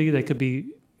monthly, they could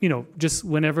be, just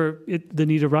whenever the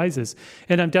need arises.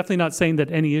 And I'm definitely not saying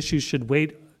that any issues should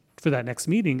wait for that next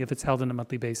meeting if it's held on a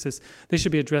monthly basis. They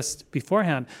should be addressed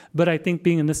beforehand. But I think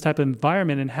being in this type of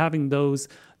environment and having those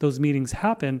meetings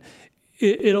happen,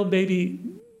 it'll maybe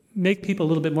make people a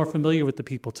little bit more familiar with the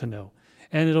people to know.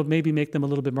 And it'll maybe make them a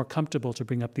little bit more comfortable to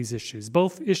bring up these issues.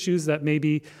 Both issues that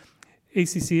maybe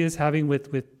ACC is having with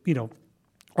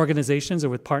organizations or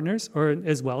with partners, or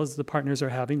as well as the partners are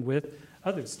having with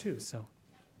others too. So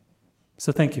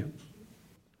thank you.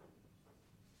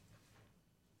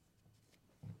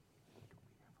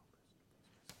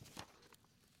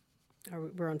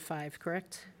 We're on 5,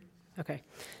 correct? Okay.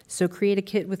 So create a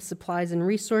kit with supplies and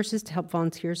resources to help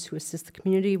volunteers who assist the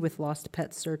community with lost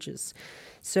pet searches.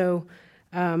 So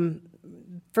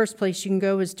first place you can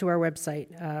go is to our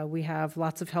website. We have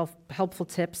lots of helpful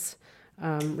tips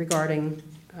regarding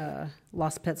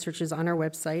lost pet searches on our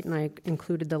website, and I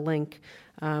included the link.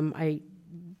 I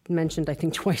mentioned, I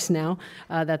think twice now,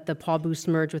 that the Paw Boost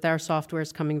merge with our software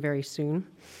is coming very soon.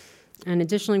 And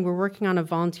additionally, we're working on a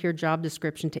volunteer job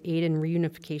description to aid in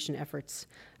reunification efforts,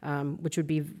 which would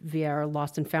be via our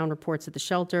lost and found reports at the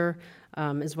shelter,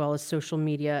 as well as social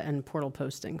media and portal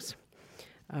postings.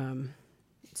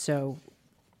 So,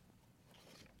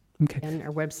 okay. And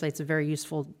our website's a very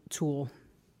useful tool.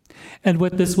 And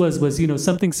what this was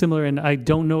something similar, and I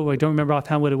don't remember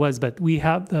offhand what it was, but we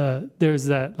have there's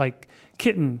that like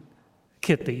kitten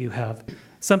kit that you have.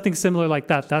 Something similar like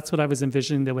that. That's what I was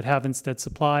envisioning that would have instead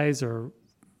supplies or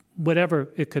whatever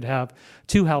it could have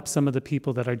to help some of the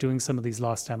people that are doing some of these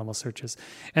lost animal searches.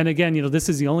 And again, this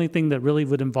is the only thing that really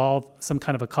would involve some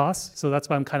kind of a cost. So that's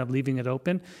why I'm kind of leaving it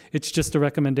open. It's just a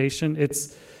recommendation.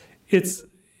 It's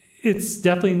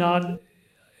definitely not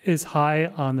as high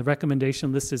on the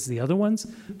recommendation list as the other ones,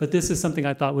 but this is something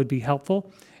I thought would be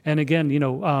helpful. And again,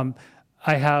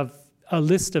 I have a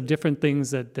list of different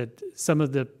things that some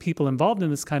of the people involved in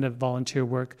this kind of volunteer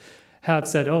work have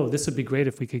said, oh, this would be great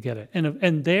if we could get it.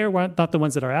 And they're not the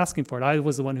ones that are asking for it. I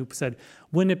was the one who said,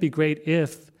 wouldn't it be great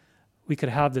if we could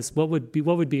have this? What would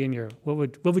be in your,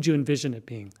 what would you envision it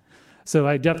being? So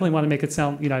I definitely want to make it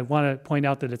sound, I want to point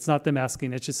out that it's not them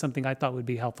asking, it's just something I thought would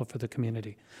be helpful for the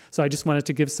community. So I just wanted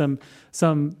to give some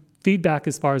feedback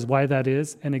as far as why that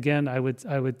is. And again, I would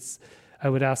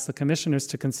ask the commissioners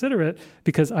to consider it,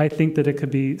 because I think that it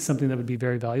could be something that would be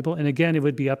very valuable. And again, it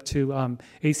would be up to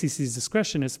ACC's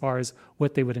discretion as far as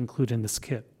what they would include in this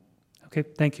kit. Okay,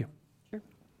 thank you.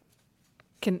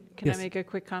 Can Yes. I make a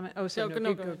quick comment? Oh, sorry, No,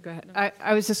 you go go ahead. ahead.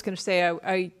 I was just going to say,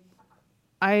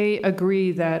 I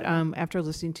agree that after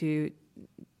listening to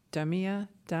Damia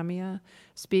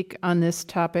speak on this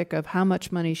topic of how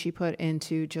much money she put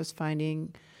into just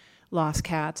finding lost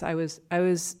cats, I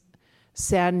was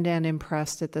saddened and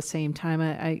impressed at the same time.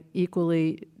 I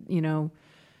equally,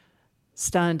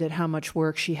 stunned at how much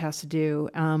work she has to do.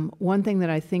 One thing that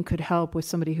I think could help with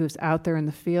somebody who's out there in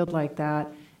the field like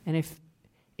that,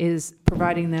 is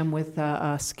providing them with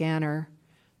a scanner,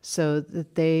 so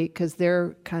that because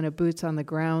they're kind of boots on the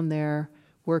ground there,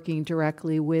 working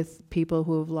directly with people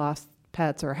who have lost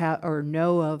pets or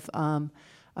know of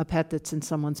a pet that's in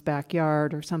someone's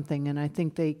backyard or something. And I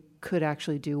think they could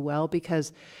actually do well,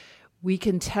 because we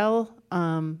can tell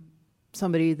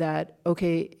somebody that,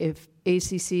 okay, if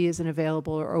ACC isn't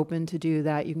available or open to do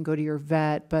that, you can go to your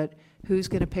vet, but who's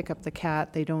going to pick up the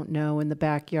cat they don't know in the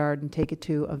backyard and take it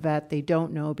to a vet they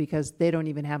don't know, because they don't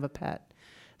even have a pet?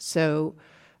 So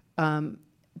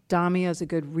Damia is a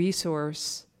good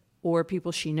resource, or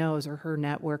people she knows or her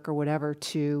network or whatever,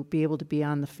 to be able to be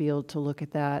on the field to look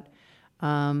at that.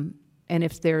 And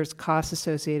if there's costs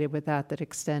associated with that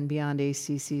extend beyond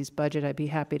ACC's budget, I'd be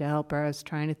happy to help her. I was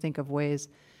trying to think of ways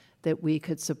that we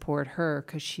could support her,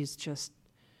 because she's just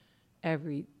I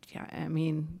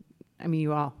mean,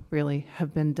 you all really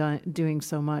have been doing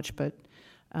so much, but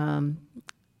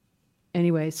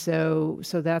anyway, so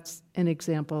that's an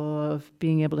example of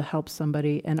being able to help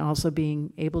somebody, and also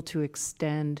being able to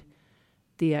extend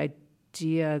the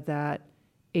idea that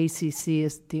ACC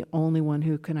is the only one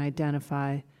who can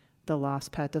identify the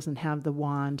lost pet, doesn't have the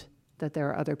wand, that there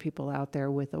are other people out there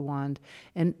with a wand,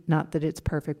 and not that it's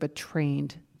perfect, but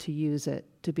trained to use it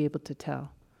to be able to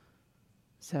tell.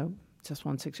 So just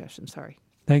one suggestion, sorry.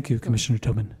 Thank you, Commissioner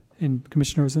Tobin. And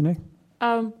Commissioner Rosenay?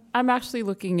 I'm actually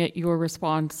looking at your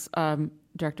response,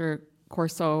 Director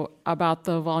Corso, about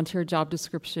the volunteer job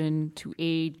description to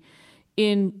aid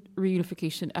in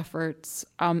reunification efforts.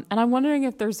 And I'm wondering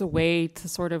if there's a way to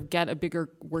sort of get a bigger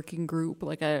working group,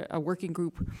 like a working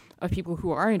group of people who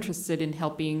are interested in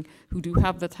helping, who do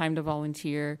have the time to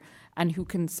volunteer, and who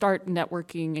can start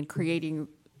networking and creating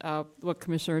what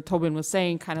Commissioner Tobin was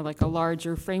saying, kind of like a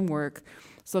larger framework,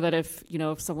 so that if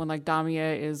someone like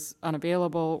Damia is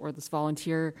unavailable, or this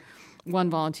one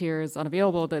volunteer is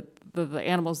unavailable, that the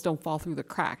animals don't fall through the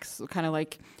cracks. So kind of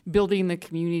like building the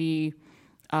community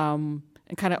and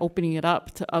kind of opening it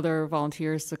up to other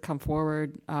volunteers to come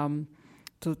forward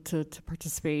to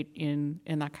participate in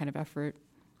that kind of effort.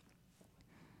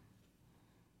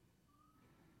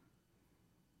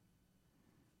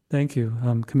 Thank you,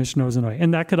 Commissioner Ozanoy.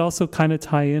 And that could also kind of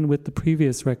tie in with the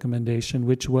previous recommendation,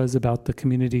 which was about the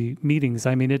community meetings.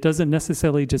 I mean, it doesn't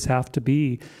necessarily just have to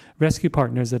be rescue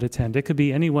partners that attend. It could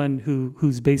be anyone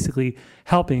who's basically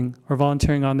helping or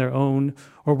volunteering on their own,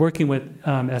 or working with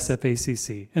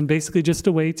SFACC. And basically just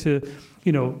a way to,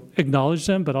 acknowledge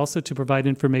them, but also to provide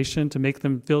information to make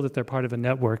them feel that they're part of a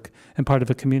network and part of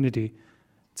a community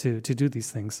to do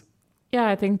these things. Yeah,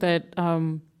 I think that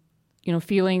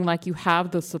feeling like you have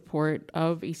the support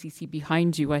of ACC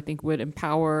behind you, I think would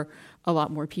empower a lot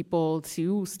more people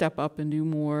to step up and do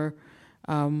more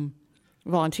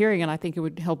volunteering. And I think it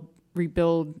would help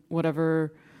rebuild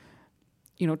whatever,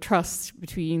 trust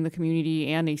between the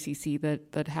community and ACC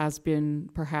that has been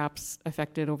perhaps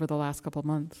affected over the last couple of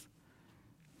months.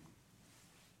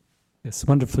 Yes,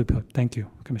 wonderfully put. Thank you,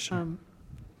 Commissioner.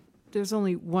 There's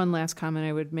only one last comment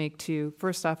I would make too.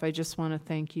 First off, I just want to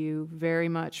thank you very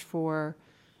much for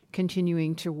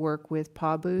continuing to work with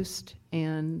Paw Boost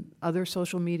and other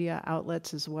social media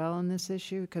outlets as well on this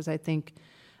issue, because I think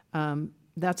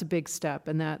that's a big step,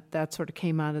 and that sort of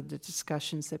came out of the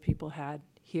discussions that people had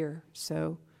here.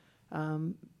 So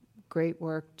great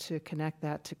work to connect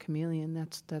that to Chameleon.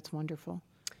 That's wonderful.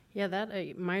 Yeah,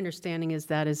 my understanding is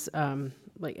that is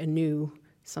like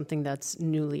something that's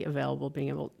newly available, being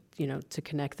able to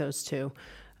connect those two.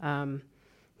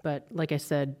 But like I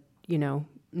said,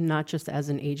 not just as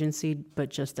an agency, but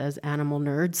just as animal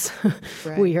nerds,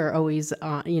 right. We are always,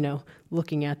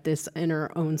 looking at this in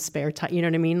our own spare time. You know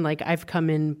what I mean? Like I've come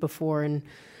in before and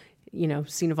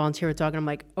seen a volunteer with a dog, and I'm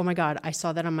like, oh my God, I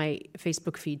saw that on my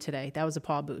Facebook feed today. That was a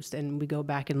paw boost, and we go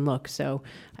back and look. So,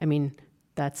 I mean,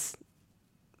 that's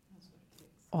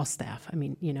all staff. I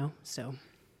mean, so.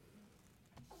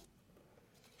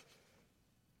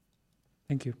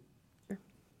 Thank you. Do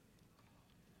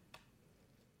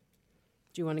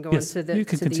you want to go Yes, into the? you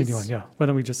can to continue these? on, yeah. Why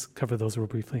don't we just cover those real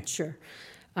briefly? Sure.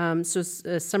 A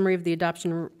summary of the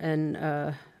adoption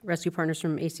and rescue partners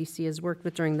from ACC has worked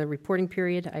with during the reporting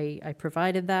period. I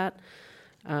provided that.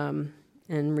 And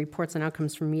reports on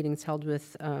outcomes from meetings held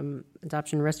with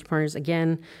adoption and rescue partners.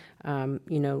 Again,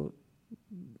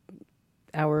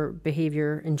 our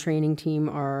behavior and training team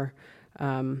are,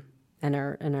 and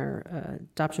our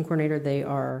adoption coordinator, they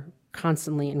are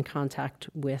constantly in contact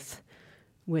with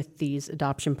these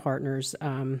adoption partners.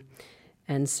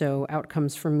 And so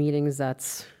outcomes from meetings,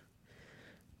 that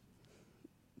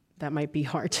might be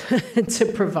hard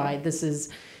to provide. This is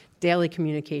daily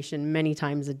communication many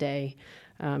times a day.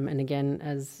 And again,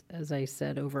 as I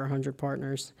said, over 100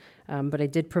 partners. But I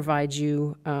did provide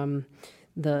you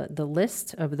the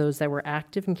list of those that were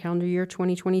active in calendar year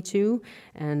 2022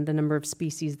 and the number of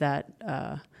species that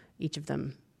each of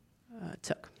them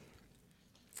took.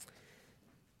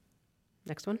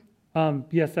 Next one.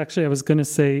 Yes, actually, I was going to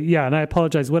say, yeah, and I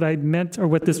apologize. What I meant, or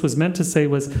what this was meant to say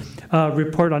was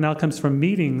report on outcomes from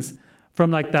meetings, from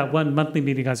like that one monthly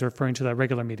meeting I was referring to, that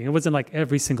regular meeting. It wasn't like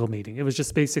every single meeting. It was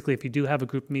just basically if you do have a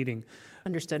group meeting.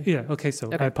 Understood. Yeah, okay, so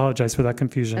Okay. I apologize for that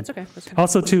confusion. That's okay. That's okay.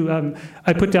 Also, too,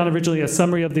 I put down originally a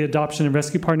summary of the adoption and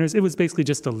rescue partners. It was basically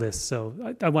just a list,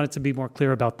 so I wanted to be more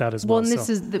clear about that as well. Well, and this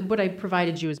so. is what I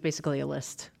provided you is basically a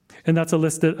list. And that's a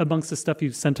list amongst the stuff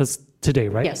you sent us today,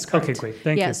 right? Yes, correct. Okay, great.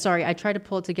 Thank Yeah, you. sorry, I tried to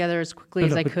pull it together as quickly No,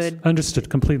 as no, I it's could. Understood,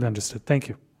 completely understood. Thank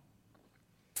you.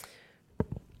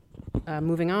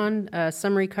 Moving on,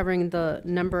 summary covering the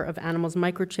number of animals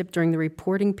microchipped during the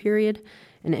reporting period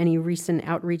and any recent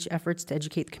outreach efforts to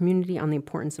educate the community on the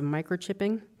importance of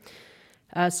microchipping.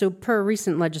 So per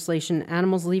recent legislation,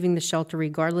 animals leaving the shelter,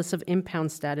 regardless of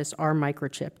impound status, are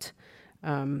microchipped.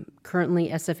 Currently,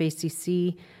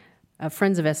 SFACC,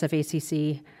 Friends of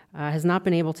SFACC, has not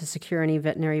been able to secure any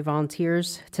veterinary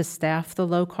volunteers to staff the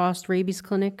low-cost rabies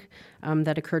clinic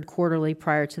that occurred quarterly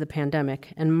prior to the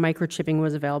pandemic, and microchipping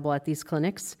was available at these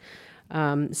clinics.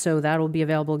 So that will be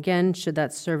available again should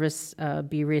that service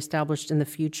be reestablished in the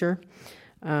future.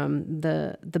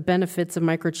 The benefits of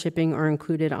microchipping are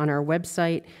included on our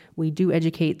website. We do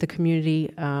educate the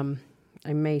community.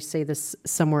 I may say this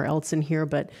somewhere else in here,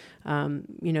 but the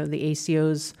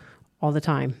ACOs all the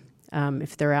time.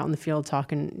 If they're out in the field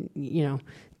talking,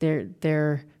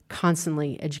 they're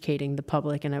constantly educating the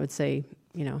public. And I would say,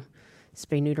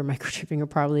 spay, neuter, microchipping are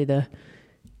probably the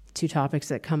two topics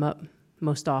that come up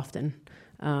most often.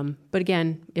 But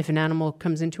again, if an animal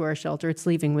comes into our shelter, it's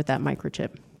leaving with that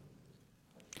microchip.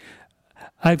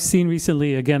 I've seen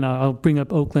recently, again, I'll bring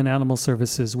up Oakland Animal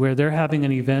Services, where they're having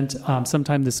an event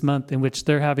sometime this month in which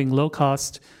they're having low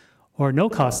cost or no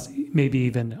cost, maybe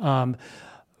even,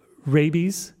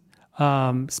 rabies,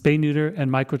 spay, neuter, and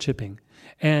microchipping.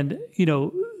 And,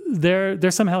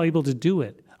 they're somehow able to do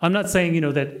it. I'm not saying,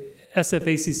 that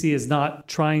SFACC is not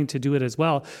trying to do it as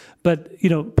well, but,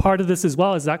 part of this as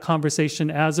well is that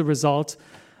conversation as a result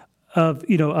of,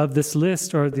 of this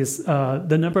list or this,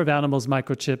 the number of animals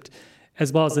microchipped,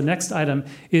 as well as the next item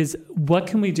is what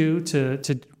can we do to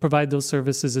provide those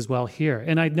services as well here?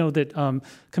 And I know that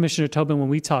Commissioner Tobin, when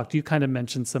we talked, you kind of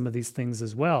mentioned some of these things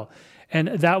as well. And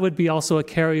that would be also a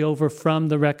carryover from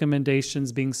the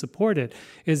recommendations being supported,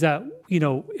 is that,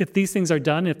 if these things are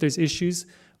done, if there's issues,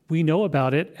 we know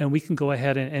about it and we can go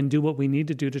ahead and do what we need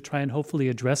to do to try and hopefully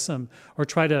address them or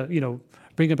try to,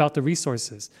 bring about the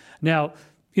resources. Now,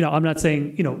 I'm not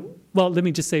saying, well, let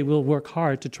me just say we'll work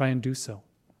hard to try and do so.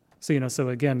 So, so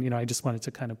again, I just wanted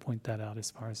to kind of point that out as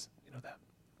far as, that.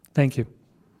 Thank you.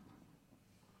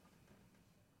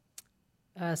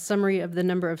 Summary of the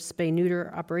number of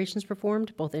spay-neuter operations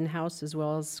performed, both in-house as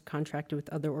well as contracted with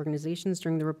other organizations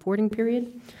during the reporting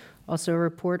period. Also a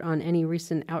report on any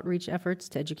recent outreach efforts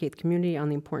to educate the community on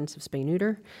the importance of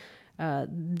spay-neuter.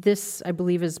 This, I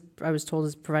believe, I was told,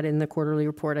 is provided in the quarterly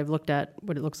report. I've looked at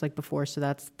what it looks like before, so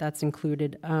that's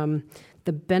included.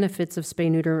 The benefits of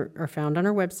spay-neuter are found on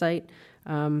our website.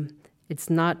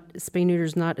 Spay-neuter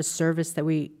is not a service that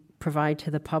we provide to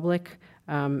the public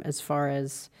as far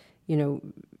as, well,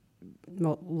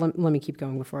 let me keep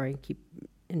going before I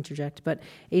interject. But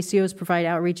ACOs provide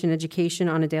outreach and education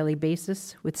on a daily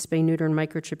basis, with spay, neuter, and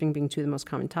microchipping being two of the most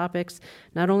common topics.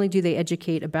 Not only do they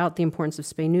educate about the importance of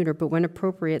spay, neuter, but when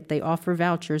appropriate, they offer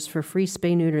vouchers for free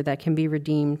spay, neuter that can be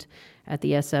redeemed at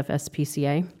the SF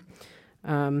SPCA.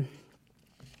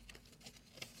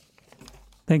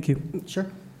 Thank you. Sure. Do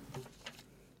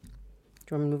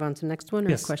you want me to move on to the next one or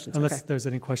Yes, questions? unless Okay. there's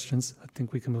any questions, I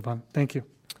think we can move on. Thank you.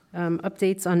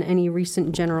 Updates on any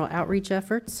recent general outreach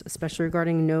efforts, especially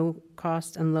regarding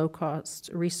no-cost and low-cost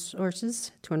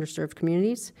resources to underserved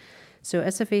communities. So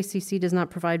SFACC does not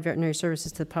provide veterinary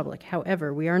services to the public.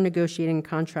 However, we are negotiating a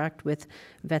contract with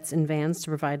Vets and Vans to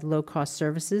provide low-cost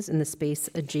services in the space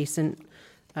adjacent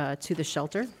to the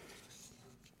shelter.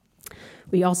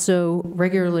 We also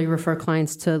regularly refer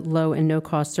clients to low and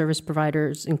no-cost service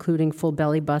providers, including Full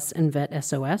Belly Bus and Vet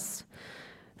SOS.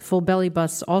 Full Belly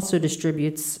Bus also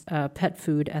distributes pet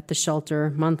food at the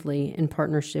shelter monthly in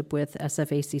partnership with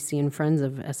SFACC and Friends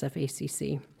of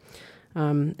SFACC.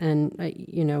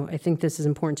 I think this is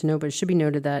important to know, but it should be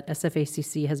noted that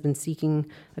SFACC has been seeking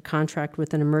a contract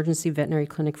with an emergency veterinary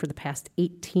clinic for the past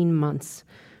 18 months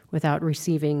without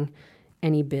receiving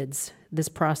any bids. This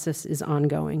process is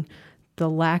ongoing. The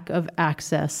lack of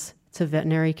access to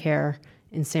veterinary care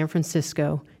in San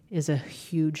Francisco is a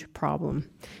huge problem.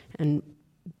 And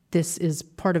this is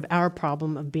part of our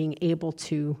problem of being able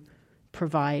to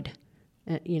provide,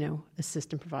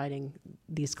 assist in providing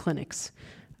these clinics.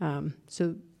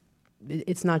 So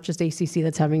it's not just ACC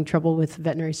that's having trouble with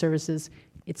veterinary services,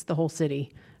 it's the whole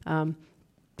city.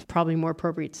 It's probably more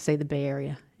appropriate to say the Bay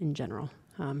Area in general.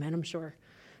 And I'm sure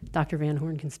Dr. Van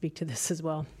Horn can speak to this as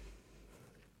well.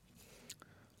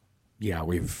 Yeah,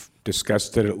 we've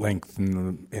discussed it at length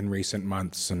in recent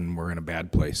months, and we're in a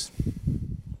bad place.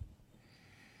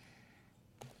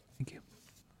 Thank you.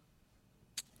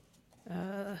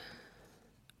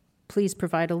 Please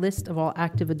provide a list of all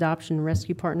active adoption and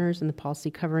rescue partners and the policy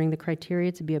covering the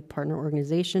criteria to be a partner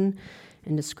organization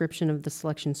and description of the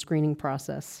selection screening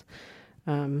process.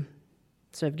 So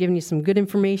I've given you some good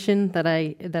information that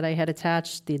I had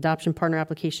attached: the adoption partner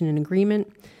application and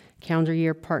agreement, calendar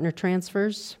year partner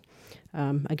transfers.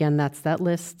 Again, that's that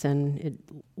list, and it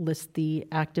lists the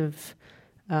active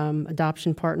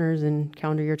adoption partners in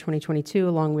calendar year 2022,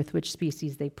 along with which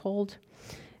species they pulled.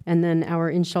 And then our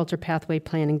in-shelter pathway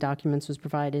planning documents was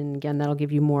provided, and again, that'll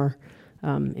give you more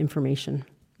information.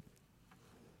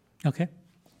 Okay,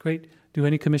 great. Do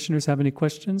any commissioners have any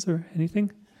questions or anything?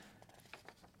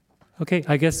 Okay,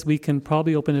 I guess we can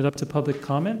probably open it up to public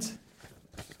comment.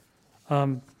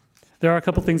 There are a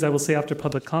couple things I will say after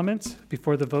public comment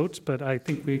before the vote, but I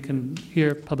think we can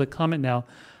hear public comment now.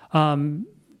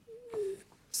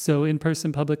 So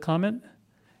in-person public comment?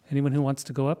 Anyone who wants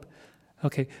to go up?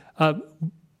 Okay.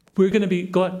 We're going to be,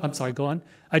 go on.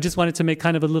 I just wanted to make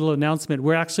kind of a little announcement.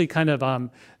 We're actually kind of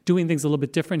doing things a little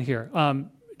bit different here.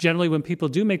 Generally, when people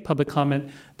do make public comment,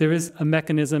 there is a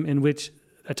mechanism in which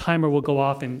a timer will go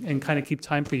off and kind of keep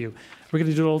time for you. We're going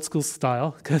to do it old school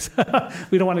style because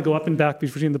we don't want to go up and back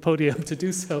between the podium to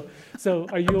do so. So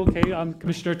are you okay,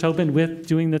 Commissioner Tobin, with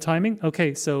doing the timing?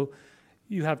 Okay, so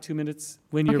you have 2 minutes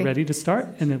when you're ready to start,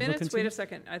 and then we'll Minutes? continue. Wait a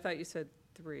second. I thought you said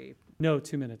 3. No,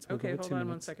 2 minutes. We'll Okay, go with hold 2 on 1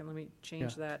 minutes. second. Let me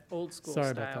change Yeah. that old school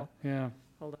Sorry style. about that. Yeah.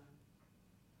 Hold on.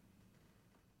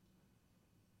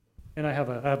 And I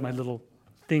have my little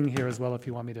thing here as well if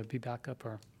you want me to be back up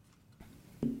or.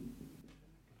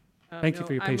 Thank you no,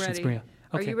 for your I'm patience, ready. Maria.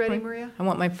 Are Okay, you ready, Maria? I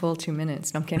want my full 2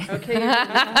 minutes. No, I'm kidding. Okay. You're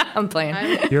ready. I'm playing.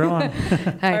 you're on.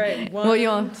 Hi. All right. Well, you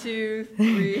all, 1, 2,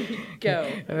 3, go.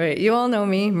 all right. You all know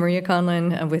me, Maria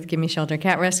Conlon with Gimme Shelter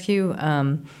Cat Rescue.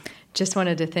 Just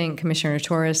wanted to thank Commissioner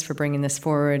Torres for bringing this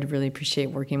forward. Really appreciate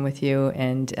working with you,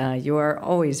 and you are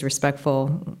always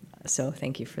respectful, so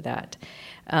thank you for that.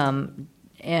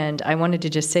 And I wanted to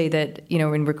just say that,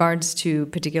 in regards to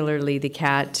particularly the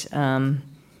cat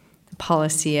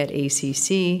policy at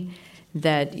ACC,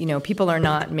 that, people are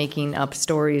not making up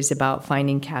stories about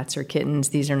finding cats or kittens.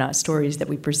 These are not stories that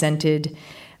we presented.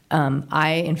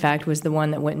 I, in fact, was the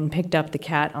one that went and picked up the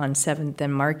cat on 7th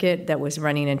and Market that was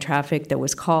running in traffic that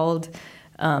was called.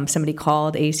 Somebody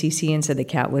called ACC and said the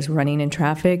cat was running in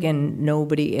traffic, and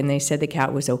they said the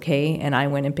cat was okay, and I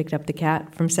went and picked up the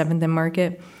cat from 7th and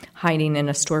Market, hiding in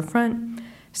a storefront.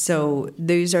 So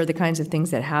these are the kinds of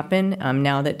things that happen.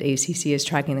 Now that ACC is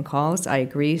tracking the calls, I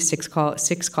agree, 6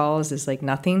 calls is like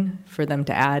nothing for them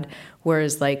to add,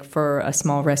 whereas like for a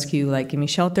small rescue like Gimme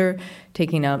Shelter,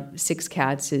 taking up 6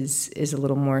 cats is a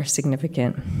little more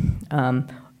significant.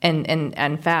 And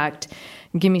in fact,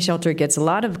 Gimme Shelter gets a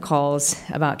lot of calls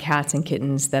about cats and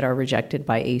kittens that are rejected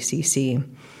by ACC.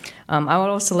 I would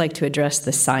also like to address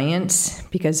the science,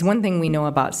 because one thing we know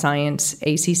about science,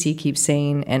 ACC keeps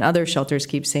saying, and other shelters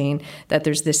keep saying, that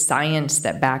there's this science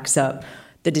that backs up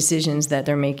the decisions that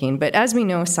they're making. But as we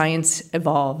know, science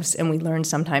evolves, and we learn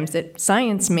sometimes that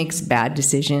science makes bad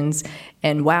decisions,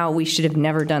 and wow, we should have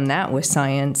never done that with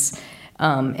science.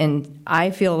 And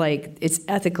I feel like it's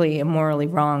ethically and morally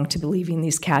wrong to be leaving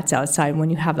these cats outside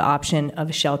when you have the option of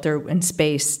a shelter and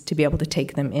space to be able to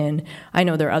take them in. I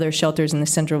know there are other shelters in the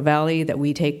Central Valley that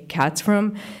we take cats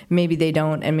from. Maybe they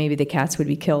don't, and maybe the cats would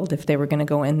be killed if they were going to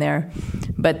go in there.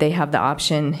 But they have the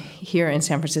option here in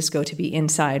San Francisco to be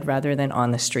inside rather than on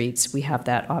the streets. We have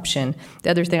that option. The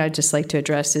other thing I'd just like to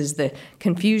address is the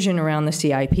confusion around the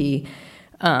CIP.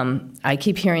 I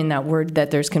keep hearing that word,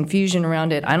 that there's confusion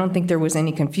around it. I don't think there was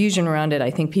any confusion around it. I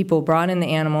think people brought in the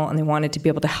animal and they wanted to be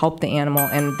able to help the animal,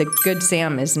 and the Good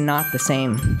Sam is not the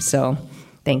same. So,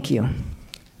 thank you.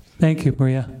 Thank you,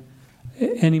 Maria.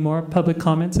 Any more public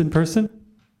comments in person?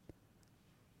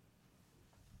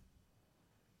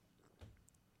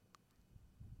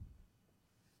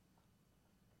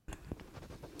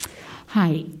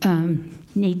 Hi,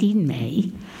 Nadine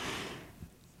May.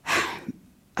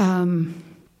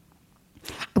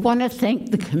 I want to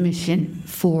thank the Commission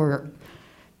for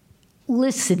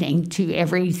listening to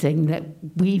everything that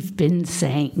we've been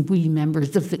saying, we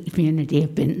members of the community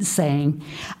have been saying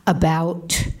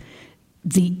about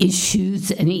the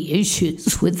issues, any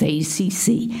issues with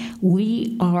ACC.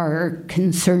 We are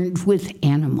concerned with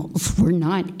animals. We're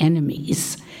not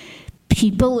enemies.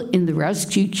 People in the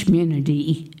rescue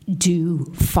community do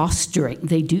fostering,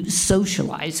 they do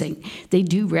socializing, they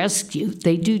do rescue,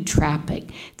 they do trapping.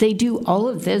 They do all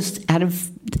of this out of,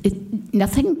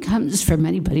 nothing comes from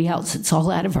anybody else. It's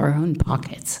all out of our own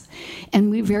pockets.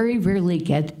 And we very rarely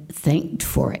get thanked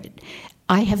for it.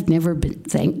 I have never been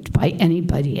thanked by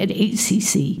anybody at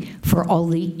ACC for all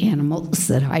the animals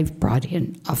that I've brought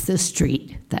in off the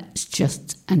street. That's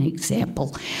just an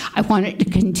example. I wanted to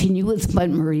continue with what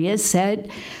Maria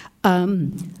said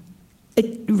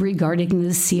regarding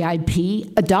the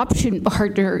CIP. Adoption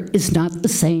partner is not the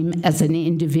same as an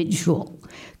individual.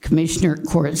 Commissioner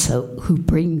Corso, who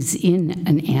brings in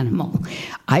an animal.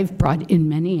 I've brought in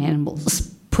many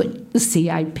animals, put the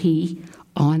CIP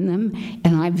on them,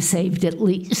 and I've saved at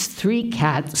least 3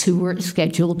 cats who were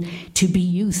scheduled to be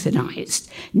euthanized.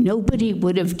 Nobody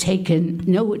would have taken,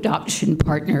 no adoption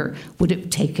partner would have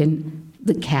taken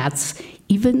the cats,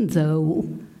 even though,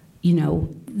 you know,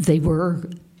 they were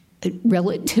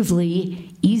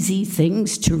relatively easy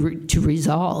things to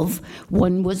resolve.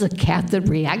 One was a cat that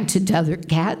reacted to other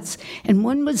cats, and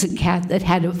one was a cat that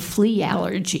had a flea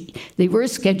allergy. They were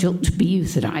scheduled to be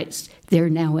euthanized. They're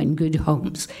now in good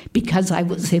homes because I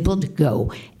was able to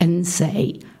go and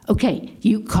say, okay,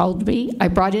 you called me, I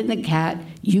brought in the cat,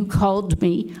 you called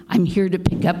me, I'm here to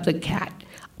pick up the cat.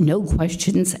 No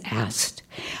questions asked.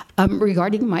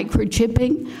 Regarding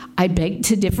microchipping, I beg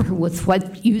to differ with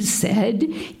what you said.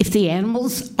 If the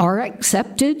animals are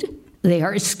accepted, they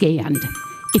are scanned.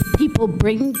 If people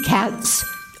bring cats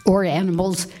or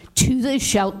animals to the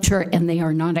shelter and they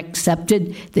are not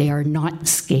accepted, they are not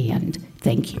scanned.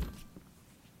 Thank you.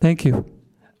 Thank you.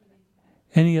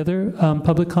 Any other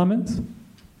public comments?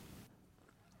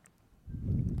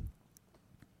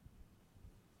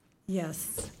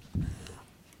 Yes.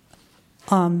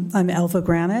 I'm Alva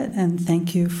Granite, and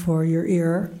thank you for your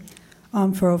ear.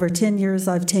 For over 10 years,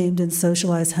 I've tamed and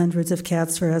socialized hundreds of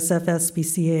cats for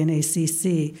SFSBCA and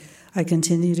ACC. I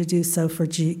continue to do so for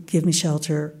Give Me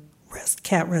Shelter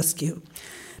Cat Rescue.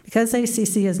 Because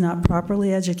ACC has not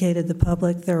properly educated the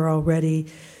public, there are already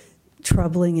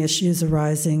troubling issues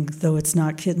arising, though it's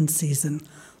not kitten season.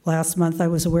 Last month, I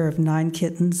was aware of 9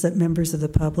 kittens that members of the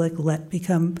public let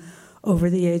become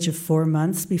over the age of 4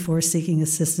 months before seeking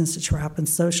assistance to trap and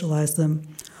socialize them,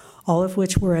 all of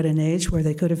which were at an age where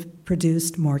they could have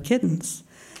produced more kittens,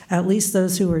 at least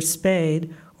those who were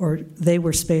spayed or they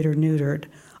were spayed or neutered.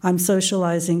 I'm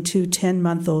socializing 2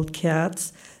 10-month-old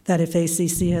cats that if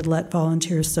ACC had let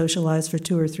volunteers socialize for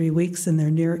 2 or 3 weeks in their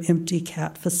near-empty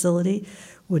cat facility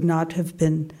would not have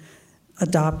been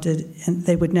adopted, and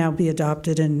they would now be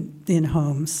adopted in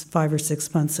homes 5 or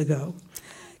 6 months ago.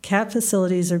 Cat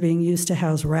facilities are being used to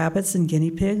house rabbits and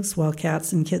guinea pigs, while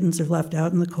cats and kittens are left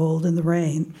out in the cold and the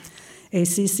rain.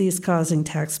 ACC is causing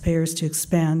taxpayers to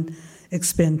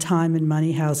expend time and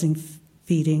money housing,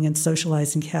 feeding, and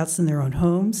socializing cats in their own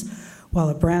homes, while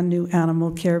a brand new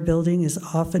animal care building is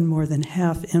often more than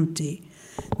half empty.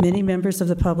 Many members of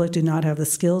the public do not have the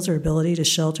skills or ability to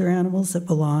shelter animals that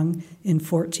belong in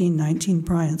 1419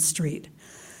 Bryant Street.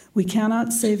 We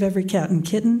cannot save every cat and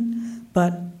kitten,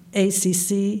 but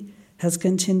ACC has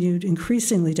continued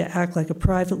increasingly to act like a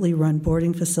privately run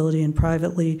boarding facility and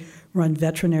privately run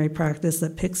veterinary practice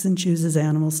that picks and chooses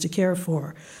animals to care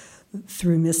for.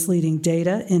 Through misleading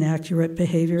data, inaccurate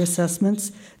behavior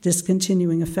assessments,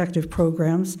 discontinuing effective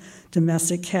programs,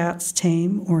 domestic cats,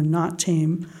 tame or not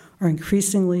tame, are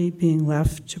increasingly being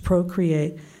left to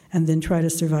procreate and then try to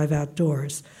survive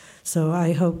outdoors. So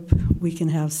I hope we can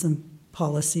have some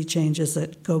policy changes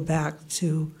that go back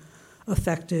to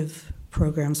effective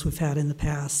programs we've had in the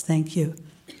past. Thank you.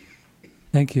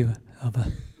 Thank you,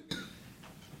 Alva.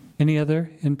 Any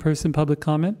other in-person public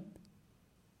comment?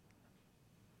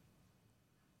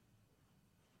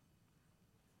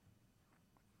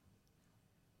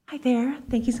 Hi there.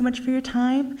 Thank you so much for your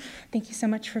time. Thank you so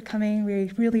much for coming.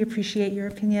 We really appreciate your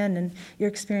opinion and your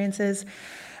experiences.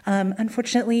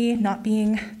 Unfortunately, not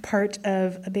being part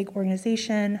of a big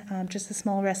organization, just a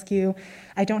small rescue,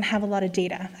 I don't have a lot of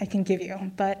data I can give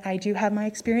you, but I do have my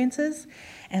experiences.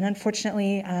 And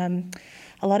unfortunately,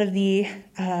 a lot of the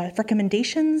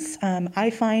recommendations I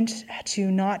find to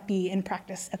not be in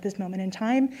practice at this moment in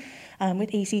time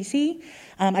with ACC.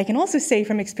 I can also say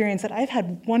from experience that I've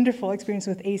had wonderful experience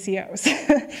with ACOs.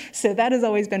 So that has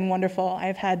always been wonderful.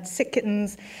 I've had sick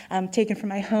kittens taken from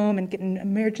my home and getting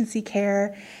emergency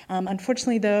care.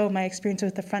 Unfortunately, though, my experience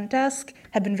with the front desk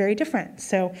have been very different.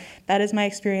 So that is my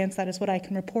experience. That is what I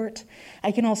can report.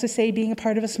 I can also say, being a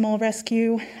part of a small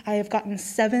rescue, I have gotten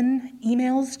 7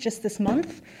 emails just this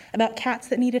month about cats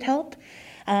that needed help.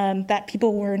 That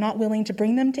people were not willing to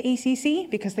bring them to ACC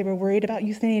because they were worried about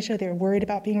euthanasia, they were worried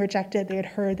about being rejected, they had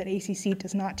heard that ACC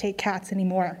does not take cats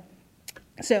anymore.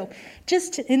 So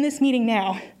just in this meeting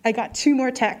now, I got 2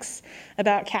 more texts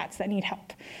about cats that need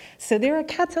help. So there are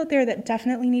cats out there that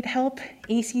definitely need help.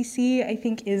 ACC, I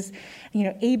think, is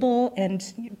able and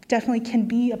definitely can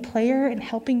be a player in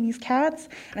helping these cats.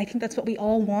 And I think that's what we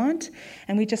all want,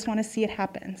 and we just want to see it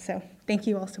happen. So thank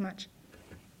you all so much.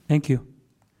 Thank you.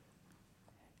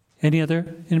 Any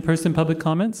other in-person public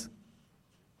comments?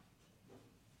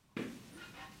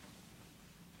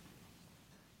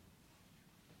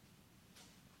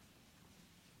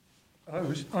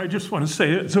 I just want to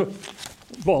say, as a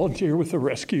volunteer with the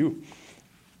rescue,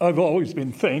 I've always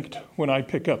been thanked when I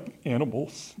pick up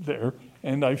animals there,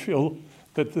 and I feel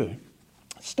that the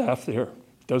staff there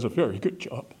does a very good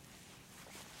job.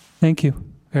 Thank you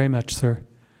very much, sir.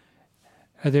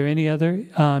 Are there any other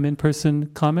in-person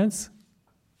comments?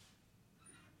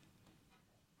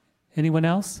 Anyone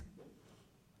else?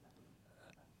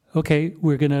 Okay,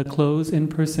 we're going to close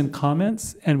in-person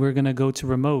comments and we're going to go to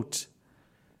remote.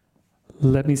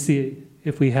 Let me see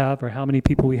if we have or how many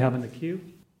people we have in the queue.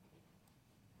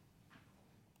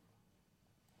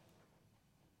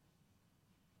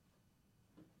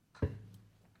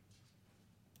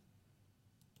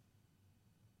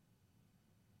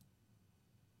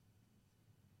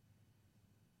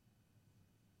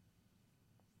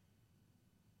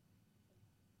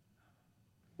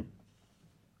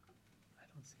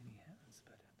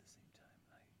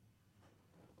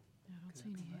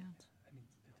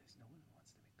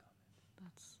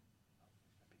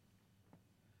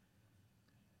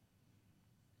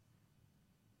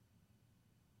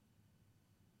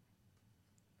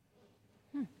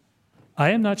 I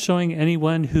am not showing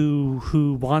anyone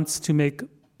who wants to make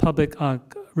public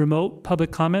remote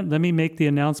public comment. Let me make the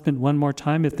announcement one more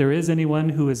time. If there is anyone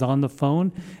who is on the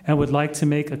phone and would like to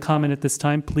make a comment at this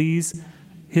time, please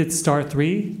hit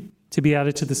 *3 to be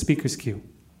added to the speakers queue.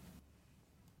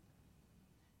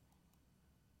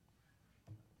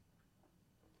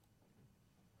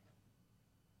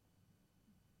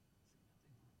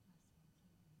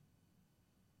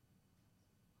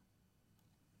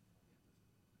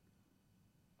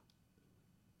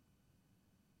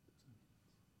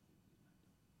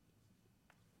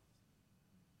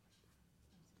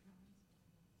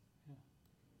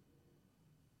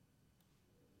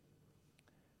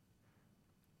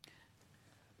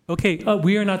 Okay,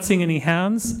 we are not seeing any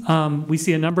hands. We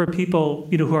see a number of people,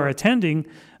 who are attending,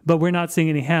 but we're not seeing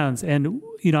any hands. And,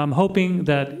 I'm hoping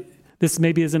that this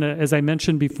maybe isn't, as I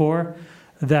mentioned before,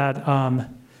 that,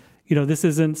 this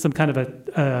isn't some kind of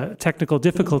a technical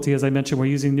difficulty. As I mentioned, we're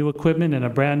using new equipment and a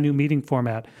brand new meeting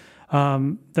format.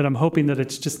 That I'm hoping that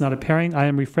it's just not appearing. I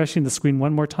am refreshing the screen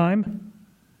one more time.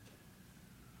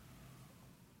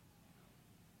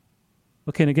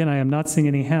 Okay, and again, I am not seeing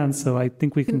any hands, so I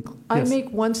think we can. I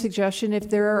make one suggestion. If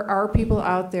there are people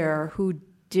out there who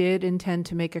did intend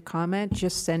to make a comment,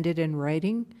 just send it in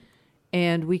writing,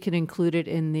 and we can include it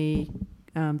in the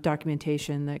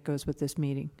documentation that goes with this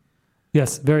meeting.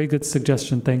 Yes, very good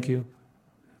suggestion. Thank you.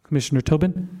 Commissioner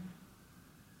Tobin?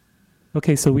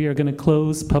 Okay, so we are going to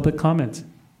close public comment.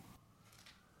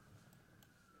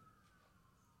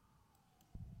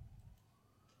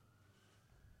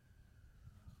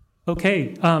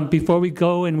 Okay, before we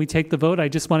go and we take the vote, I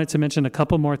just wanted to mention a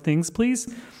couple more things,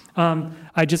 please.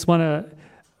 I just want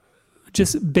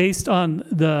to, based on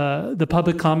the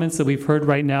public comments that we've heard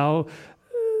right now,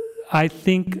 I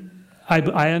think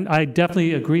I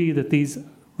definitely agree that these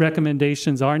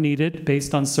recommendations are needed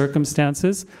based on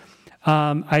circumstances.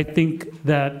 I think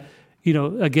that,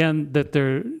 again, that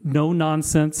there are no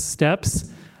nonsense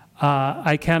steps.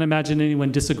 I can't imagine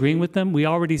anyone disagreeing with them. We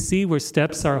already see where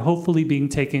steps are hopefully being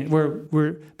taken, where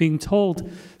we're being told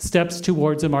steps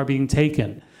towards them are being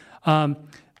taken.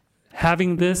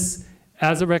 Having this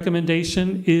as a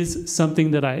recommendation is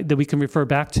something that we can refer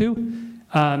back to.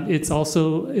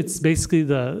 It's basically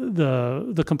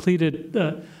the completed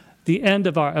the end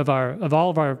of all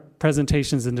of our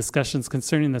presentations and discussions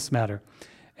concerning this matter.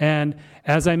 And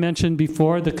as I mentioned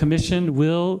before, the commission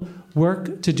will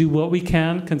work to do what we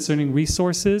can concerning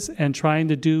resources and trying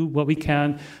to do what we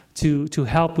can to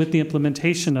help with the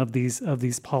implementation of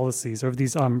these policies or of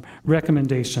these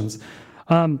recommendations.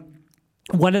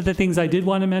 One of the things I did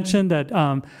want to mention that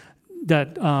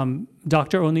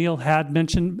Dr. O'Neill had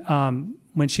mentioned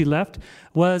when she left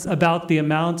was about the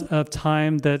amount of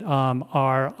time that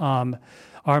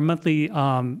our monthly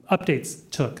updates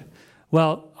took.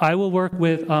 Well, I will work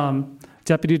with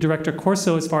Deputy Director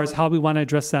Corso as far as how we want to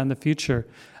address that in the future.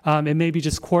 It may be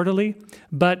just quarterly,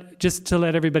 but just to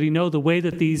let everybody know, the way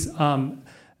that these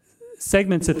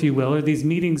segments, if you will, or these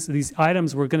meetings, these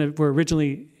items were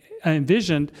originally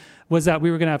envisioned was that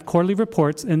we were going to have quarterly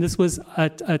reports, and this was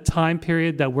a time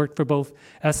period that worked for both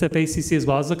SFACC as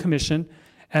well as the commission,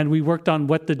 and we worked on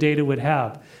what the data would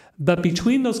have. But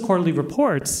between those quarterly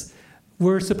reports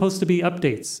were supposed to be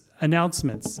updates,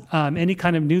 announcements, any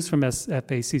kind of news from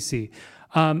SFACC.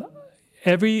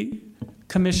 Every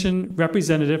commission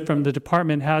representative from the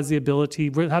department has the ability,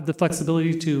 have the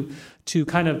flexibility to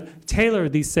kind of tailor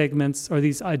these segments or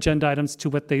these agenda items to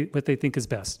what they think is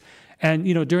best. And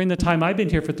during the time I've been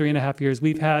here for 3.5 years,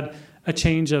 we've had a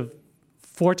change of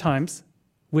 4 times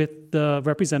with the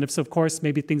representatives. So of course,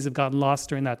 maybe things have gotten lost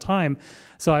during that time.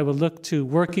 So I would look to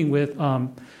working with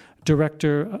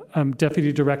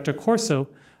Deputy Director Corso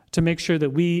to make sure that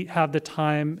we have the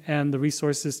time and the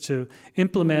resources to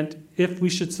implement, if we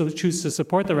should so choose to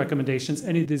support the recommendations,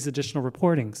 any of these additional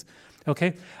reportings.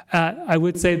 Okay. I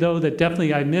would say though that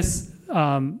definitely I miss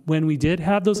when we did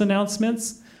have those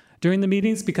announcements during the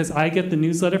meetings, because I get the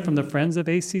newsletter from the Friends of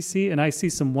ACC and I see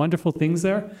some wonderful things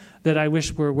there that I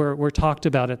wish were talked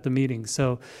about at the meeting.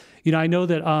 So, I know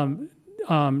that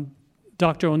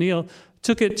Dr. O'Neill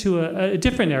took it to a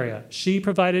different area. She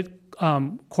provided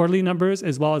quarterly numbers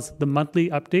as well as the monthly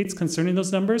updates concerning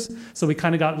those numbers. So we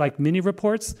kind of got like mini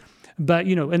reports, but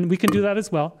and we can do that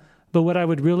as well. But what I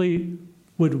would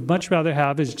much rather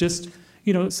have is just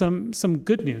some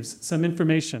good news, some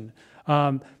information.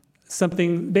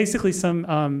 Basically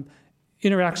some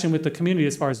interaction with the community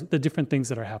as far as the different things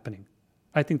that are happening.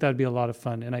 I think that would be a lot of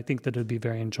fun, and I think that it would be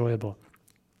very enjoyable.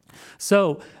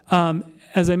 So,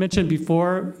 as I mentioned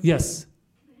before, yes?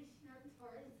 Commissioner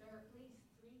Torres, there are at least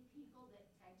 3 people that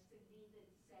texted me that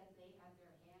said they had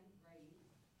their hand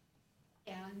raised,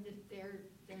 and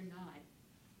they're not.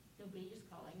 Nobody is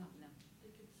calling on them.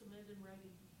 They could submit in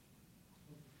writing.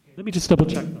 Let me just double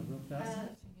check them real fast.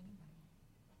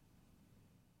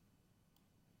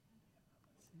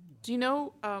 Do you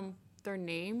know their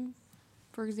name,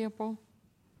 for example?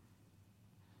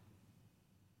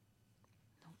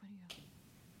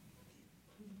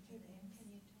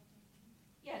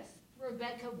 Yes,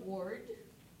 Rebecca Ward,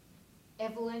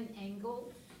 Evelyn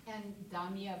Engel, and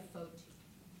Damia Foti.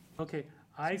 Okay,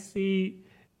 I see,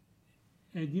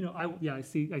 and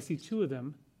I see 2 of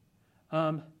them.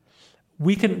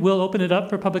 We'll open it up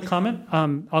for public comment.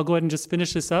 I'll go ahead and just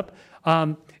finish this up.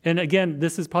 And again,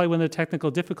 this is probably one of the technical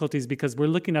difficulties because we're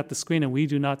looking at the screen and we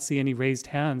do not see any raised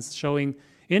hands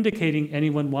indicating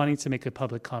anyone wanting to make a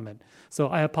public comment. So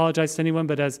I apologize to anyone,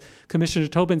 but as Commissioner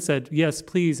Tobin said, yes,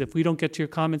 please, if we don't get to your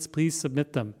comments, please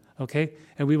submit them, okay?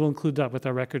 And we will include that with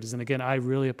our records. And again, I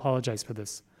really apologize for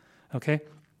this, okay?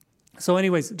 So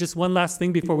anyways, just one last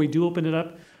thing before we do open it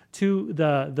up to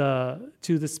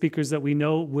the speakers that we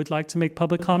know would like to make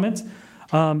public comments,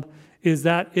 is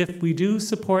that if we do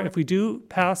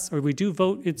pass or we do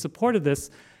vote in support of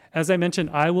this, as I mentioned,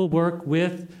 I will work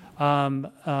with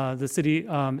the city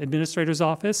administrator's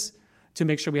office to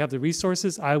make sure we have the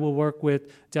resources. I will work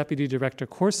with Deputy Director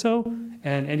Corso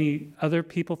and any other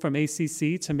people from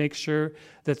ACC to make sure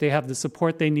that they have the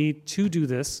support they need to do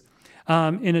this.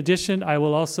 In addition, I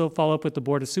will also follow up with the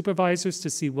Board of Supervisors to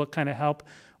see what kind of help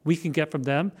we can get from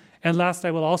them. And last,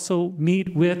 I will also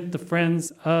meet with the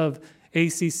Friends of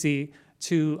ACC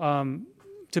to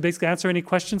basically answer any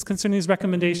questions concerning these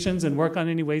recommendations and work on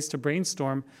any ways to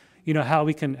brainstorm, how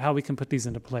we can put these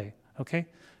into play. Okay.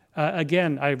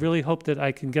 Again, I really hope that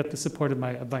I can get the support of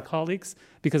my colleagues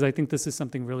because I think this is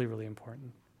something really, really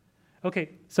important. Okay,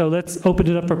 so let's open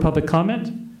it up for public comment.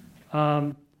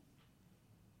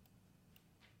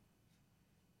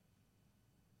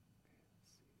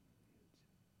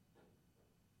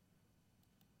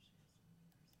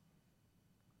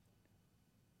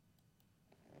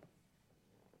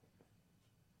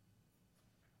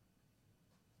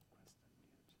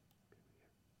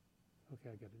 Okay,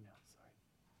 I get it now, sorry.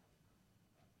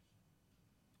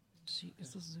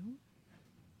 Is this Zoom?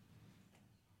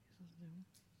 Is this Zoom?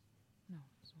 No,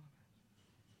 it's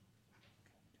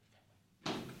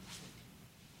not.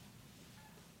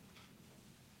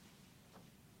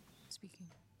 Speaking.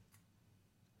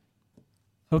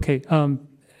 Okay,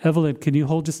 Evelyn, can you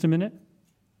hold just a minute?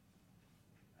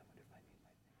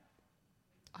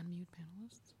 Unmute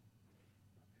panelists?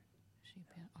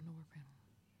 Oh, no, we're panel.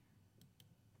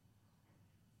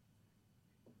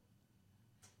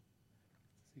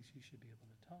 See, she should be able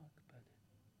to talk, but,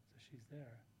 so she's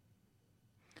there.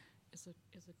 Is it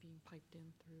being piped in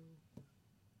through,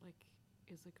 like,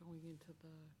 is it going into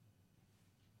the?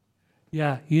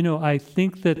 Yeah, you know, I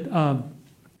think that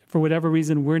for whatever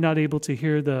reason, we're not able to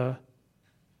hear the.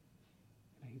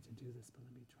 I hate to do this, but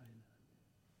let me try and.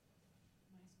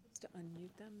 Am I supposed to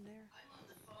unmute them there?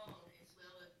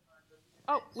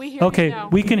 Oh, we hear you Okay, now.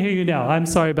 we can hear you now. I'm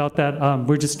sorry about that.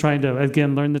 We're just trying to,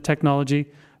 again, learn the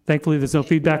technology. Thankfully, there's no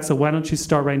feedback, so why don't you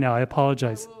start right now? I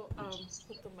apologize. I will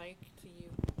put the mic to you.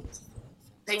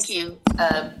 Thank you.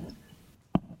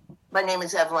 My name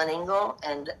is Evelyn Engel,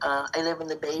 and I live in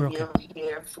the Bayview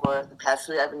here for the past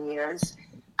 11 years.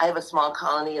 I have a small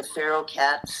colony of feral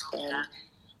cats, and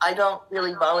I don't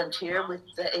really volunteer with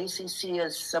the ACC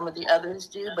as some of the others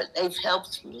do, but they've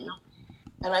helped me.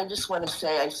 And I just want to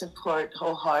say I support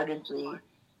wholeheartedly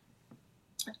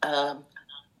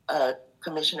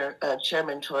Commissioner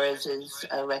Chairman Torres's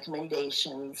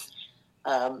recommendations.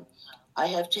 I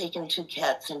have taken 2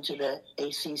 cats into the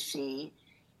ACC,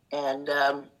 and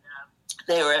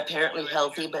they were apparently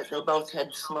healthy, but they both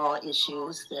had small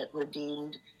issues that were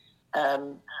deemed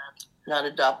not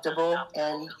adoptable.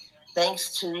 And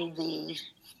thanks to the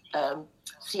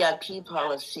CIP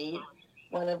policy,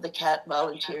 one of the cat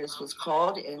volunteers was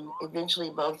called, and eventually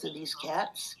both of these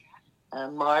cats,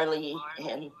 Marley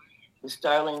and the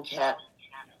darling cat,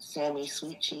 Sammy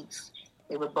Sweet Cheeks,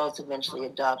 they were both eventually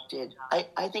adopted.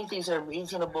 I think these are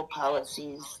reasonable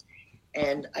policies,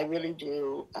 and I really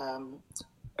do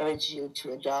urge you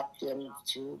to adopt them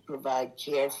to provide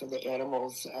care for the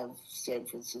animals of San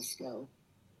Francisco.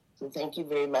 So thank you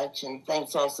very much, and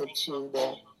thanks also to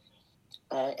the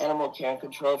Animal Care and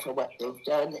Control for what they've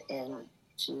done, and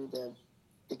to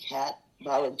the cat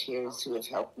volunteers who have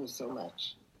helped me so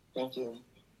much. Thank you.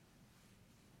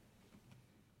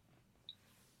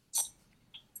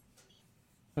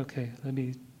 Okay, let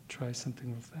me try something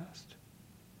real fast.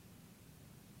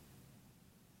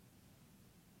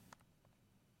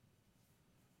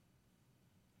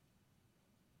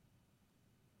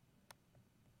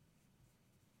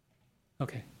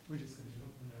 Okay. We're just going to go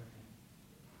from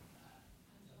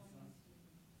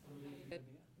there.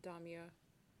 Damia.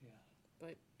 Yeah.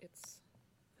 But it's.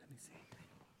 Let me see.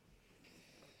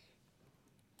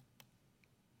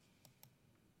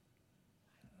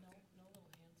 No little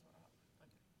hands are up, but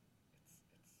it's.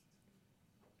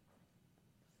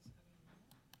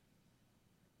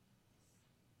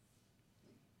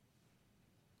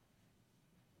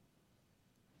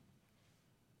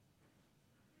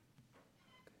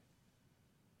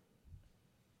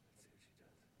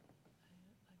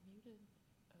 I muted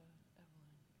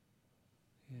Evelyn.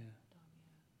 Yeah.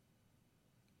 Damia.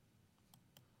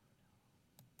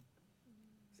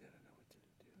 See, I don't know what to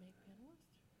do. Make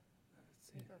panelist? Let's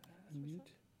see. Make her a panelist.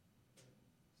 Unmute.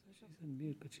 So she's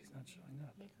unmute, but she's not showing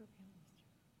up. Make her a panelist.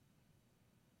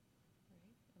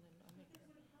 Right? And then I'll make her.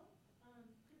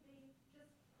 Could they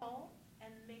just call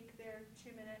and make their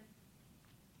 2-minute,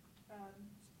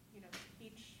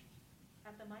 each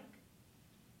at the mic?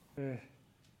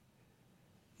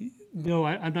 No,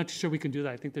 I'm not sure we can do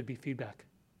that. I think there'd be feedback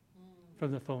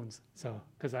from the phones. So,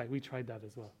 because we tried that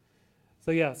as well.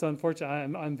 So yeah, so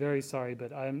unfortunately, I'm very sorry,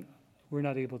 but we're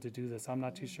not able to do this. I'm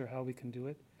not too sure how we can do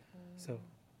it. So.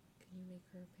 Can you make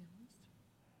her a panelist?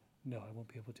 No, I won't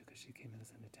be able to because she came in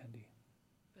as an attendee.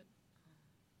 But.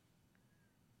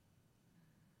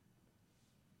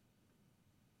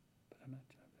 But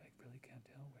I really can't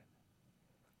tell when.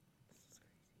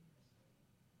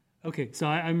 Okay, so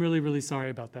I'm really, really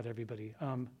sorry about that, everybody.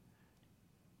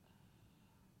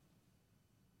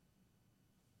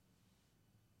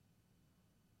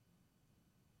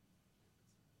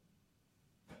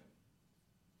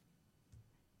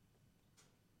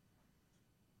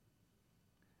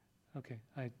 Okay,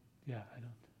 I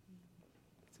don't.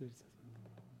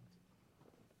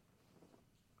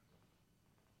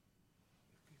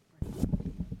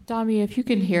 Dami, if you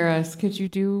can hear us, could you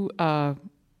do,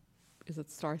 is it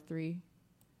 *3?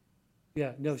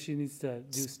 Yeah, no, she needs to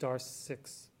do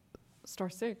 *6.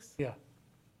 *6? Yeah,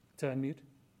 to unmute.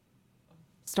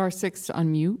 *6 to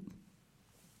unmute.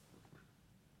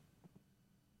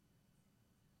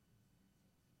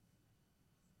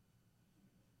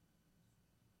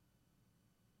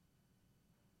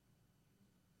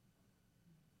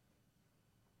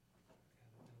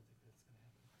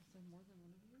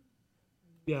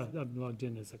 Yeah, I'm logged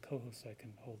in as a co-host, so I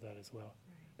can hold that as well.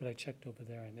 But I checked over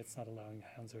there, and it's not allowing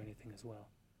hands or anything as well.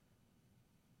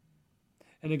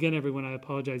 And again, everyone, I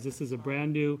apologize. This is a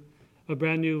brand new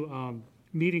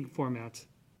meeting format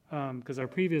because our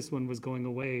previous one was going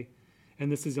away, and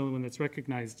this is the only one that's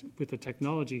recognized with the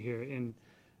technology here. And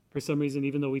for some reason,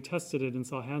 even though we tested it and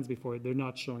saw hands before, they're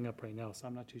not showing up right now. So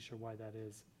I'm not too sure why that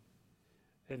is.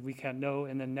 And we can't know.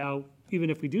 And then now, even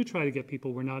if we do try to get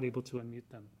people, we're not able to unmute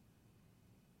them.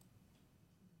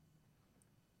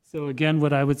 So again,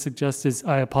 what I would suggest is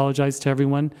I apologize to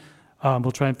everyone.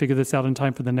 We'll try and figure this out in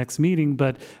time for the next meeting,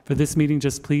 but for this meeting,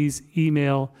 just please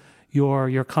email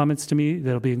your comments to me.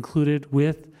 That'll be included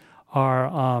with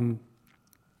our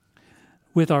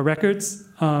records.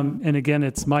 And again,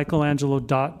 it's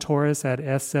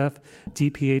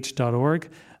michelangelo.torres@sfdph.org.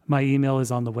 My email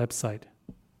is on the website.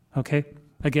 Okay?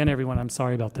 Again, everyone, I'm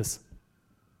sorry about this.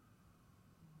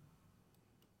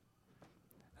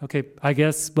 Okay, I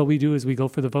guess what we do is we go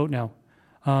for the vote now.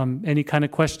 Any kind of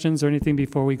questions or anything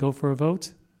before we go for a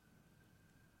vote?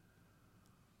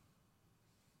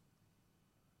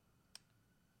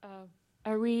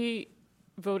 Are we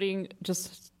voting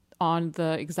just on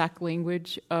the exact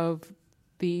language of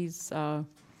these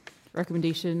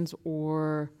recommendations,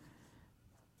 or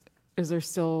is there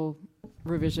still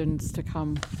revisions to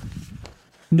come?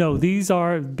 No, these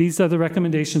are the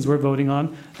recommendations we're voting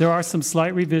on. There are some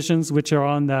slight revisions which are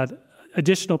on that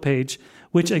additional page,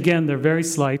 which again, they're very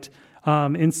slight.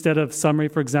 Instead of summary,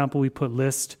 for example, we put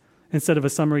list. Instead of a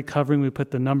summary covering, we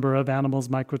put the number of animals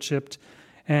microchipped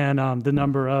and the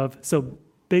number of. So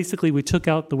basically, we took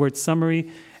out the word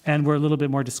summary, and we're a little bit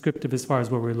more descriptive as far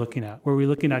as what we're looking at. Were we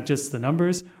looking at just the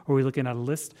numbers, or are we looking at a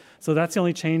list? So that's the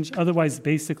only change. Otherwise,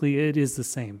 basically, it is the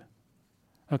same.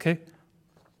 Okay?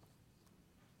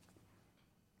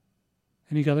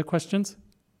 Any other questions?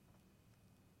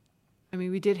 I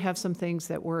mean, we did have some things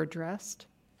that were addressed.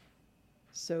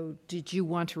 So did you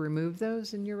want to remove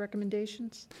those in your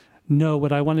recommendations? No,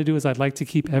 what I want to do is I'd like to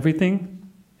keep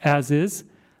everything as is.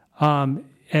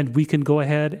 And we can go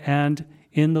ahead and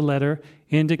in the letter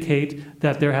indicate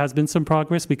that there has been some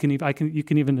progress. You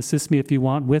can even assist me if you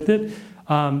want with it.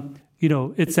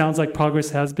 It sounds like progress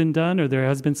has been done or there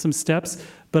has been some steps,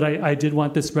 but I did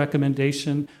want this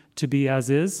recommendation to be as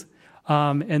is.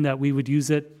 And that we would use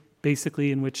it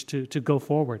basically in which to go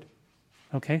forward.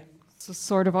 Okay? So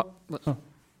sort of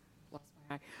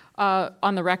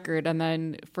on the record, and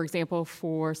then, for example,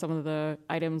 for some of the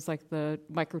items like the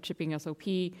microchipping SOP,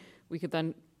 we could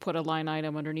then put a line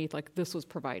item underneath like this was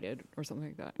provided or something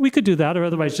like that. We could do that, or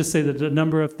otherwise just say that a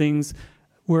number of things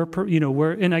were,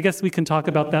 and I guess we can talk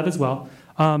about that as well.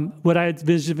 What I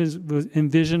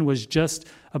envisioned was just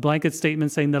a blanket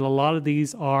statement saying that a lot of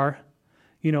these are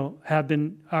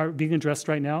being addressed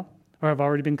right now or have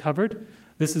already been covered.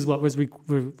 This is what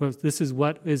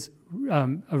is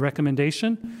a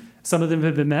recommendation. Some of them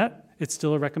have been met. It's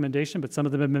still a recommendation, but some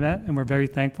of them have been met, and we're very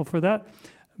thankful for that.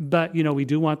 But we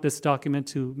do want this document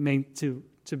to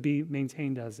be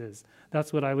maintained as is.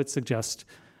 That's what I would suggest.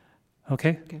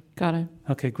 Okay. Okay. Got it.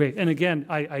 Okay. Great. And again,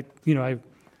 I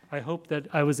hope that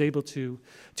I was able to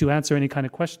answer any kind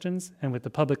of questions, and with the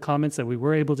public comments that we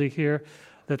were able to hear,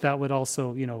 that would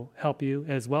also, help you,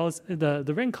 as well as the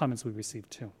written comments we received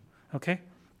too. Okay?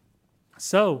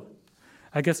 So,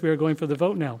 I guess we are going for the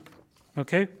vote now.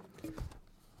 Okay?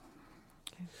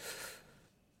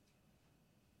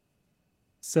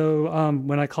 So,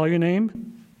 when I call your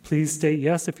name, please state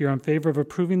yes if you're in favor of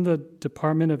approving the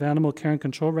Department of Animal Care and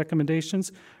Control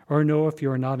recommendations, or no if you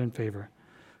are not in favor.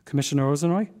 Commissioner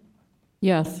Ozenoy?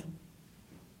 Yes.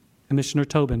 Commissioner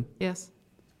Tobin? Yes.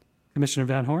 Commissioner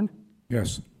Van Horn?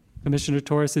 Yes. Commissioner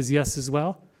Torres is yes as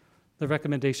well. The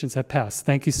recommendations have passed.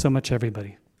 Thank you so much,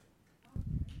 everybody.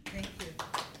 Thank you.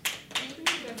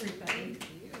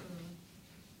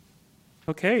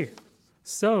 Okay,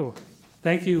 so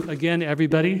thank you again,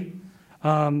 everybody.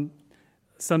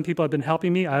 Some people have been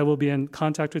helping me. I will be in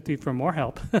contact with you for more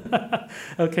help.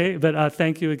 Okay, but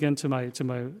thank you again to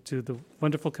the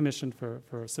wonderful commission for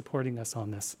supporting us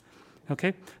on this.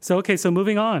 Okay, so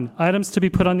moving on. Items to be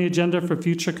put on the agenda for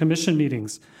future commission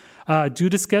meetings. Due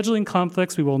to scheduling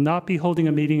conflicts, we will not be holding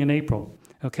a meeting in April.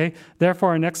 Okay, therefore,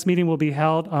 our next meeting will be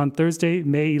held on Thursday,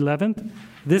 May 11th.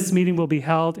 This meeting will be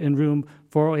held in room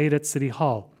 408 at City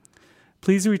Hall.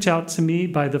 Please reach out to me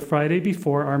by the Friday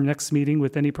before our next meeting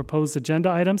with any proposed agenda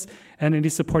items and any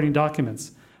supporting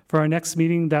documents. For our next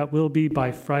meeting, that will be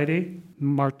by Friday,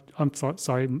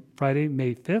 Friday,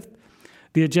 May 5th.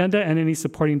 The agenda and any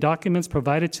supporting documents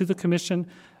provided to the Commission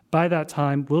by that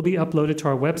time will be uploaded to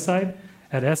our website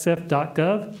at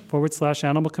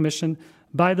sf.gov/Animal Commission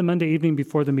by the Monday evening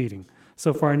before the meeting.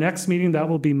 So for our next meeting, that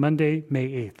will be Monday, May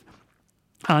 8th.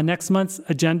 Next month's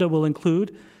agenda will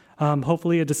include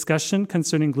hopefully a discussion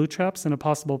concerning glue traps and a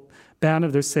possible ban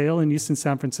of their sale and use in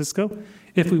San Francisco.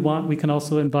 If we want, we can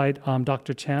also invite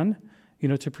Dr. Chan,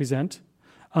 to present.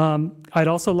 I'd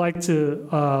also like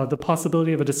the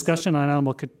possibility of a discussion on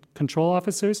animal control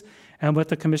officers and what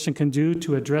the Commission can do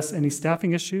to address any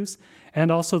staffing issues, and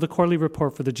also the quarterly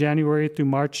report for the January through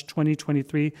March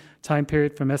 2023 time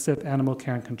period from SF Animal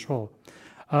Care and Control.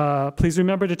 Please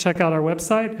remember to check out our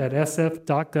website at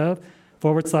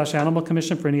sf.gov/Animal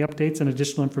Commission for any updates and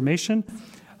additional information.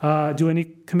 Do any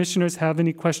commissioners have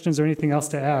any questions or anything else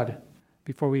to add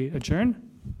before we adjourn?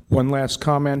 One last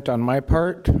comment on my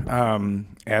part.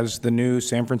 As the new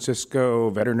San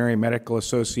Francisco Veterinary Medical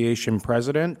Association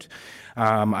president,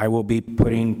 I will be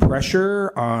putting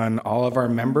pressure on all of our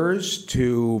members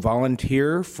to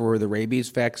volunteer for the rabies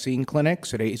vaccine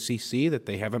clinics at ACC that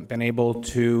they haven't been able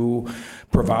to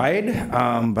provide.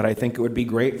 But I think it would be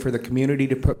great for the community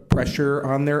to put pressure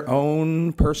on their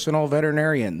own personal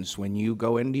veterinarians. When you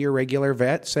go into your regular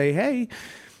vet, say, hey,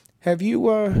 have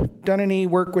you done any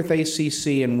work with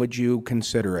ACC, and would you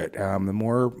consider it? The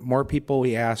more people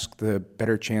we ask, the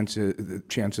better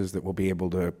chances that we'll be able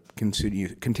to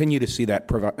continue to see that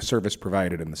service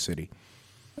provided in the city.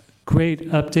 Great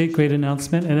update, great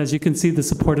announcement, and as you can see, the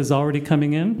support is already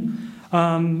coming in.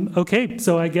 Okay,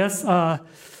 so I guess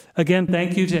again,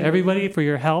 thank you to everybody for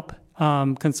your help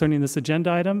concerning this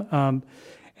agenda item,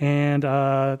 and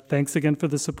thanks again for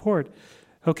the support.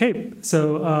 Okay,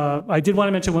 so I did want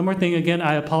to mention one more thing. Again,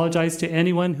 I apologize to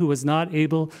anyone who was not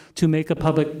able to make a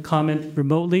public comment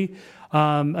remotely.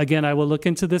 Again, I will look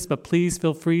into this, but please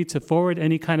feel free to forward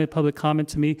any kind of public comment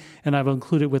to me, and I will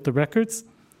include it with the records.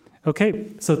 Okay,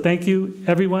 so thank you,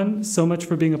 everyone, so much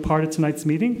for being a part of tonight's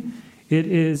meeting. It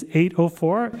is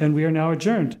 8:04, and we are now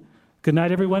adjourned. Good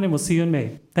night, everyone, and we'll see you in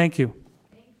May. Thank you.